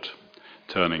hard at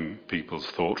turning people's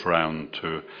thoughts around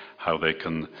to how they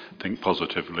can think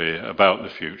positively about the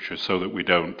future, so that we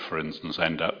don't, for instance,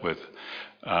 end up with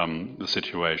the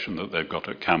situation that they've got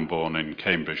at Camborne in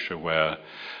Cambridgeshire, where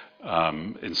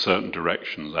in certain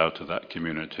directions out of that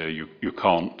community you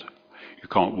can't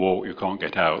walk, you can't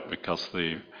get out, because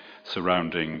the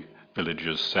surrounding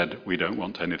villagers said, we don't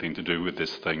want anything to do with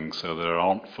this thing, so there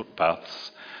aren't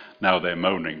footpaths. Now they're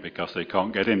moaning because they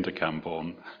can't get into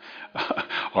Camborne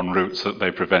on routes that they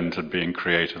prevented being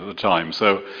created at the time.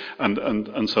 So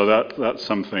and so that's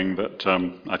something that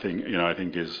I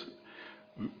think is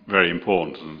very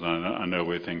important. And I know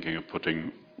we're thinking of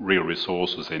putting real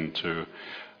resources into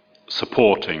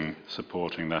supporting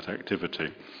that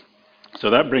activity. So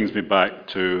that brings me back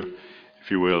to, if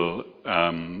you will,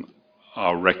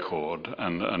 our record,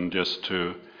 and just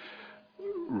to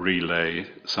relay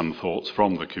some thoughts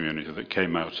from the community that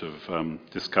came out of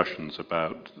discussions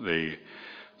about the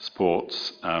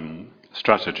sports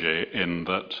strategy, in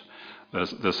that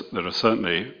there are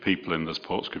certainly people in the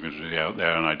sports community out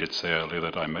there, and I did say earlier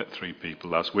that I met 3 people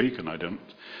last week, and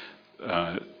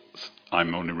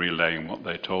I'm only relaying what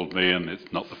they told me, and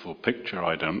it's not the full picture.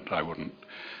 I wouldn't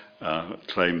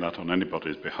claim that on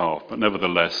anybody's behalf, but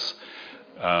nevertheless,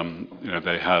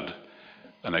 they had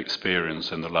an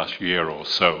experience in the last year or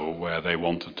so where they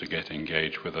wanted to get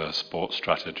engaged with a sports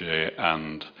strategy,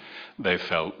 and they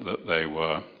felt that they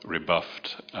were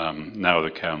rebuffed. Now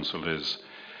the council has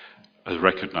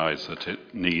recognised that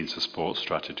it needs a sports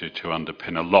strategy to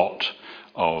underpin a lot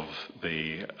of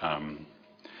the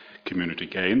community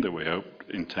gain that we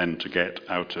intend to get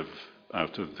out of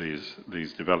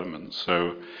these developments.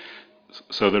 So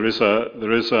there is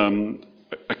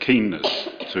a keenness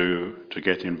to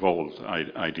get involved,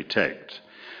 I detect,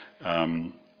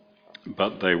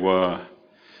 but they were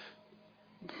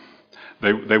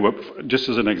just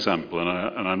as an example,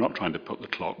 and I'm not trying to put the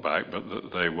clock back, but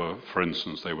that they were, for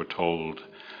instance, they were told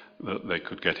that they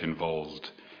could get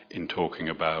involved in talking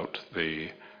about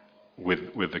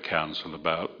with the council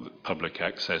about public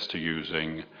access to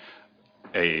using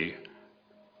a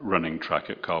running track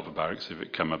at Carver Barracks if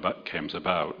it comes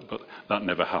about, but that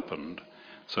never happened.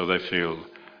 So they feel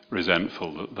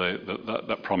resentful that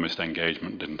that promised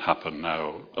engagement didn't happen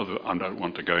now. I don't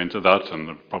want to go into that, and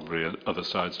there are probably other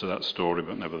sides to that story,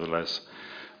 but nevertheless,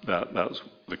 that's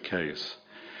the case.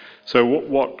 So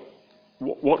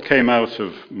what came out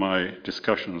of my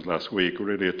discussions last week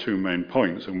really are 2 main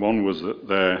points, and one was that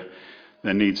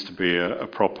there needs to be a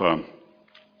proper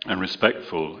and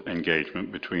respectful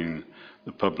engagement between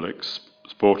the public's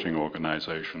sporting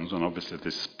organisations, and obviously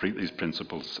these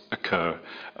principles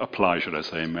apply, should I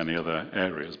say, in many other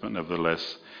areas, but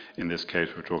nevertheless, in this case,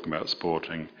 we're talking about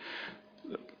sporting.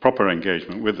 Proper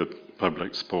engagement with the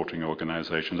public sporting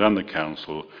organisations and the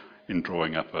council in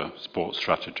drawing up a sports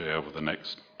strategy over the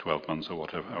next 12 months or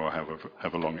whatever, or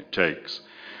however long it takes.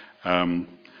 And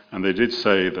they did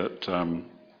say that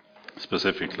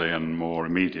specifically and more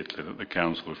immediately that the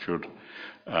council should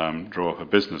draw up a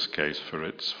business case for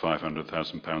its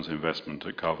 £500,000 investment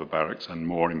at Carver Barracks, and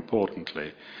more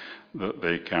importantly, that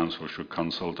the council should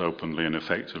consult openly and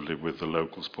effectively with the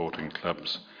local sporting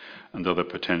clubs and other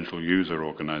potential user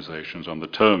organisations on the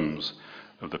terms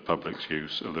of the public's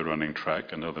use of the running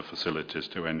track and other facilities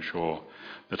to ensure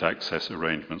that access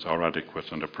arrangements are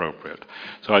adequate and appropriate.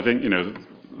 So I think,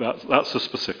 that's a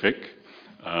specific.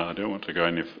 I don't want to go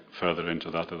any further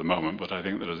into that at the moment, but I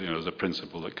think there's a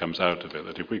principle that comes out of it,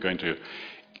 that if we're going to,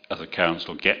 as a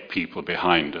council, get people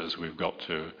behind us, we've got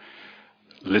to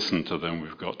listen to them,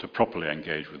 we've got to properly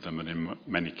engage with them, and in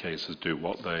many cases do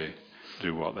what they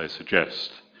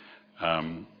suggest.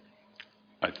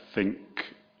 I think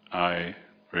I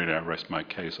rest my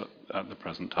case at the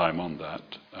present time on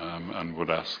that, and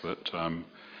would ask that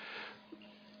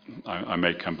I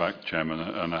may come back, Chairman,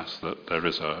 and ask that there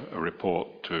is a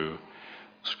report to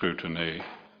scrutiny,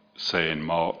 say in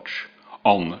March,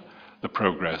 on the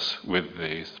progress with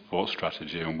the sports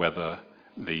strategy and whether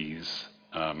these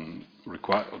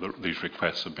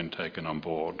requests have been taken on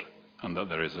board and that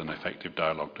there is an effective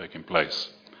dialogue taking place.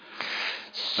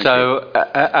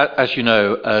 As you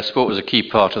know, sport was a key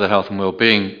part of the health and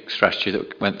wellbeing strategy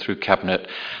that went through Cabinet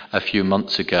a few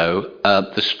months ago.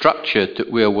 The structure that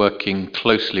we are working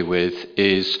closely with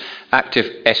is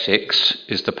Active Essex,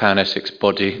 is the Pan-Essex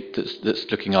body that's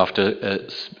looking after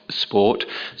sport.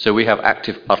 So we have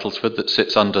Active Uttlesford that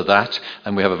sits under that,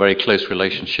 and we have a very close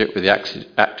relationship with the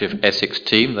Active Essex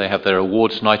team. They have their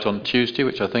awards night on Tuesday,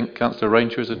 which I think Councillor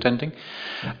Ranger is attending.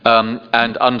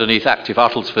 And underneath Active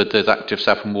Uttlesford, there's Active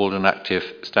Saffron Walden, Active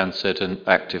Stansted, and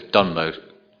Active Dunmow.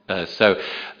 There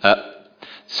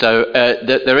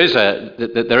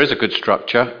is a good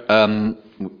structure.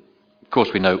 Of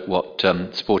course, we know what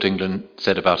Sport England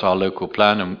said about our local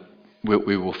plan, and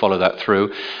we will follow that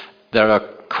through. There are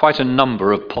quite a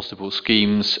number of possible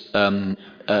schemes in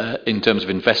terms of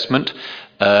investment,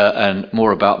 and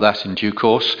more about that in due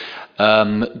course.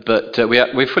 But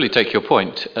we fully take your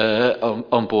point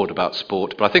on board about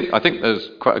sport. But I think there's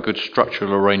quite a good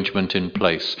structural arrangement in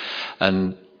place.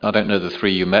 And I don't know the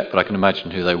three you met, but I can imagine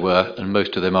who they were, and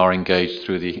most of them are engaged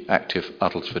through the Active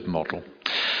Uttlesford model.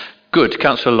 Good.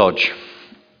 Councillor Lodge.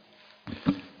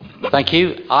 Thank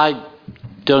you. I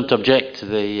don't object to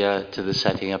the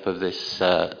setting up of this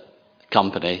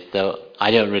company, though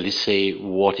I don't really see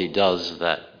what it does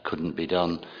that couldn't be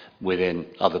done within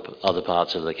other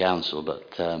parts of the council,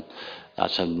 but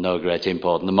that's of no great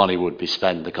import. And the money would be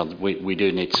spent. We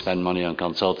do need to spend money on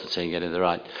consultancy and getting the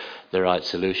right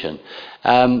solution.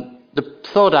 The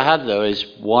thought I had, though, is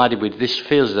why did we? This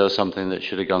feels as though something that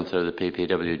should have gone through the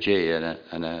PPWG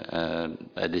and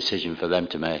a decision for them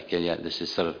to make, and yet this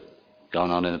is sort of gone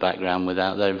on in the background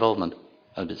without their involvement.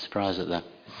 I'm a bit surprised at that.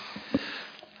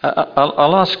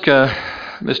 I'll ask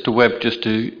Mr. Webb just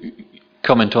to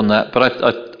comment on that,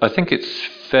 but I think it's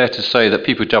fair to say that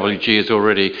PPWG has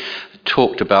already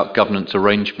talked about governance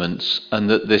arrangements, and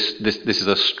that this is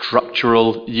a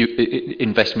structural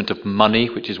investment of money,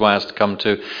 which is why it has to come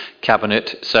to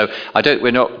Cabinet. So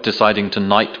we're not deciding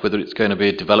tonight whether it's going to be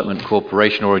a development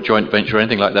corporation or a joint venture or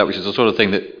anything like that, which is the sort of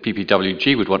thing that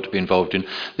PPWG would want to be involved in.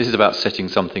 This is about setting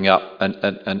something up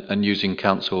and using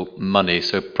council money.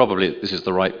 So probably this is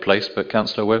the right place. But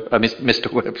Councillor Webb,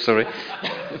 Mr. Webb, sorry.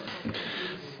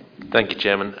 Thank you,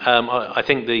 Chairman. I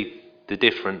think the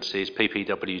difference is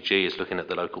PPWG is looking at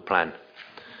the local plan,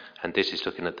 and this is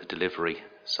looking at the delivery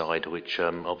side, which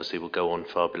obviously will go on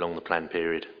far beyond the plan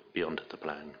period,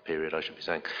 I should be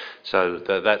saying. So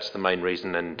that's the main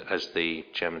reason, and as the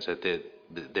Chairman said,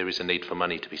 there is a need for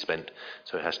money to be spent,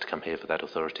 so it has to come here for that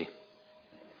authority.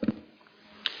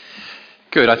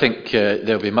 Good. I think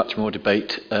there'll be much more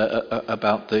debate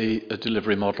about the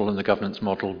delivery model and the governance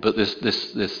model, but this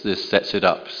sets it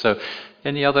up. So,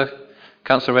 any other?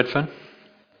 Councillor Redfern?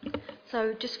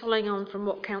 So, just following on from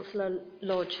what Councillor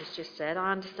Lodge has just said,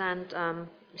 I understand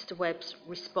Mr. Webb's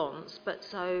response, but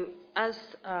so as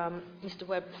Mr.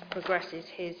 Webb progresses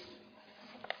his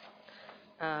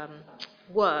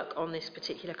work on this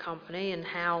particular company and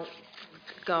how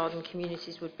garden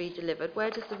communities would be delivered,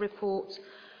 where does the report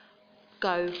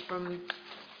go from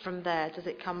there? Does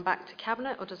it come back to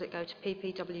Cabinet, or does it go to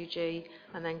PPWG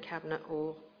and then Cabinet,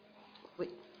 or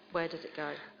where does it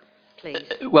go, please?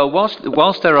 Well,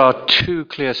 whilst there are two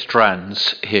clear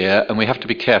strands here, and we have to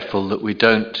be careful that we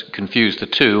don't confuse the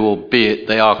two, albeit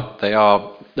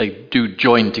they do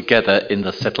join together in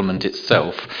the settlement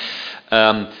itself.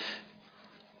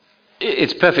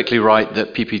 It's perfectly right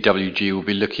that PPWG will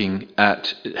be looking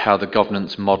at how the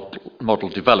governance model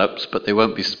develops, but they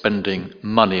won't be spending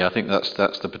money. I think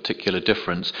that's the particular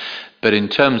difference. But in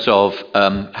terms of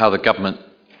how the government's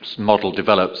model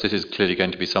develops, this is clearly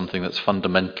going to be something that's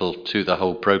fundamental to the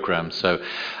whole programme. So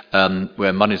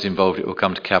where money's involved, it will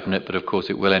come to Cabinet, but of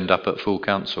course it will end up at full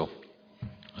council.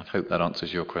 I hope that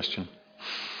answers your question.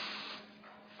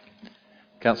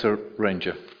 Councillor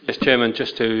Ranger. Yes, Chairman,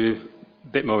 just to a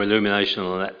bit more illumination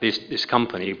on that. This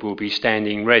company will be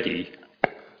standing ready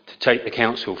to take the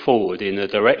council forward in the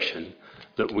direction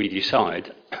that we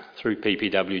decide through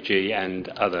PPWG and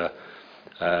other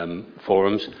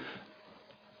forums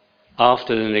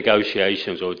after the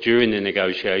negotiations or during the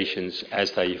negotiations,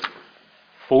 as they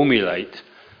formulate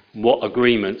what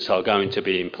agreements are going to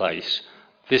be in place.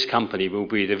 This company will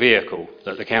be the vehicle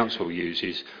that the council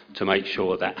uses to make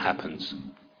sure that happens.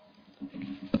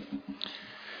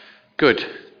 Good.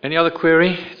 Any other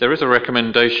query? There is a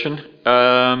recommendation.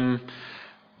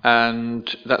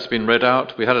 And that's been read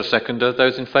out. We had a seconder.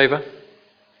 Those in favour?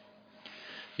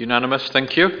 Unanimous,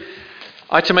 thank you.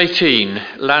 Item 18,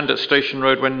 land at Station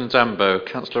Road, Wendon Zambo.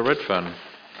 Councillor Redfern.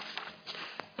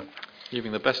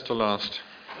 Leaving the best to last.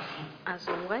 As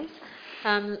always.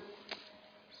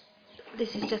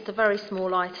 This is just a very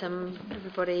small item,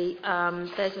 everybody.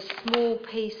 There's a small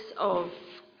piece of,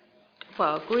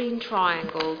 green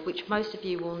triangle, which most of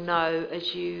you will know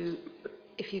if you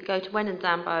go to Wendon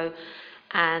Zambo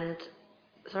and...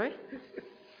 Sorry?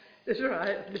 That's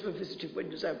right, I've never visited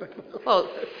Wendon Zambo. Well,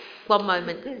 one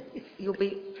moment. You'll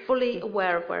be fully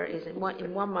aware of where it is in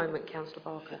one moment, Councillor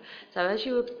Barker. So as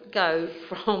you go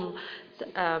from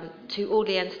to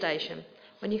Audley End Station,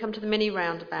 when you come to the mini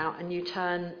roundabout and you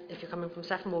turn, if you're coming from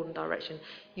Saffron Walden direction,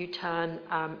 you turn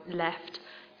left.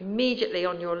 Immediately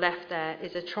on your left there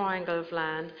is a triangle of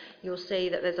land. You'll see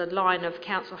that there's a line of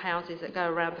council houses that go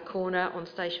around the corner on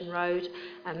Station Road,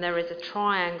 and there is a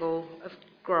triangle of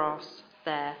grass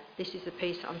there. This is the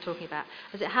piece that I'm talking about.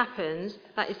 As it happens,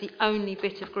 that is the only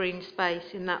bit of green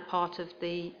space in that part of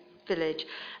the village,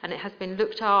 and it has been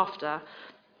looked after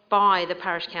by the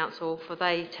parish council for,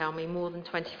 they tell me, more than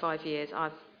 25 years.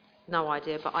 I've no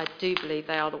idea, but I do believe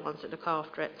they are the ones that look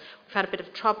after it. We've had a bit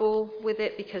of trouble with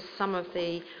it because some of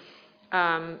the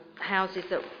houses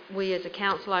that we as a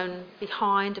council own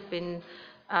behind have been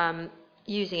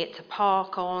using it to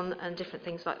park on and different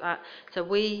things like that. So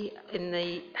we in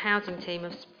the housing team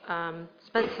have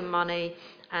spent some money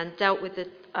and dealt with the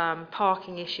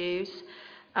parking issues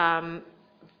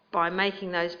by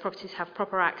making those properties have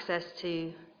proper access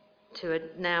to a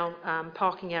now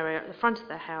parking area at the front of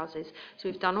their houses. So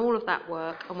we've done all of that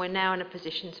work, and we're now in a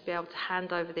position to be able to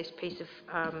hand over this piece of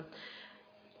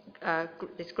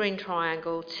this green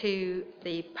triangle to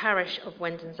the parish of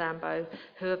Wendon Zambo,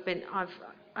 who have been, I've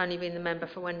only been the member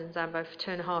for Wendon Zambo for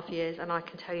 2.5 years, and I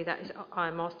can tell you that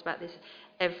I'm asked about this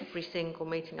every single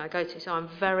meeting I go to. So I'm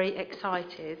very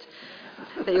excited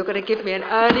that you're going to give me an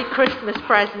early Christmas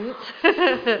present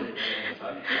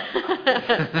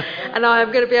and I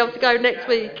am going to be able to go next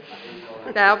week.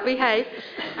 I'll behave.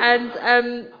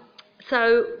 And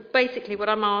so basically what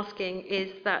I'm asking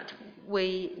is that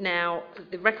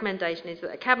the recommendation is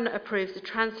that the Cabinet approves the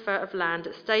transfer of land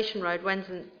at Station Road,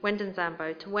 Wendon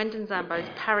Zambo, to Wendon Zambo's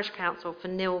Parish Council for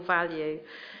nil value.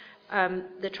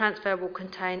 The transfer will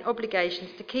contain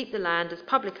obligations to keep the land as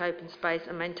public open space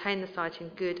and maintain the site in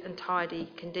good and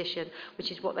tidy condition, which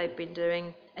is what they've been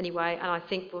doing anyway, and I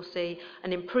think we'll see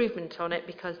an improvement on it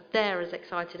because they're as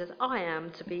excited as I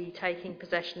am to be taking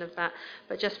possession of that.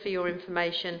 But just for your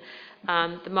information,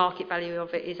 the market value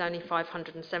of it is only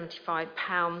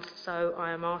 £575, so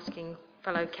I am asking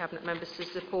fellow Cabinet members to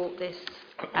support this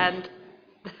and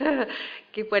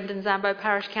give Wendon Zambo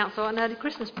Parish Council an early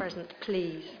Christmas present,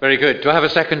 please. Very good. Do I have a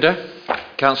seconder?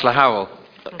 Councillor Howell.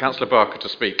 Councillor Barker to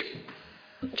speak.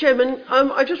 Chairman,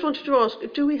 I just wanted to ask,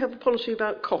 do we have a policy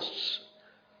about costs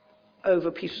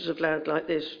over pieces of land like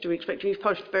this? Do we expect each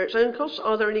parish to bear its own costs?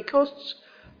 Are there any costs?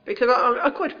 Because I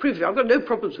quite approve of it. I've got no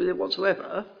problems with it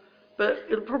whatsoever, but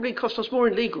it'll probably cost us more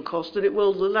in legal costs than it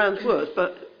will the land's worth.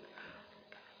 But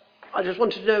I just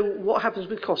wanted to know what happens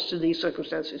with costs in these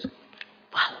circumstances.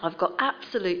 Well, I've got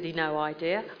absolutely no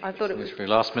idea. I thought it was...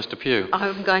 We'll ask Mr. Pugh.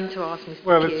 I'm going to ask Mr.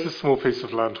 Well, Pugh. it's a small piece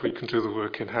of land. We can do the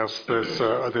work in-house.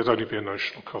 There'd only be a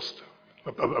notional cost,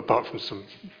 apart from some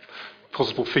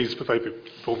possible fees, but they'd be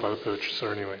borne by the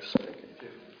purchaser anyways.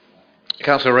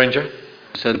 Councillor Ranger.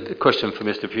 So a question for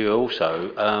Mr. Pugh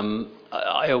also.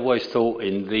 I always thought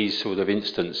in these sort of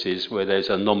instances where there's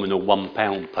a nominal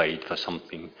 £1 paid for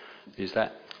something, is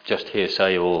that just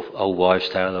hearsay or old wives'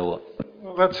 tale or what?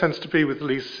 Well, that tends to be with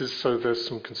leases, so there's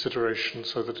some consideration,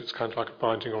 so that it's kind of like a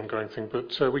binding, ongoing thing,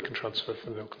 but we can transfer for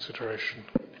nil consideration.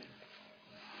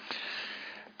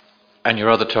 And your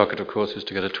other target, of course, is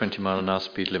to get a 20-mile-an-hour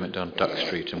speed limit down Duck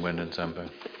Street in Wendon Zambo.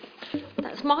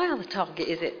 That's my other target,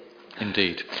 is it?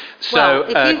 Indeed. So, well,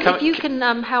 if you can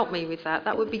help me with that,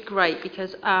 that would be great,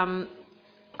 because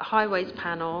Highways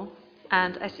Panel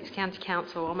and Essex County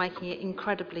Council are making it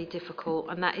incredibly difficult,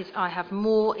 and that is, I have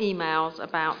more emails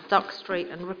about Duck Street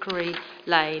and Rookery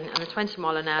Lane and the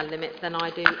 20-mile-an-hour limit than I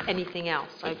do anything else.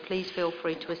 So please feel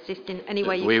free to assist in any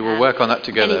way you can. We will work on that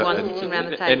together. Anyone sitting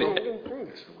around the table.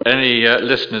 Any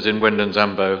listeners in Wendon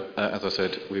Zambo, as I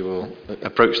said, we will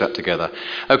approach that together.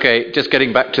 Okay, just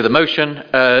getting back to the motion.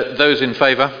 Those in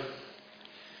favour?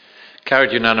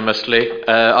 Carried unanimously.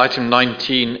 Item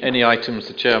 19, any items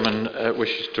the chairman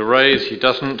wishes to raise? He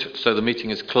doesn't, so the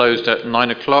meeting is closed at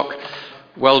 9 o'clock.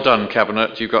 Well done,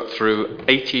 Cabinet. You got through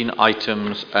 18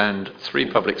 items and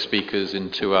 3 public speakers in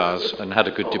 2 hours and had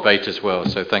a good debate as well,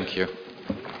 so thank you.